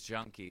all these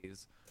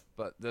junkies,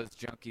 but those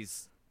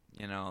junkies,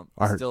 you know,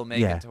 still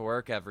make it to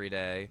work every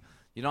day.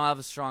 You don't have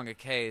as strong a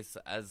case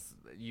as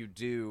you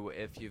do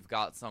if you've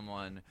got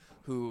someone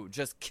who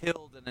just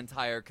killed an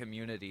entire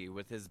community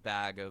with his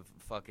bag of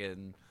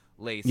fucking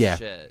lace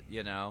shit,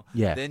 you know?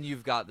 Yeah. Then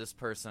you've got this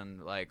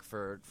person like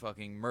for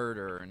fucking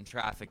murder and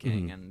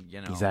trafficking and, you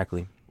know,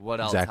 Exactly. what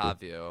else Exactly.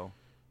 have you?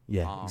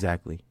 Yeah,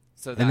 exactly.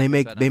 So that And they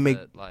could make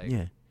benefit, like,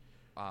 yeah.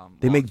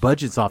 They make long-term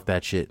budgets off murder.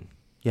 that shit.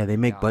 Yeah, they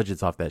make Yeah.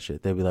 budgets off that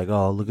shit. They'll be like,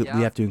 "Oh, look, we Yeah.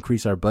 have to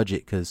increase our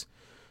budget because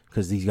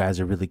these guys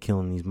are really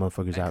killing these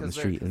motherfuckers out in the 'cause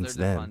street." And they're it's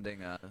them.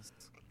 defunding us.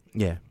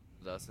 Yeah,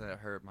 Doesn't it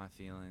hurt my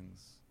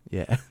feelings?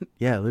 yeah,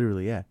 yeah.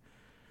 Literally, yeah.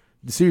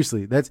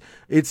 Seriously,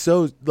 it's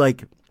so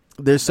like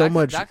there's so that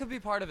much. that could be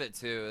part of it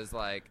too. Is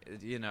like,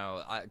 you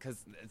know,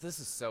 because this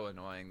is so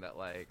annoying that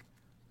like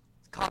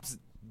cops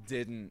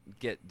didn't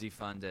get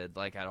defunded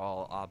like at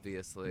all,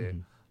 obviously,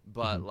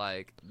 but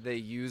like they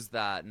use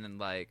that and then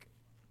like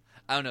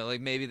I don't know,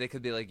 like maybe they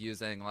could be like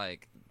using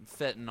like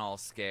fentanyl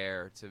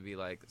scare to be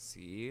like,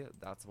 see,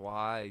 that's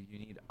why you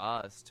need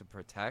us to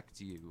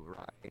protect you,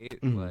 right?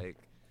 Like,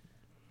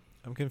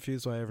 I'm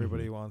confused why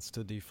everybody wants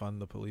to defund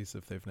the police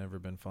if they've never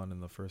been fun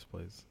in the first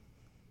place.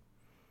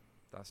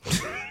 that's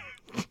true.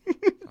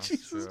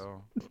 That's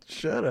true.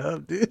 Shut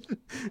up, dude.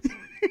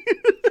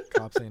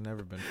 Cops ain't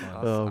never been fun.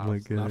 Oh my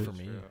That's God. Not for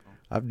me. true.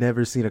 I've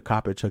never seen a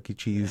cop at Chuck E.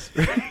 Cheese.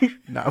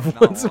 Not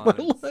Not once in my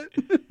once. life.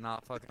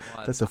 Not fucking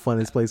once. That's the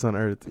funnest place on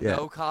earth. Yeah.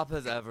 No cop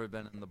has ever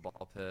been in the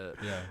ball pit.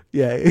 Yeah.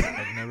 Yeah.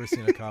 I've never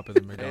seen a cop at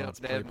the They McDonald's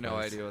have, play they have no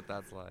place. idea what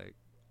that's like.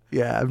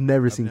 Yeah. I've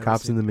never I've seen never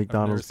cops in the I've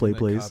McDonald's never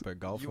play seen a place. cop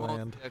at You won't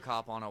Golfland. see a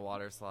cop on a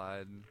water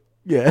slide.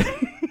 Yeah.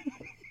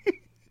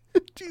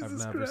 I've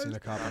Jesus never Christ. seen a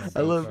cop in a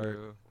I love- go-kart.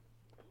 True.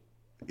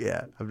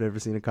 Yeah, I've never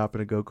seen a cop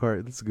in a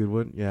go-kart. That's a good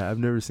one. Yeah, I've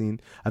never seen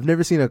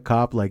a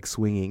cop like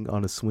swinging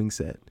on a swing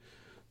set.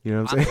 You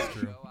know what I'm I'm saying?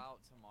 gonna go out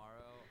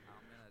tomorrow.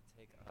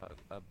 I'm gonna take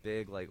a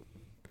big like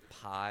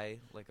pie,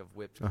 like of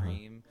whipped Uh-huh.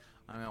 cream.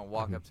 I'm gonna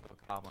walk up to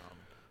a cop and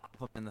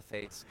put him in the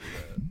face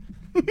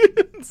with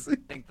it. I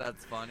think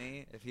that's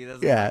funny. If he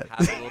doesn't Yeah.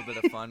 like, have a little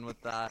bit of fun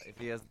with that, if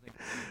he doesn't think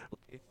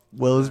it's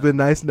Well, it's been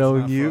nice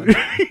knowing not you.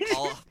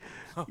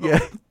 all Yeah.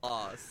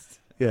 lost.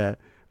 Yeah.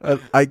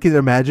 I can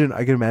imagine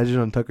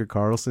on Tucker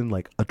Carlson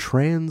like a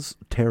trans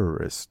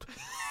terrorist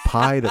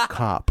pied a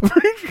cop.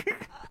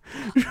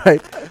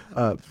 Right.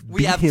 We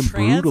beat have him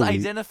brutally.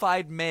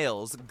 trans-identified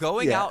males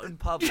going Yeah. out in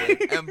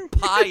public and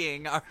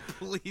pieing our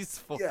police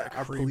force. Yeah,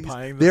 our Cream police.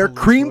 pieing the They're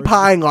police cream force.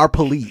 pieing our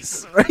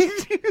police. Right?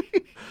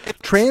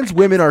 Trans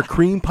women are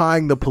cream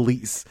pieing the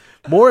police.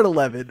 More at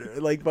 11.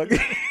 Like fucking.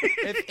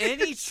 If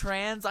any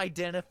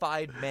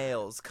trans-identified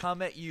males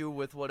come at you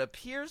with what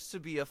appears to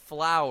be a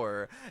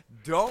flower,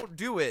 don't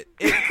do it.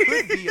 It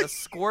could be a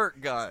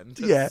squirt gun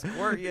to Yeah.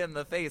 squirt you in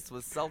the face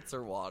with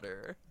seltzer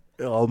water.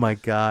 Oh my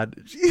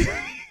god.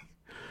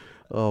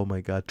 Oh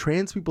my god.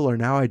 Trans people are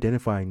now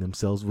identifying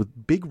themselves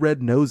with big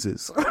red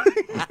noses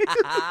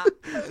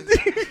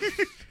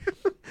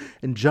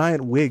and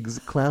giant wigs,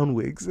 clown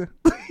wigs.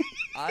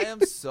 I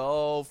am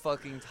so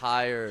fucking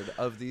tired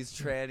of these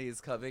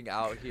trannies coming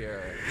out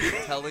here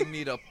telling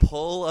me to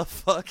pull a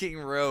fucking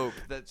rope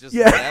that just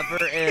Yeah.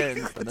 never ends.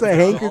 and It's that's a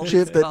handkerchief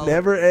always that telling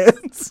never me.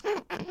 ends.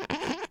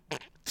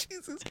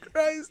 Jesus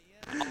Christ.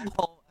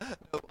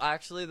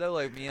 Actually, though,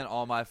 like me and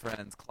all my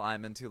friends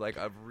climb into like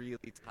a really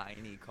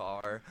tiny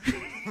car.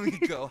 We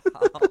go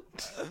out.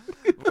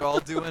 We're all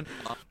doing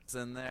bumps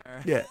in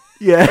there. Yeah.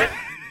 Yeah.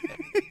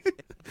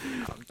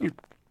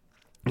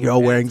 You're all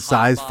And wearing it's hot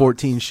size box.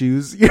 14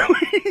 shoes. You're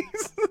wearing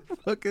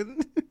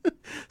fucking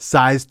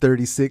size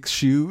 36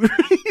 shoe.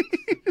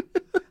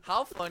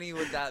 How funny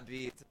would that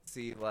be to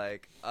see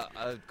like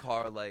a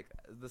car like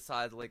the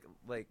size like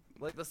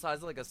the size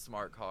of like a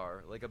smart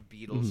car, like a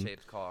Beetle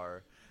shaped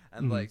car,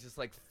 and like just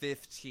like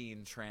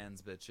 15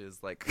 trans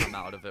bitches like come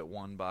out of it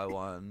one by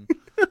one.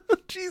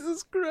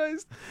 Jesus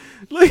Christ.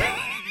 Like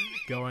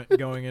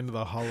Going into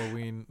the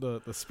Halloween, the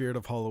Spirit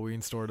of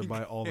Halloween store to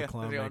buy all the Yeah,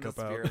 clown they're on the makeup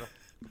out. spirit of-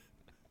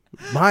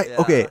 my Yeah.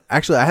 okay,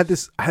 actually I had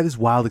this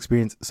wild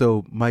experience.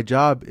 So my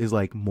job is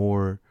like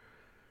more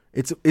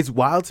it's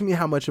wild to me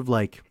how much of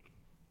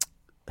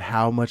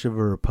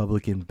a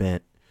Republican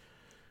bent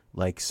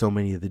like so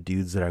many of the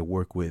dudes that I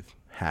work with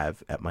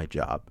have at my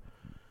job.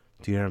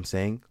 Do you know what I'm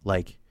saying?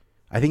 Like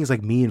I think it's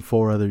like me and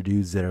 4 other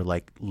dudes that are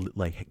like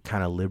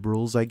kind of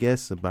liberals, I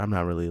guess, but I'm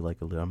not really like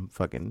I'm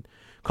fucking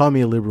calling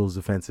me a liberal is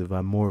offensive.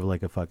 I'm more of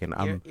like a fucking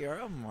You're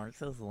a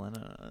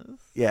Marxist-Leninist.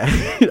 yeah.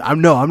 I'm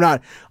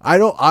not. I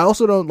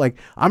also don't like.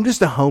 I'm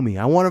just a homie.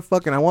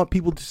 I want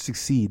people to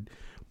succeed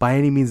by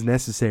any means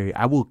necessary.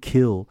 I will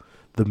kill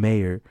the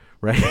mayor,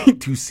 right,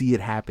 to see it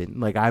happen.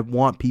 Like I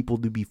want people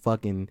to be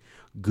fucking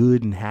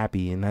good and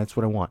happy, and that's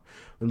what I want.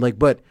 And like,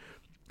 but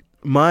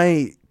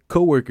my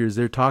coworkers,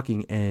 they're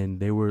talking and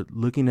they were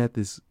looking at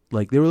this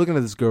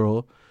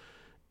girl,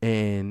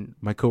 and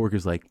my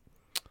coworker's like,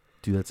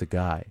 dude, that's a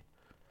guy.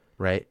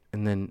 Right.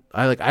 And then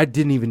I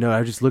didn't even know.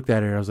 I just looked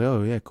at her. I was like,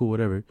 oh, yeah, cool,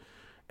 whatever.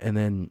 And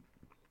then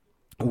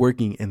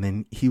working. And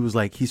then he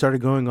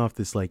started going off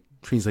this like,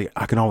 he's like,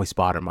 I can always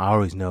spot him. I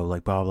always know,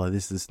 like, blah, blah,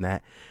 this, and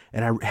that.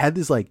 And I had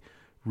this like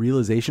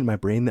realization in my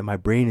brain that my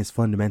brain is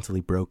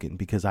fundamentally broken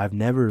because I've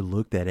never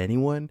looked at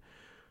anyone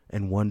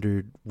and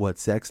wondered what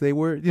sex they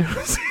were. You know what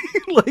I'm saying?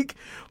 Like,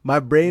 my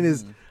brain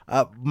is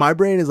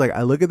like,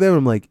 I look at them and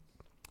I'm like,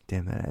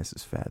 damn, that ass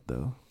is fat,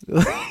 though.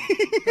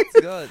 That's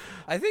good.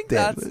 I think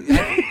Damn. I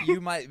think you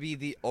might be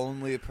the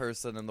only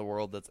person in the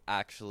world that's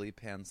actually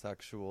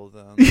pansexual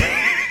then.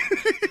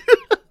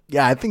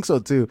 Yeah, I think so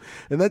too.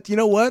 And that, you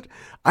know what?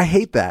 I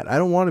hate that. I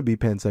don't want to be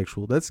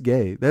pansexual. That's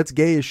gay. That's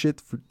gay as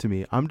shit to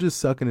me. I'm just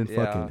sucking and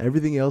fucking. Yeah.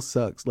 Everything else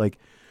sucks. Like,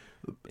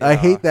 I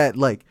hate that.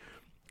 Like,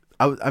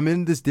 I'm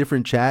in this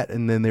different chat,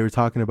 and then they were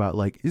talking about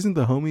like, isn't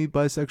the homie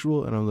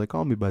bisexual? And I was like,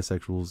 call me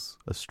bisexual's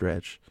a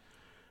stretch.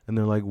 And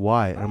they're like,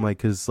 why? And I'm like,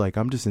 because like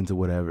I'm just into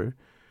whatever.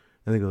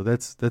 And they go,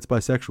 that's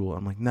bisexual.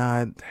 I'm like,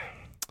 nah.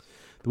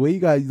 The way you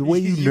You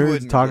nerds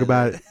wouldn't talk get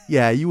about it. it,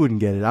 yeah, you wouldn't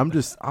get it.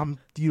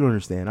 You don't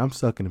understand. I'm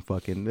sucking and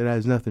fucking. It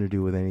has nothing to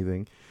do with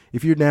anything.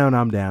 If you're down,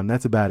 I'm down.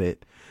 That's about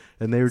it.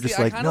 And they were just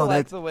See, like, I no, like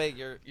that's the way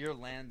you're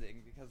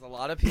landing, because a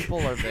lot of people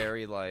are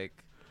very like,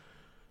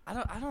 I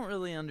don't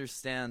really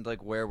understand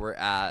like where we're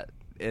at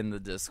in the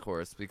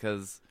discourse,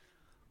 because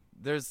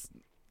there's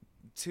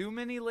too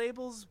many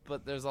labels,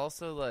 but there's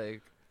also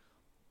like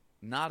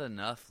not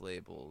enough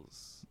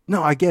labels.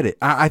 no, I get it.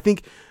 I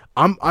think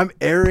I'm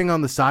erring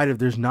on the side of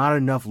there's not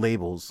enough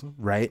labels,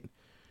 right?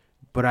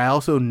 But I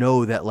also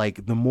know that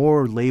like the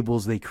more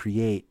labels they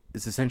create,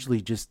 it's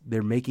essentially just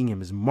they're making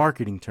them as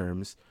marketing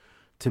terms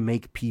to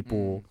make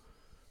people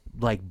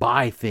like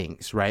buy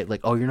things, right?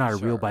 Like, oh, you're not a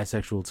real Sure.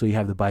 bisexual until you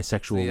have the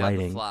bisexual So you have the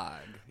lighting.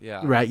 flag,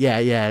 yeah. Right, yeah.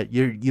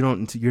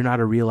 You're not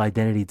a real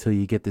identity till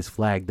you get this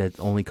flag that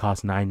only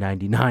costs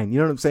 $9.99. You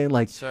know what I'm saying?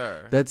 Like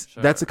Sure. that's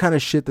the kind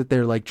of shit that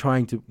they're like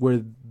trying to,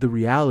 where the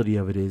reality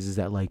of it is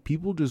that like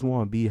people just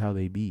want to be how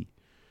they be.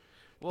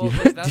 Well,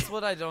 like, that's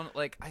what I don't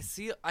like. I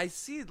see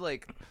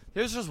like,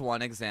 here's just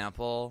one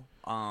example.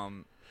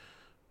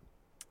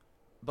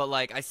 But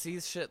like I see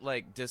shit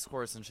like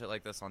discourse and shit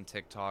like this on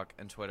TikTok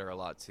and Twitter a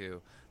lot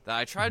too, that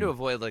I try to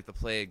avoid like the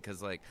plague,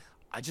 because like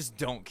I just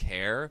don't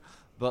care.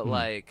 But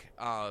like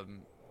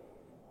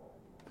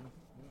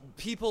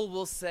people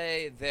will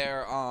say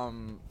they're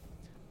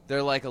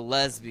like a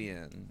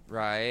lesbian,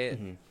 right?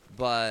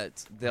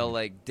 But they'll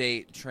like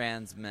date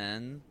trans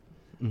men.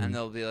 And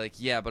they'll be like,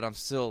 yeah, but I'm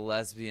still a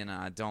lesbian and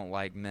I don't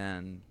like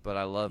men, but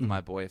I love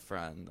my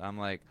boyfriend. I'm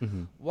like,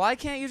 why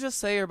can't you just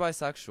say you're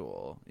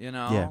bisexual? You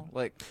know? Yeah.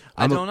 Like,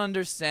 I don't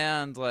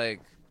understand, like,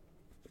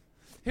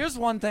 here's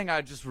one thing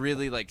I just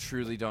really, like,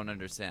 truly don't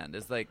understand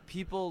is, like,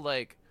 people,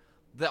 like,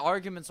 the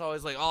argument's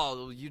always like,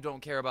 oh, you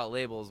don't care about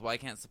labels. Why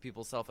can't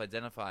people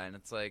self-identify? And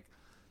it's like,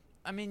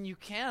 I mean, you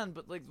can,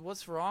 but, like,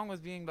 what's wrong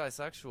with being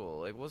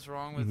bisexual? Like, what's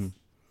wrong with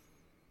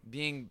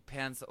being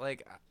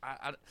like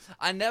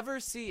I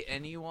never see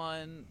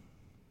anyone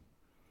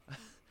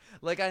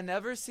like I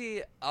never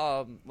see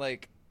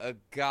like a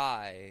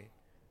guy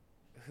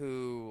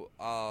who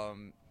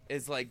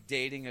is like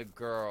dating a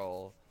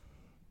girl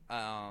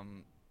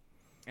and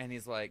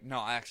he's like,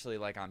 no, actually,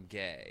 like, I'm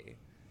gay,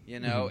 you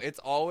know? It's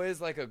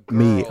always like a girl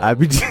Me, I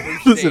be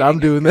who's listen, I'm dating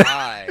a doing that.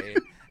 guy,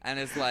 and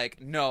it's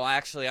like, no,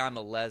 actually, I'm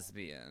a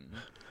lesbian.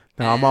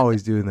 No, I'm And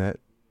always doing that.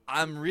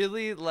 I'm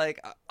really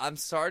like, I'm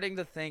starting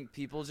to think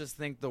people just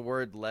think the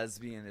word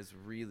lesbian is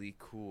really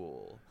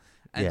cool.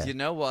 And Yeah. you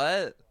know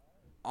what? It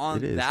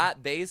On is.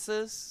 that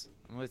basis,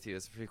 I'm with you.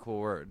 It's a pretty cool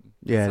word.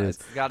 Yeah, it It's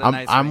is. got a I'm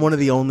nice I'm ring one of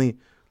to the it. only.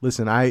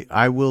 Listen,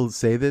 I will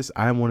say this.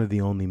 I'm one of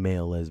the only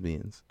male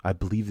lesbians. I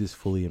believe this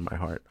fully in my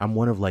heart. I'm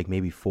one of like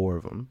maybe 4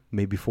 of them,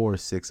 maybe 4 or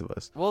 6 of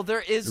us. Well,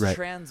 there is Right.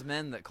 trans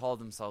men that call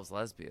themselves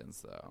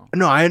lesbians, though.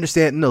 No, I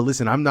understand. No,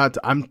 listen,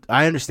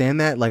 I understand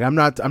that. Like, I'm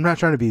not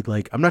trying to be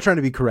like, I'm not trying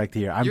to be correct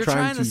here. I'm You're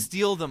trying to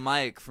steal the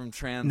mic from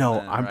trans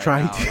No, men I'm right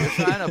trying now. to. You're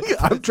trying to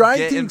I'm trying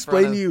get to in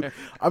explain front to of you.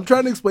 I'm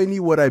trying to explain to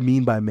you what I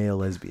mean by male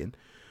lesbian.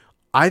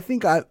 I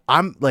think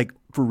I'm like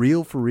for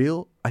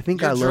real. I think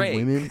You're I love Drake.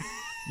 women.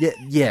 Yeah,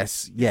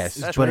 yes, That's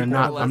but Drake I'm for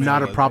not a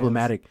lesbians.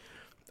 problematic.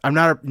 I'm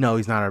not a no.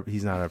 He's not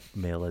a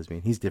male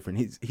lesbian. He's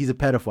different. He's a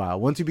pedophile.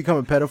 Once you become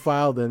a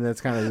pedophile, then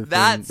that's kind of the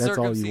that thing. That's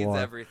all you circumcedes are.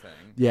 everything.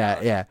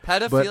 Yeah.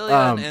 Pedophilia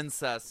But, and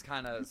incest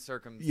kind of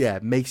Yeah,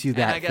 makes you and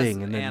that I guess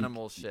thing, and then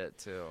animal shit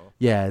too.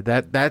 yeah,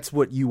 that's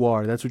what you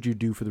are. That's what you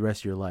do for the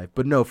rest of your life.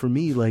 But no, for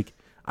me, like,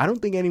 I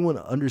don't think anyone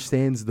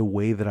understands the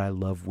way that I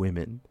love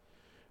women,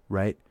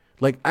 right?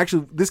 Like,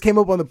 actually, this came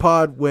up on the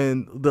pod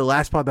when the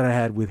last pod that I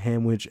had with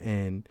Hamwich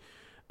and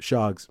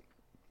Shogs.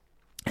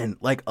 And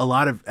like a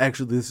lot of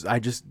I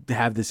just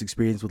have this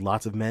experience with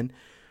lots of men.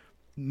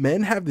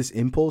 Men have this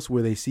impulse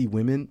where they see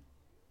women,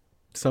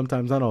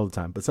 sometimes, not all the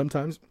time, but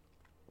sometimes,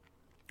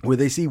 where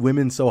they see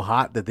women so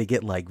hot that they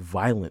get like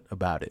violent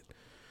about it.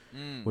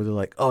 Where they're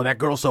like, oh, that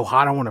girl's so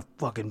hot, I want to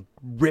fucking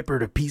rip her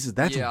to pieces.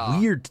 That's Yeah.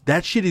 weird.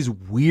 That shit is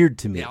weird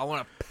to me. Yeah, I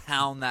want to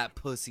pound that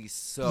pussy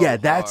so Yeah,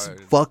 that's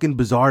hard. fucking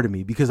bizarre to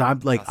me, because I'm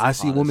like, That's I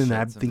see a hot as woman that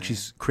I shit to think me.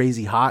 she's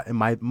crazy hot, and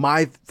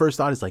my first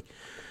thought is like,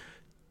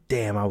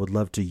 damn, I would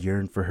love to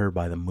yearn for her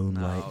by the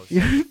moonlight.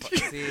 No,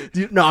 see,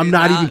 Dude, no, I'm see,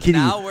 not now- even kidding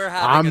now you. we're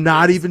having a I'm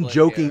not big even split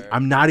joking. here.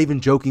 I'm not even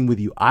joking with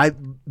you.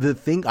 The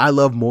thing I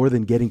love more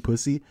than getting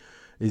pussy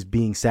is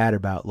being sad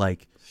about,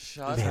 like,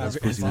 Shut Man, up.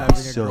 this pussy having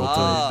was a so girl good.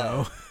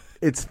 no.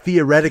 it's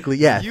theoretically,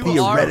 yeah, You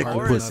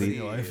theoretical are pussy.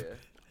 horny.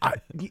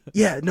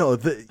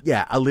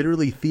 I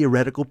literally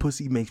theoretical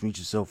pussy makes me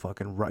just so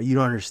fucking right. You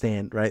don't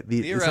understand, right? It's not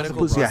the Theoretical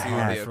pussy I pussy would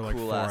be have. a For like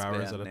cool 4 ass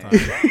hours band at a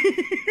name. time.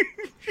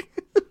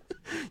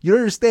 You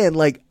don't understand,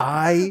 like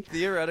I.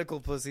 Theoretical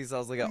pussy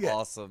sounds like an Yeah.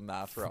 awesome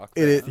math rock.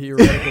 It is- band.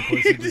 Theoretical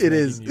pussy just It making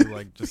is. you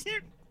like just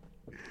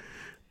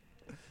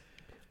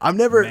I've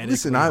never Manically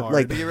listen. I hard.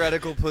 like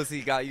Theoretical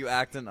pussy got you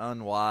acting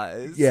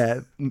unwise.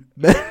 yeah,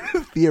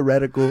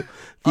 theoretical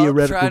I'm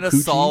trying to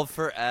coochie. solve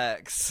for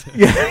X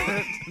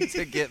Yeah.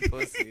 to get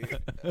pussy.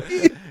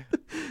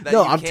 that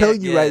No, you I'm can't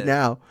telling you right get.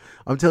 now.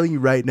 I'm telling you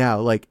right now.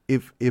 Like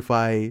if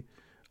I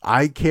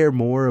care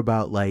more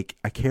about like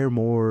I care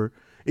more.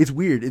 It's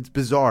weird. It's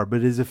bizarre,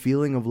 but it's a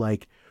feeling of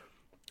like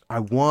I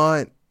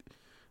want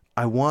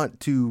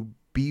to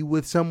be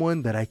with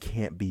someone that I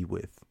can't be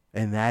with,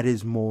 and that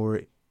is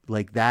more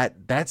like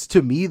that. That's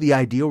to me the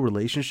ideal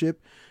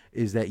relationship.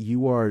 Is that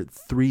you are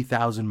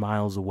 3,000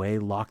 miles away,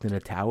 locked in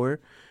a tower,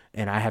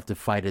 and I have to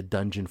fight a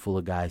dungeon full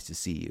of guys to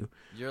see you.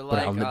 You're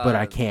But like, but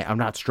I can't. I'm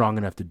not strong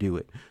enough to do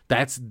it.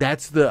 That's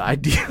the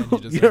ideal.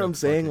 And just You know end what up I'm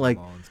saying? fucking Like,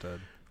 them all instead.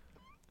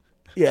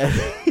 yeah,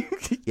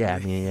 yeah. I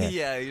mean, yeah,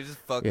 yeah, you're just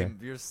fucking,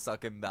 you're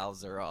sucking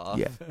Bowser off.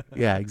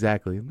 yeah,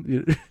 exactly.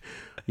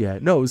 Yeah,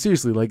 no,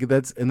 seriously. Like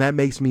that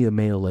makes me a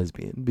male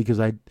lesbian because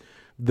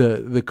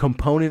the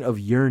component of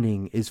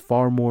yearning is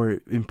far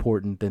more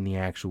important than the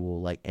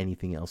actual like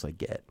anything else I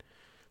get.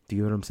 Do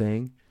you know what I'm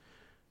saying?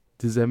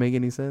 Does that make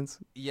any sense?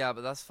 Yeah,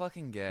 but that's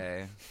fucking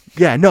gay.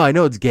 Yeah, no, I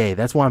know it's gay.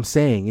 That's why I'm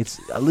saying it's.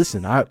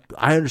 Listen, I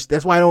understand.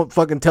 That's why I don't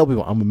fucking tell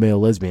people I'm a male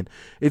lesbian.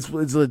 It's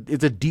a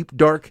deep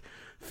dark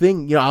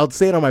thing. You know, I'll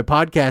say it on my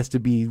podcast to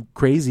be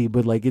crazy,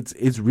 but like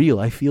it's real.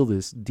 I feel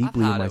this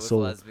deeply I've in had my it with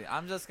soul. lesbian.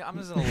 I'm just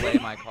gonna lay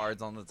my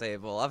cards on the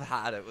table. I've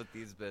had it with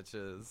these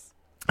bitches.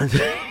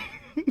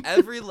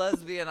 Every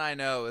lesbian I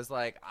know is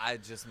like, I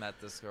just met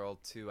this girl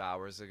 2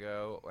 hours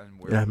ago, and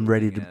And I'm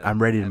ready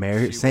to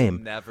marry her. She Same.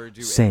 will never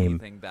do Same.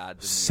 anything bad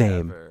to me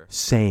ever.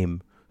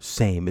 Same.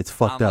 It's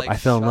fucked I'm up. like, I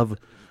fell in shut love with.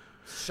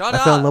 Shut I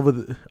up. fell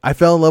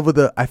in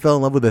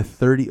love with a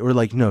 30 or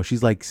like no,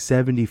 she's like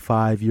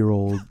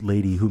 75-year-old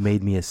lady who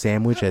made me a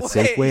sandwich at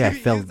Safeway. I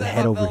fell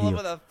head over heels. heels.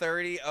 With a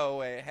 30. Oh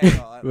wait, hang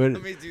on.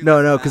 Let me do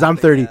No, this because math I'm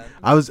 30. again.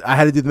 I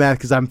had to do the math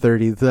because I'm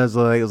 30. So that's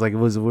like, it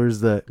was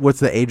like, what's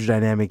the age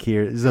dynamic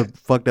here? This is a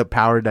fucked up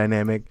power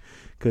dynamic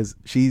because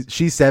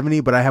she's 70,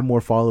 but I have more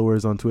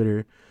followers on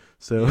Twitter.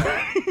 So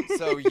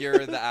So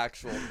you're the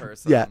actual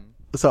person. yeah,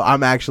 so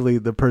I'm actually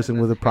the person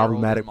In with a this Harold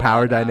problematic and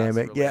power Maude ass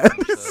dynamic. Yeah.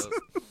 relationship.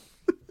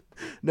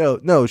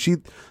 No, she's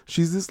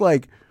this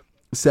like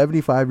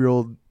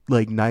 75-year-old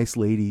like nice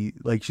lady.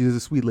 Like she's a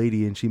sweet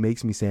lady and she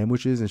makes me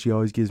sandwiches and she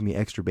always gives me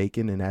extra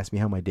bacon and asks me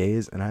how my day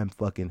is and I'm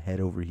fucking head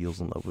over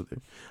heels in love with her.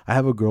 I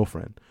have a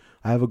girlfriend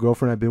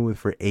I've been with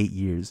for 8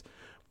 years,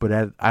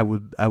 but I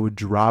would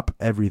drop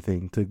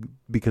everything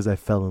because I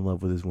fell in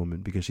love with this woman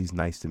because she's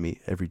nice to me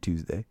every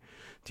Tuesday.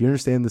 Do you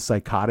understand the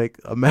psychotic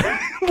amount?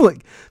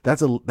 Like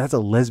that's a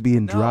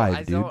lesbian No,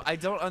 drive, dude. I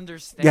don't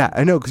understand. Yeah,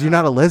 I know, because you're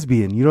not a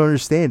lesbian. You don't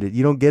understand it.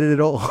 You don't get it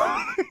at all.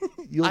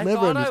 You'll I never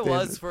thought I understand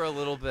was it. for a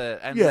little bit,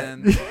 and Yeah.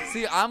 then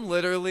see, I'm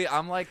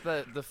like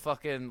the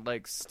fucking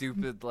like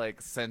stupid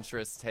like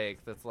centrist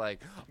take that's like,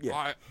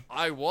 Yeah.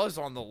 I was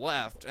on the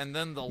left, and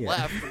then the Yeah.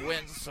 left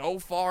went so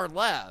far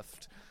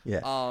left.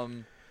 Yeah.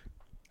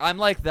 I'm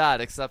like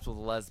that, except with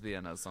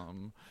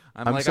lesbianism.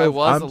 I'm I'm like, so- I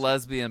was I'm- a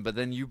lesbian, but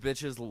then you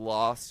bitches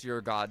lost your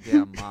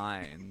goddamn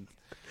mind.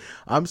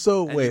 I'm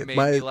so And you made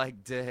me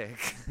like dick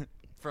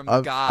from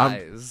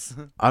guys.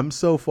 I'm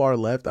so far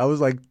left. I was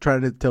like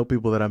trying to tell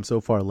people that I'm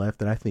so far left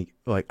that I think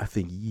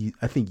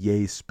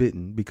Ye's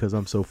spitting because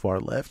I'm so far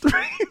left.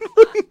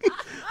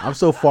 I'm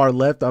so far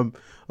left.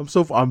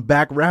 I'm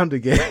back round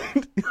again.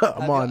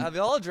 Have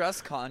y'all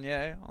addressed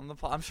Kanye on the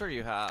I'm sure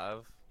you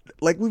have.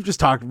 Like we've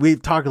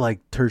talked like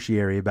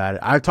tertiary about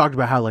it. I've talked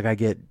about how like I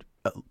get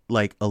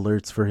like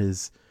alerts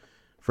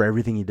for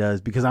everything he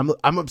does because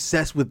I'm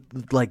obsessed with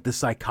like the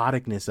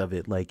psychoticness of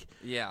it. Like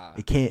Yeah,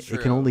 it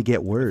can only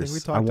get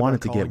worse. I want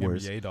it to get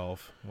worse. Yadolf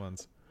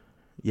once.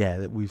 Yeah,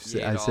 that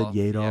I said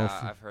Yadolf.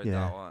 Yeah, I've heard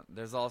that one.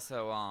 There's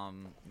also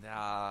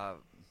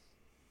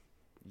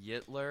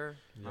Yitler.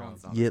 That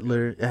one's not as good.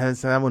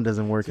 Yitler. That one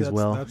doesn't work See, as that's-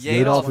 well. that's-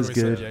 Yadolf that's is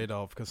when we good. said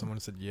Yadolf because someone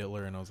said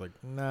Yitler and I was like,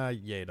 nah,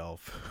 Yadolf.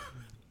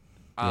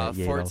 Yeah,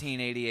 Yadolf.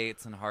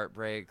 1488s and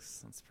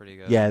Heartbreaks. That's pretty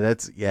good. Yeah,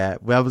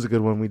 that was a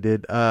good one we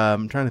did.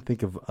 I'm trying to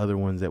think of other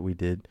ones that we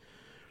did.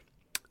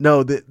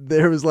 No,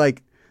 there was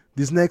like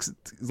this next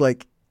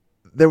like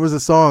there was a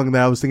song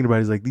that I was thinking about.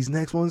 He's like these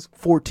next ones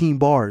 14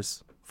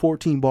 bars.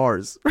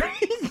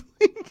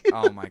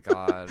 Oh my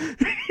god.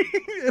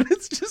 And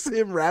it's just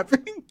him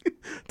rapping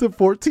to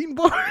 14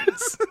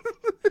 bars.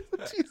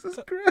 Jesus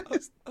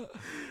Christ.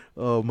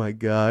 Oh my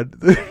god.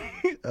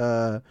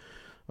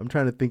 I'm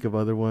trying to think of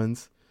other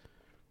ones.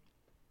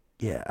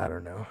 Yeah, I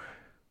don't know.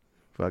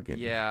 Fucking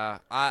Yeah,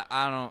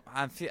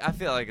 I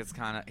feel like it's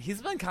kind of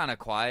he's been kind of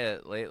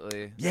quiet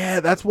lately. Yeah,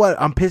 that's what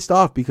I'm pissed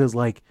off because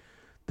like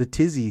the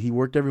tizzy, he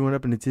worked everyone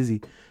up in a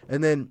tizzy,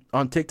 and then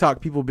on TikTok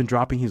people have been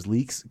dropping his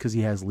leaks because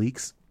he has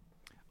leaks.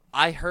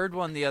 I heard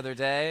one the other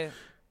day.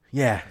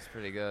 Yeah, It's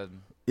pretty good.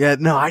 yeah.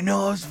 No, I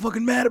know. I was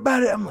fucking mad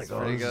about it. I'm like,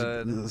 pretty this is-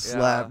 good. This is a Yeah.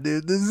 slap,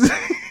 dude. This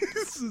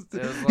is,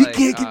 It was he like,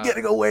 can't keep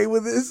getting away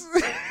with this.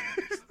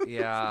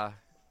 Yeah.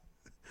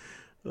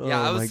 Oh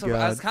Yeah, I my was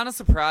god. kind of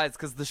surprised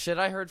because the shit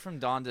I heard from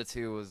Donda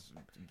 2 was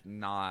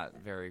not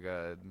very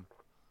good.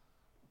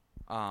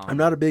 I'm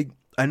not a big.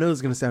 I know this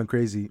is gonna sound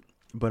crazy,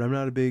 but I'm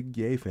not a big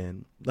Ye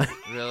fan. Like,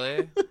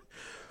 Really?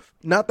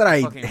 not that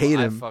I fucking, hate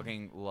I him.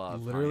 fucking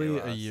love Literally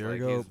Kanye a West. year Like,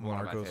 ago, he's one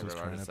of my Marcos was favorite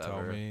trying to artists tell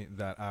ever. me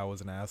that I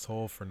was an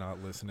asshole for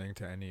not listening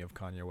to any of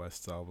Kanye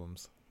West's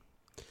albums.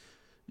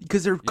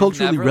 Because they're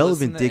culturally never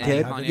relevant, listened to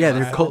any dickhead. Kanye Yeah,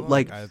 West they're album?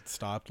 like I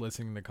stopped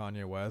listening to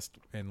Kanye West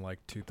in like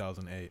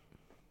 2008.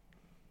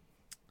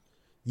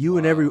 you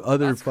and Wow, every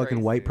other that's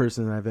fucking white crazy.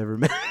 person I've ever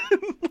met,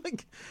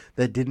 like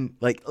that didn't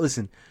like.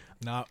 Listen,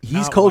 He's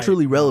Not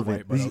culturally white, relevant.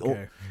 Not white, He's but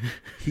okay.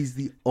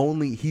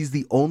 he's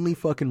the only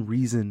fucking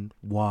reason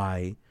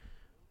why.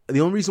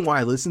 The only reason why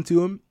I listen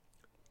to him,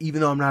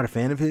 even though I'm not a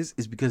fan of his,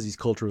 is because he's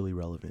culturally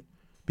relevant.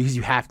 Because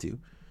you have to.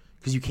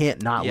 Because you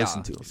can't not Yeah.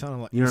 listen to him. You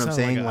sound like You know what I'm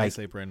saying? Like, Like- Ice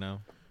Ape right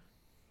now.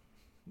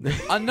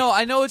 No,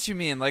 I know what you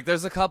mean. Like,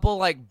 there's a couple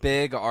like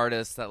big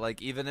artists that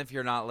like even if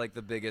you're not like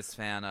the biggest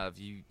fan of,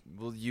 you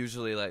will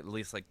usually like at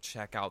least like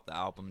check out the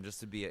album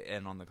just to be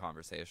in on the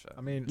conversation.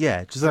 I mean,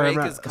 Yeah, just that I'm Drake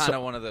not. is kind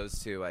of one of those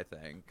too. I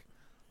think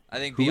Who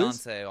is?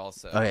 Beyonce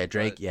also. Oh yeah,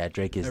 Drake. but- Yeah,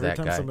 Drake is every that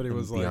time guy. somebody and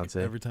was Beyonce.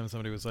 like, every time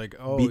somebody was like,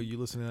 "Oh, Be- you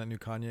listening to that new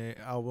Kanye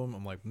album?"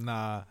 I'm like,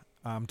 "Nah,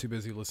 I'm too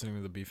busy listening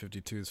to the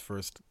B-52's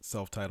first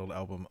self-titled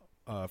album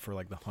for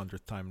like the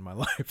 100th time in my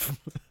life."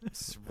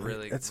 It's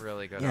really That's-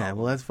 really good. yeah, album.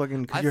 well, that's fucking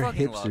I because you're a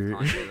fucking love hipster.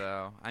 Kanye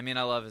though. I mean,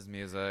 I love his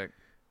music.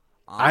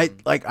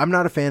 I'm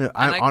not a fan of.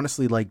 and I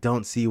honestly like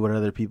don't see what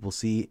other people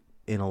see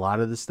in a lot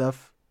of the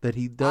stuff that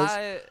he does.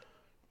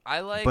 I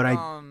like But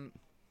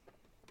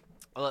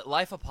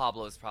Life of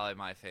Pablo is probably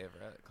my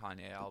favorite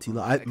Kanye album.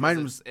 Tila- I- because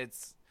mine was-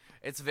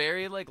 it's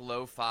very like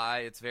lo-fi.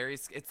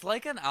 It's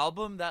like an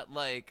album that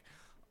like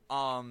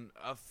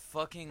a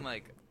fucking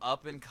like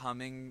up and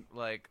coming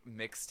like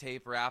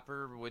mixtape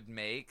rapper would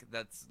make.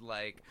 That's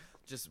like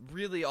just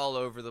really all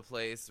over the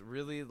place,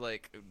 really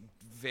like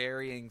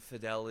varying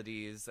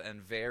fidelities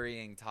and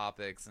varying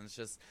topics, and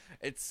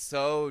it's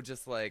so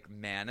just like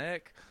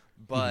manic.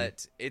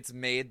 But it's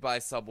made by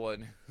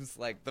someone who's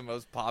like the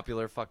most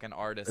popular fucking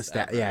artist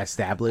ever. Yeah,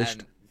 established.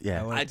 And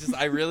Yeah, I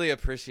I really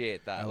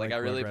appreciate that. I Like like I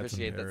really Rugrats in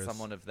appreciate that Paris.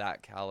 someone of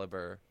that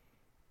caliber.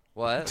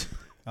 What?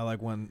 I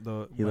like when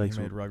He when likes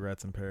he made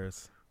Rugrats in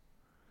Paris.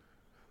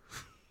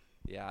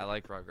 Yeah, I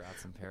like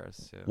Rugrats in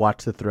Paris too.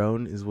 Watch the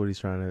Throne is what he's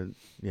trying to.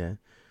 Yeah.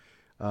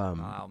 The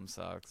album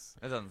sucks.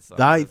 It doesn't suck.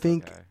 I but it's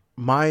think okay.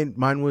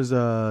 mine was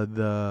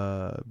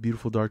the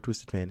Beautiful Dark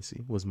Twisted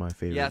Fantasy was my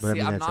favorite. Yeah, but I see,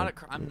 mean, I'm that's not.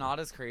 a- I'm not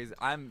as crazy.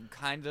 I'm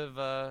kind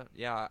of.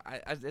 Yeah,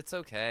 it's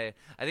okay.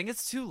 I think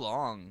it's too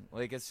long.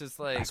 Like it's just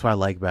like. That's what I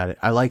like about it.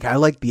 I like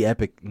the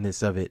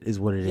epicness of it. Is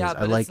what it is. Yeah, I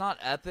but like. it's not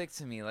epic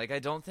to me. Like I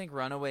don't think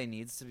Runaway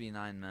needs to be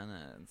 9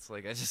 minutes.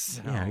 Like I just.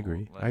 Yeah, I don't.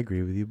 agree. Like, I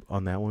agree with you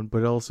on that one.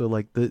 But also,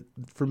 like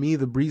for me,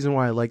 the reason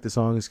why I like the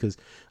song is because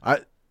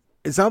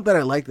it's not that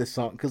I like the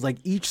song because like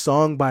each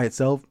song by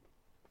itself,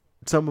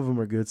 some of them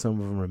are good, some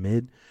of them are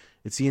mid.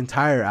 It's the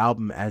entire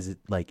album as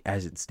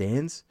it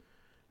stands,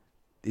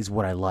 is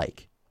what I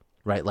like,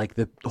 right? Like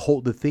the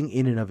thing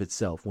in and of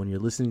itself. When you're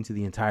listening to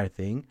the entire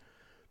thing,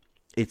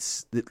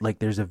 it's like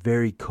there's a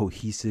very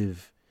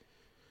cohesive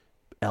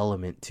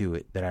element to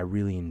it that I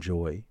really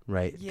enjoy,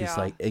 right? Just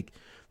Yeah. like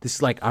this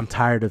is like I'm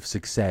tired of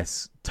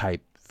success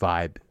type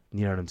vibe.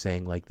 You know what I'm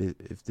saying? Like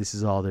if this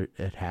is all that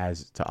it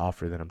has to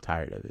offer, then I'm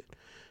tired of it.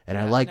 And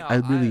Yeah, no, I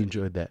really I-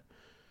 enjoyed that.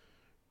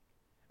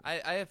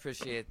 I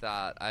appreciate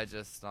that. I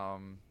just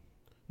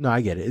No,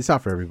 I get it. It's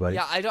not for everybody.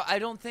 Yeah, I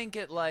don't think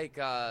it like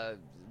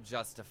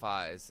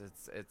justifies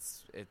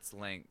its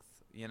length.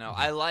 You know,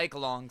 I like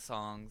long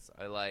songs.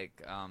 I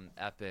like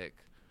epic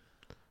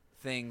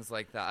things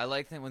like that. I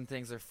like when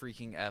things are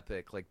freaking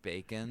epic, like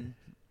Bacon.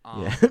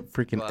 Yeah,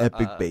 freaking but,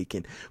 epic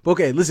bacon. But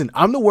okay, listen,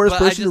 I'm the worst But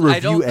person to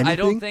review anything. I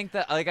don't think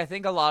that. Like, I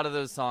think a lot of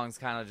those songs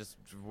kind of just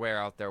wear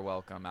out their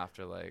welcome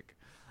after like.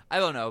 I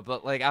don't know,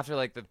 but like after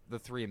like the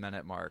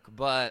 3-minute mark.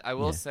 But I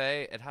will Yeah.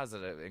 say it has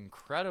an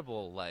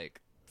incredible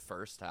like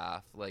first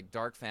half. Like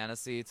Dark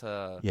Fantasy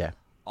to Yeah.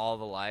 All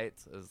the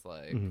Lights is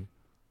like. Mhm.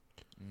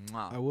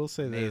 Mwah. I will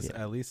say this: Amazing.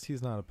 at least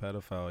he's not a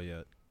pedophile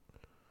yet.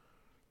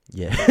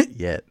 Yeah,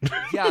 yeah,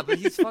 Yeah, but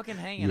he's fucking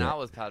hanging Yeah. out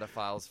with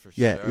pedophiles for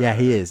yeah, sure. yeah.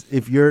 He is.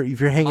 If you're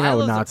hanging out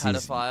with Milo's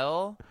Nazis, a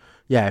pedophile.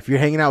 yeah, if you're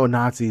hanging out with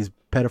Nazis,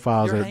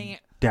 pedophiles You're are hanging-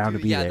 down Dude,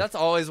 to be yeah, there. that's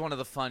always one of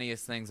the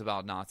funniest things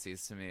about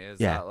Nazis to me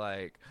is Yeah. that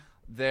like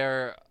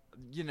they're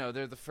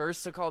they're the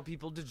first to call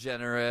people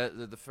degenerate.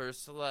 They're the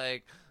first to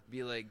like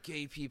be like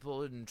gay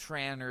people and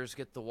tranners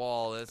get the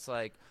wall. It's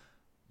like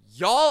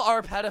y'all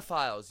are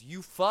pedophiles.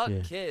 You fuck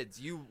Yeah. kids.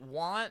 You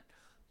want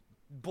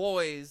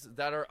boys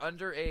that are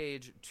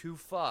underage to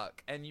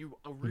fuck, and you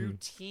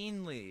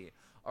routinely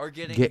are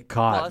getting Get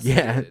caught.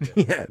 Yeah,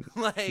 busted. yeah,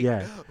 like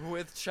Yeah.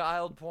 with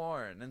child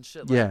porn and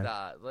shit Yeah. like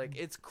that. Like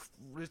it's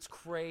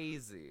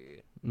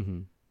crazy.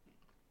 hmm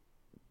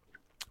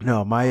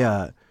No,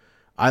 my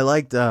I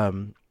liked.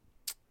 I'm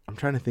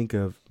trying to think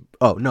of.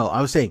 Oh no,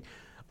 I was saying,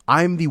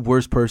 I'm the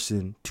worst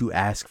person to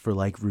ask for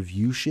like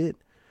review shit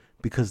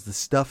because the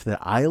stuff that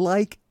I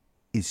like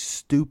is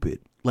stupid.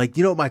 Like,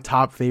 you know what my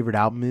top favorite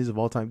album is of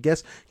all time?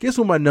 Guess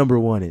what my number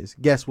one is.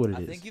 Guess what it I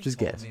is. think you've Just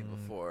told guess. me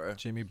before.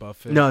 Jimmy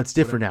Buffett. No, it's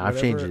different now. I've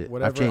changed it.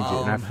 Whatever I've changed it,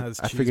 and album has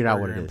I figured out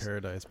what Cheeseburger it in is.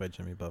 Paradise by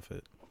Jimmy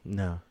Buffett.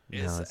 No,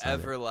 It's it's not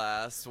it.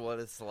 Everlast. What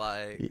it's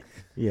like.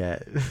 Yeah,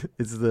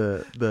 it's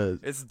the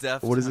It's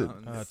Deftones. What is it?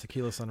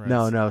 Tequila Sunrise.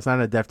 no, it's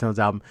not a Deftones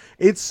album.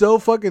 It's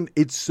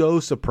so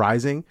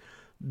surprising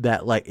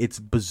that like it's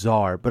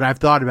bizarre. But I've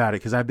thought about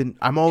it because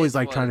I'm always It's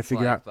like What trying to It's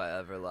figure Like out. by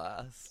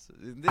Everlast.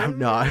 I'm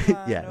not-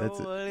 yeah, Know that's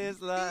it. what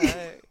it's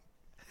like.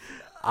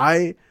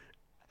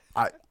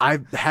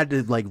 I've had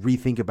to like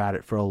rethink about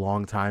it for a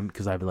long time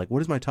because I've been like,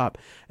 what is my top?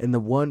 And the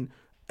one,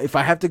 if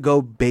I have to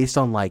go based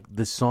on like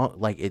the song,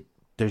 like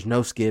there's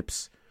no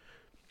skips.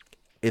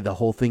 The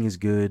whole thing is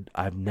good.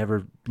 I've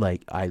never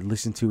I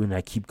listen to it and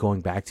I keep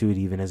going back to it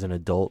even as an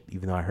adult,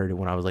 even though I heard it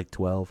when I was like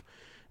 12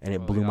 and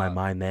it blew my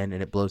mind then,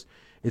 and it blows.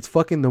 It's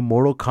fucking the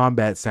Mortal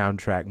Kombat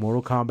soundtrack.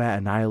 Mortal Kombat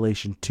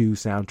Annihilation 2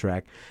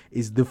 soundtrack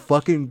is the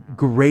fucking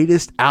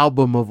greatest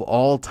album of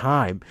all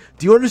time.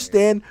 Do you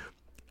understand?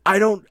 I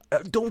don't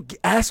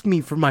ask me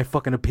for my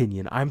fucking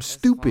opinion. I'm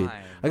stupid.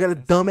 fine. I got a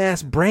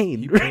dumbass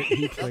brain. He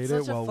played That's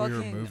it such a while we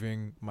were fucking-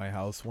 moving my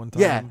house one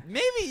time. Yeah.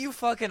 Maybe you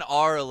fucking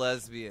are a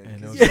lesbian. And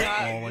it 'cause was you're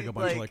not, all like a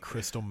bunch of like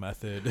crystal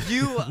method.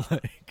 You-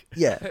 like,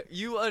 Yeah.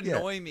 You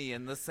annoy me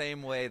in the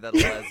same way that a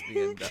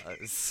lesbian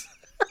does.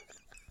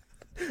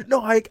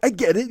 No, I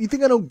get it. You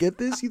think I don't get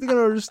this? You think I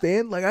don't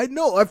understand? Like, I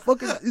know.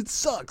 It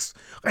sucks.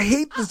 I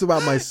hate this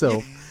about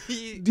myself. Do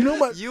you know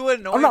what? You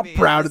annoy I'm not me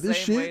proud in of the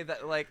this same way shit.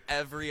 that like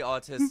every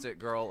autistic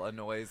girl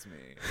annoys me.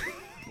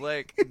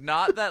 Like,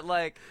 not that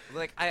like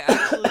I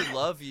actually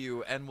love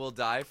you and will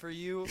die for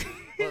you,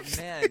 but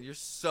man, you're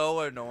so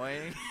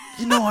annoying.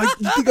 You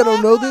think I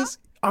don't know this?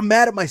 I'm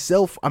mad at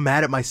myself. I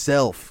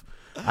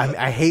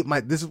hate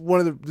this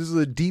is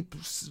a deep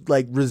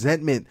like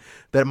resentment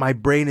that my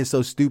brain is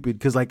so stupid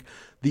because like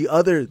the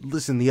other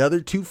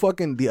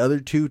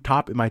two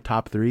top in my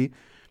top 3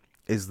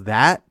 is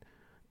that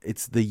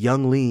it's the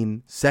Young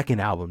Lean second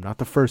album, not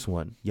the first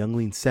one. Young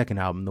Lean second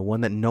album, the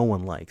one that no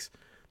one likes.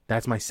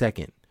 That's my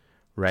second,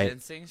 right?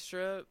 Ginseng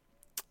strip.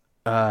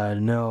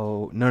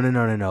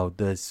 No.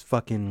 This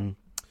fucking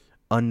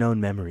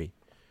Unknown Memory.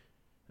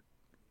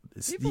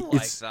 People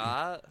like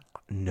that.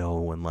 No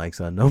one likes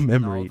Unknown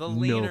Memory. No, the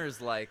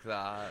leaners like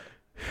that.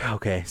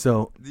 Okay,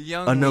 so The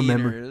young Unknown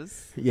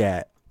leaners.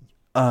 Memory.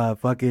 Yeah.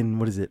 Fucking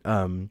what is it?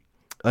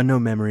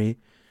 Unknown Memory,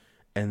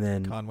 and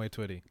then Conway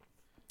Twitty.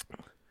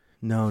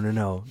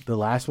 no. The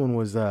last one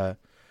was fuck.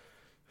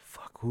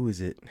 Who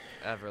is it?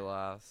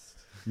 Everlast.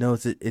 No,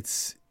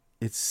 it's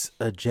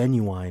a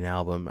Genuine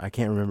album. I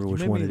can't remember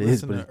which one it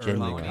is, but it's Early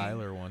Genuine.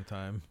 Kyler one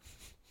time.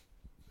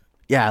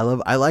 Yeah,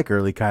 I like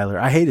Early Kyler.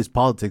 I hate his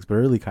politics, but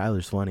Early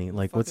Kyler's funny.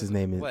 Like, what's his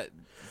name? What?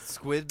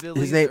 Squidbillies?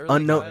 His name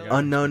Early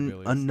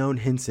Kyler? Unknown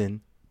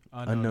Hinson.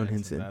 Unknown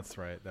Hinson. That's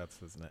right. That's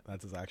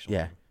his actual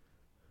Yeah. name.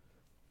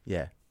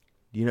 Yeah.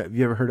 Have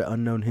you ever heard of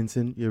Unknown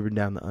Hinson? You ever been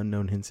down the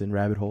Unknown Hinson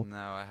rabbit hole? No,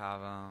 I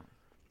haven't.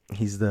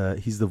 He's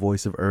the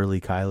voice of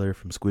Early Kyler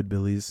from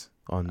Squidbillies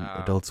on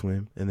Oh. Adult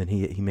Swim, and then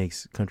he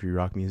makes country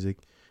rock music,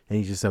 and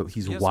he's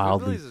Yeah,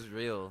 wildly Squidbillies is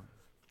real.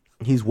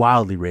 he's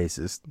wildly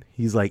racist.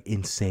 He's like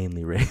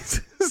insanely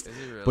racist, Is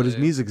he really? but his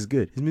music is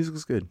good. His music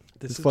is good.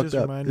 This It's is fucked just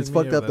up. reminding It's me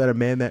fucked of up that a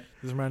man that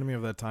This reminded me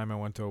of that time I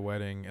went to a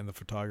wedding and the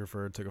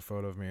photographer took a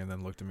photo of me and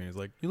then looked at me and was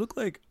like, "You look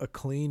like a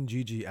clean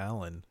Gigi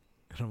Allen."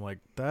 And I'm like,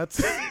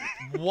 "That's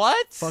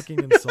What? fucking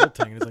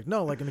insulting." And he's like,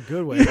 "No, like in a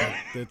good way. Like,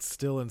 it's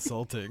still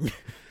insulting."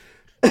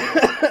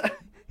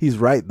 he's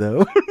right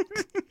though.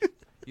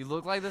 You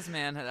look like this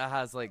man that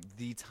has like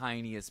the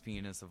tiniest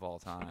penis of all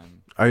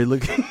time. Are you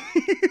looking?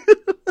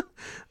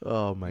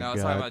 Oh my No, I god!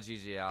 was talking about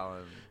Gigi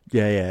Allen.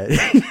 Yeah.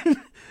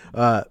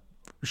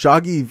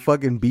 Shaggy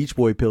fucking Beach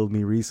Boy pilled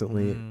me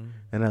recently,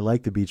 and I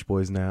like the Beach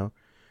Boys now.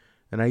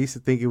 And I used to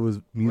think it was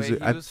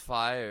music. Wait, he was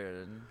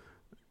fired.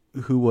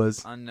 Who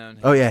was? Unknown.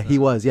 Oh yeah, he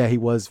Hinson. was. Yeah, he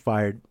was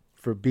fired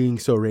for being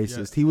so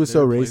racist. Yeah, he was they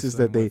so replaced racist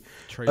him that with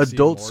Tracy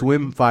Adult Morgan.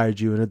 Swim fired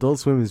you, and Adult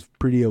Swim is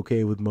pretty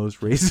okay with most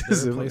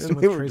racism. replaced And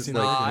him they with were Tracy just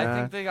No, like, I nah.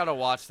 think they gotta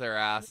watch their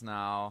ass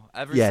now.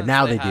 Ever Yeah, since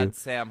now they they had do.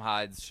 Sam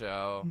Hyde's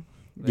show,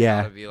 they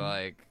Yeah. gotta be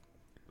like,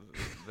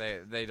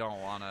 they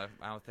don't wanna.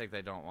 I don't think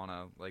they don't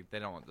wanna. Like, they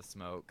don't want the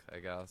smoke. I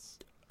guess.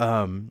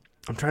 I'm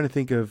trying to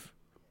think of,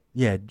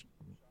 yeah,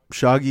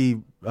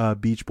 Shaggy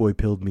Beach Boy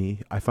pilled me.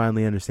 I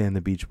finally understand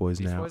the Beach Boys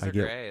Beach now. Boys I are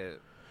get. great.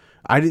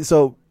 I didn't.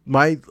 So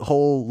my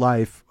whole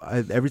life,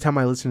 every time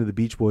I listened to the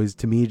Beach Boys,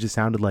 to me it just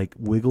sounded like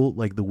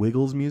the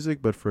Wiggles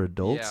music, but for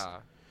adults. Yeah.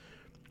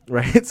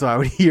 Right? So I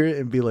would hear it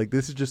and be like,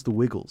 "This is just the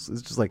Wiggles."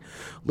 It's just like,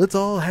 "Let's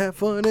all have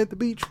fun at the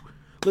beach.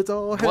 Let's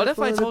all have What if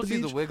fun I at told the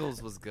you beach." the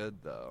Wiggles was good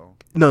though?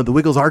 No, the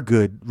Wiggles are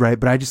good, right?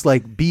 But I just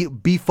like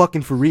be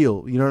fucking for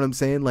real. You know what I'm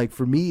saying? Like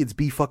for me, it's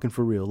be fucking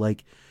for real.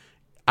 Like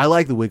I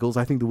like the Wiggles.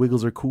 I think the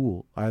Wiggles are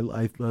cool.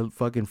 I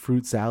fucking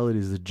Fruit Salad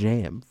is a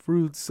jam.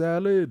 Fruit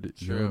salad,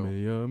 True.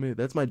 yummy, yummy.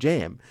 That's my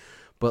jam.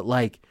 But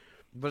like,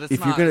 But it's If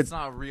not. you're gonna- It's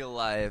not real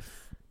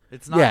life.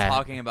 It's not Yeah.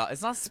 talking about.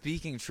 It's not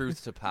speaking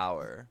truth to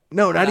power.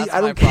 No, not That's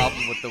I my don't care.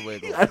 problem with the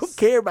Wiggles. I don't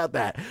care about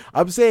that.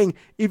 I'm saying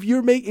if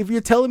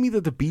you're telling me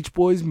that the Beach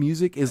Boys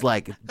music is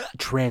like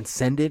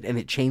transcendent and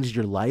it changed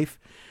your life,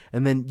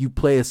 and then you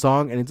play a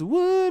song and it's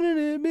wouldn't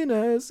it be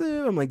nice?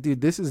 I'm like, dude,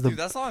 this is the Dude,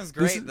 that song's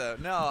this great is- though.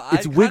 No, it's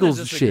I kinda Wiggles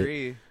shit.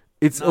 disagree.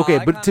 it's No, okay,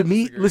 I but to kinda me,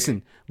 disagree.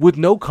 listen, with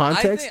no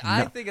context,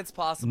 I no- think it's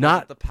possible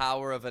not- that the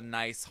power of a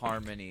nice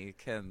harmony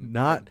can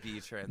Not- be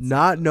transcended.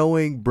 not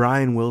knowing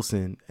Brian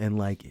Wilson and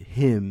like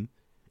him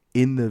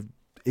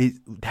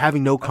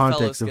having no A fellow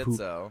context of who.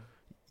 schizo.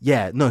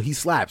 Yeah, no, he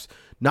slaps.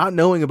 Not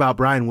knowing about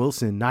Brian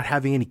Wilson, not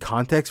having any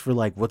context for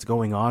like what's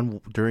going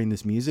on during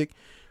this music,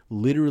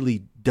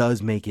 literally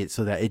does make it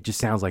so that it just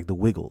sounds like the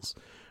Wiggles,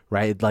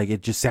 right? Like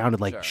it just sounded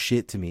like Sure.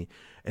 shit to me.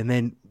 And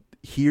then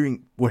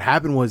hearing what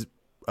happened was,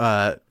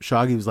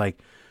 Shaggy was like,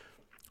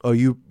 "Oh,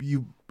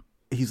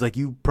 he's like,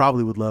 you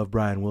probably would love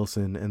Brian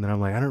Wilson." And then I'm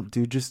like, "I don't,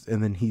 dude."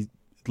 And then he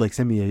like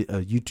sent me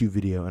a YouTube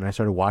video, and I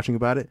started watching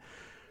about it.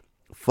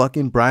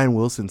 Fucking Brian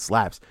Wilson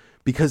slaps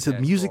because the Yeah,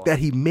 music cool. that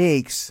he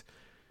makes.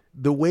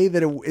 The way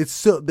that it's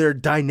so their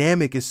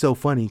dynamic is so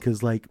funny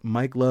because like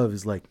Mike Love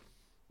is like,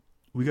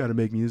 we got to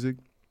make music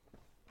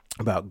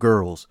about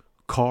girls,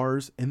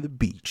 cars, and the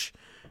beach,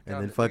 and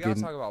then We gotta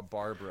fucking talk about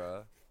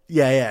Barbara.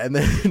 yeah, and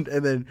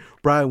then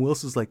Brian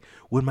Wilson's like,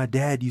 when my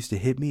dad used to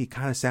hit me, it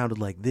kind of sounded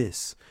like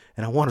this,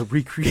 and I want to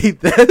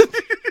recreate that.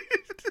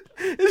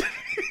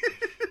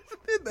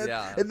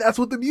 Yeah. And that's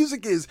what the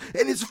music is,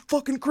 and it's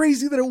fucking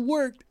crazy that it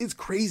worked. It's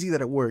crazy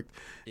that it worked.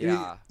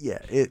 Yeah.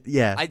 The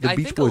I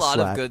Beach think Boys a lot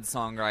slap. of good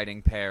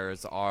songwriting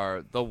pairs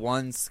are the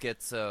one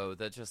schizo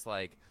that just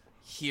like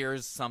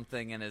hears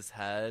something in his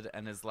head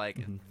and is like,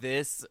 Mm-hmm.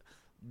 this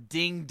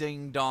ding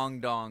ding dong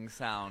dong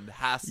sound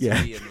has to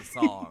Yeah. be in the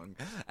song.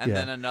 And Yeah.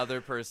 then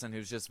another person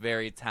who's just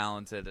very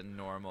talented and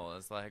normal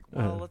is like,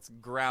 well, let's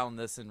ground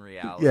this in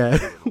reality. Yeah. a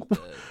little bit,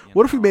 you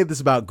What if we know? made this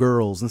about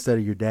girls instead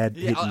of your dad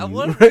Yeah, hitting you?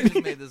 what if we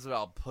just made this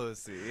about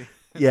pussy?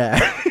 Yeah.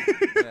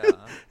 Yeah.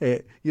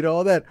 Hey, you know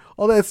all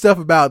that stuff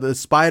about the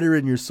spider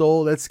in your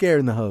soul, that's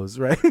scaring the hoes,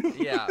 right?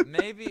 Yeah,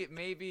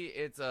 maybe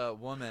it's a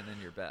woman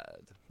in your bed.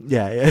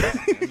 yeah.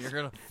 And you're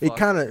gonna It fuck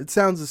kind her. of it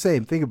sounds the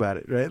same. Think about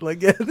it, right?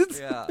 Like yeah, that's,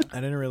 Yeah. I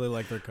didn't really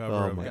like their cover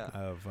Oh of, my God.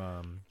 of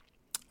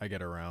 "I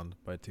Get Around"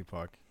 by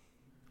Tupac.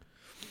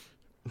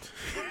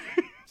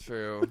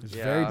 True. It's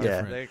yeah. very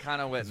different. They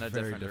kind of went in a It's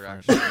very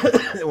different different.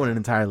 direction. it went an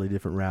entirely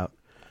different route.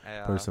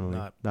 Yeah. Personally,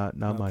 not my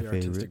the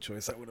artistic favorite.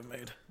 choice I would have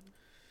made.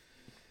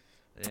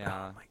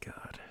 Yeah. Oh my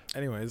god.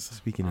 Anyways,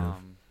 Speaking of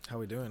how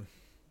we doing?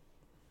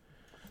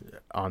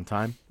 on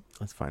time,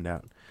 let's find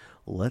out.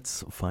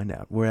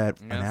 We're at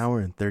an Yes. hour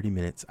and 30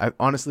 minutes. I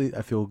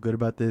feel good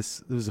about this.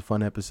 This was a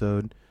fun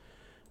episode.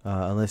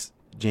 Unless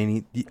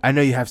Janie, I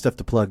know you have stuff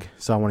to plug,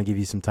 so I want to give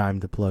you some time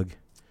to plug.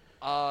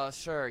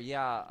 Sure.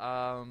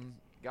 Yeah.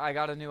 I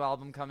got a new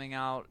album coming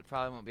out. It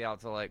probably won't be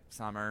out till like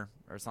summer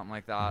or something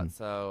like that. Mhm.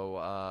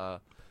 So,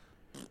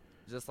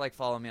 just like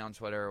follow me on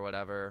Twitter or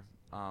whatever.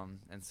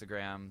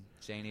 Instagram,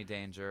 Janie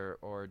Danger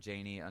or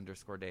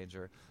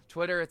Janie_Danger.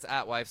 Twitter, it's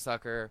at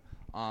Wifesucker.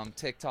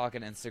 TikTok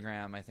and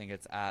Instagram, I think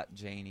it's at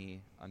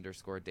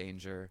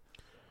Janie_Danger.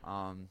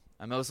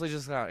 I mostly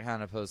just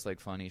kind of post like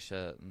funny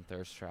shit and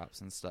thirst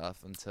traps and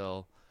stuff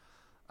until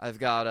I've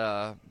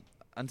got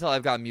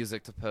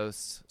music to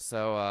post.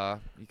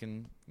 So you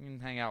can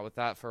hang out with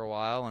that for a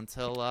while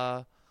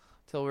until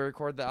we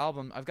record the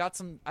album. I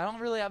don't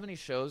really have any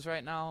shows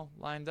right now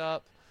lined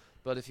up,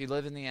 but if you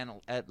live in the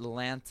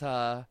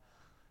Atlanta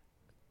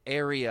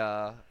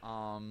area,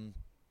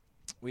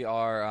 we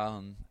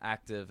are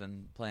active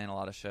and playing a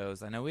lot of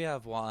shows. I know we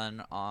have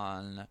one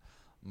on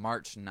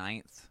March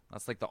 9th.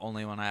 That's like the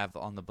only one I have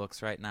on the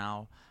books right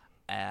now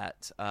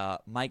at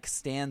Mike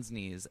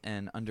Stansney's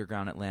in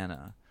Underground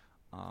Atlanta.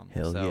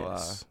 Hell so,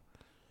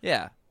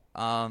 yes.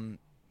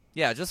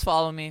 Yeah, just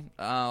follow me.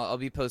 I'll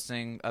be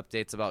posting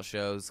updates about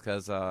shows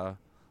because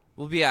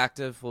we'll be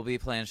active. We'll be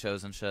playing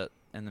shows and shit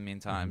in the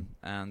meantime.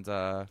 And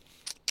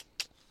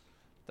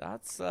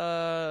that's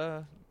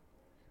about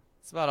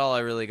all I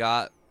really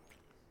got.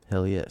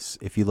 Hell yes.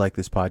 If you like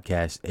this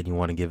podcast and you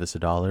want to give us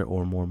 $1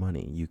 or more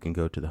money, you can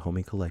go to the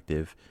Homie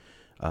Collective.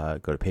 Go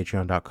to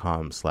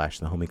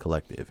patreon.com/the Homie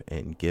Collective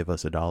and give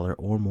us $1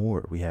 or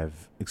more. We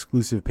have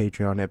exclusive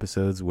Patreon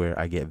episodes where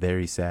I get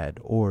very sad,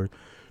 or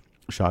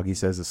Shaggy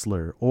says a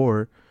slur,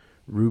 or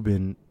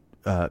Ruben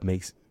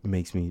makes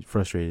me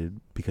frustrated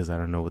because I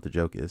don't know what the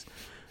joke is.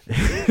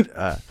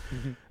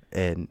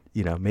 And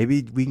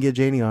maybe we can get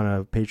Janie on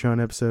a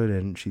Patreon episode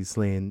and she's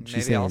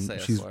Maybe I'll say a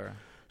she's slur.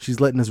 she's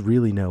letting us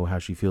really know how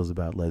she feels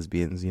about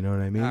lesbians. You know what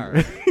I mean? All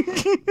right.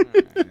 All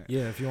right.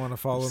 Yeah, if you want to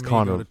follow Just me,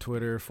 kind go of- to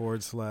Twitter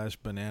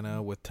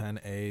 /banana with 10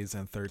 A's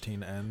and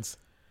 13 N's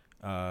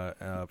 /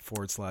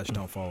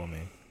 don't follow me.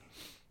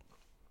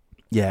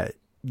 Yeah,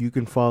 you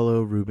can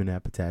follow Ruben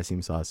at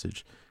Potassium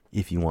Sausage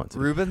if you want to.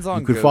 Ruben's on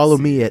You could follow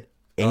Goatsy. me at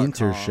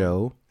Ainter .com.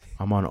 Show.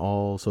 I'm on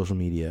all social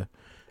media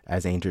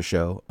as Ainter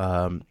Show.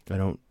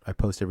 I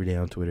post every day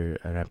on Twitter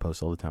and I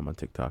post all the time on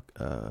TikTok.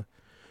 All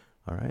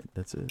right,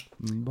 that's it.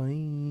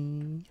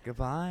 Bye.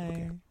 Goodbye.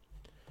 Okay.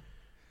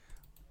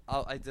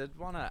 I did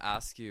want to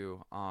ask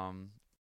you,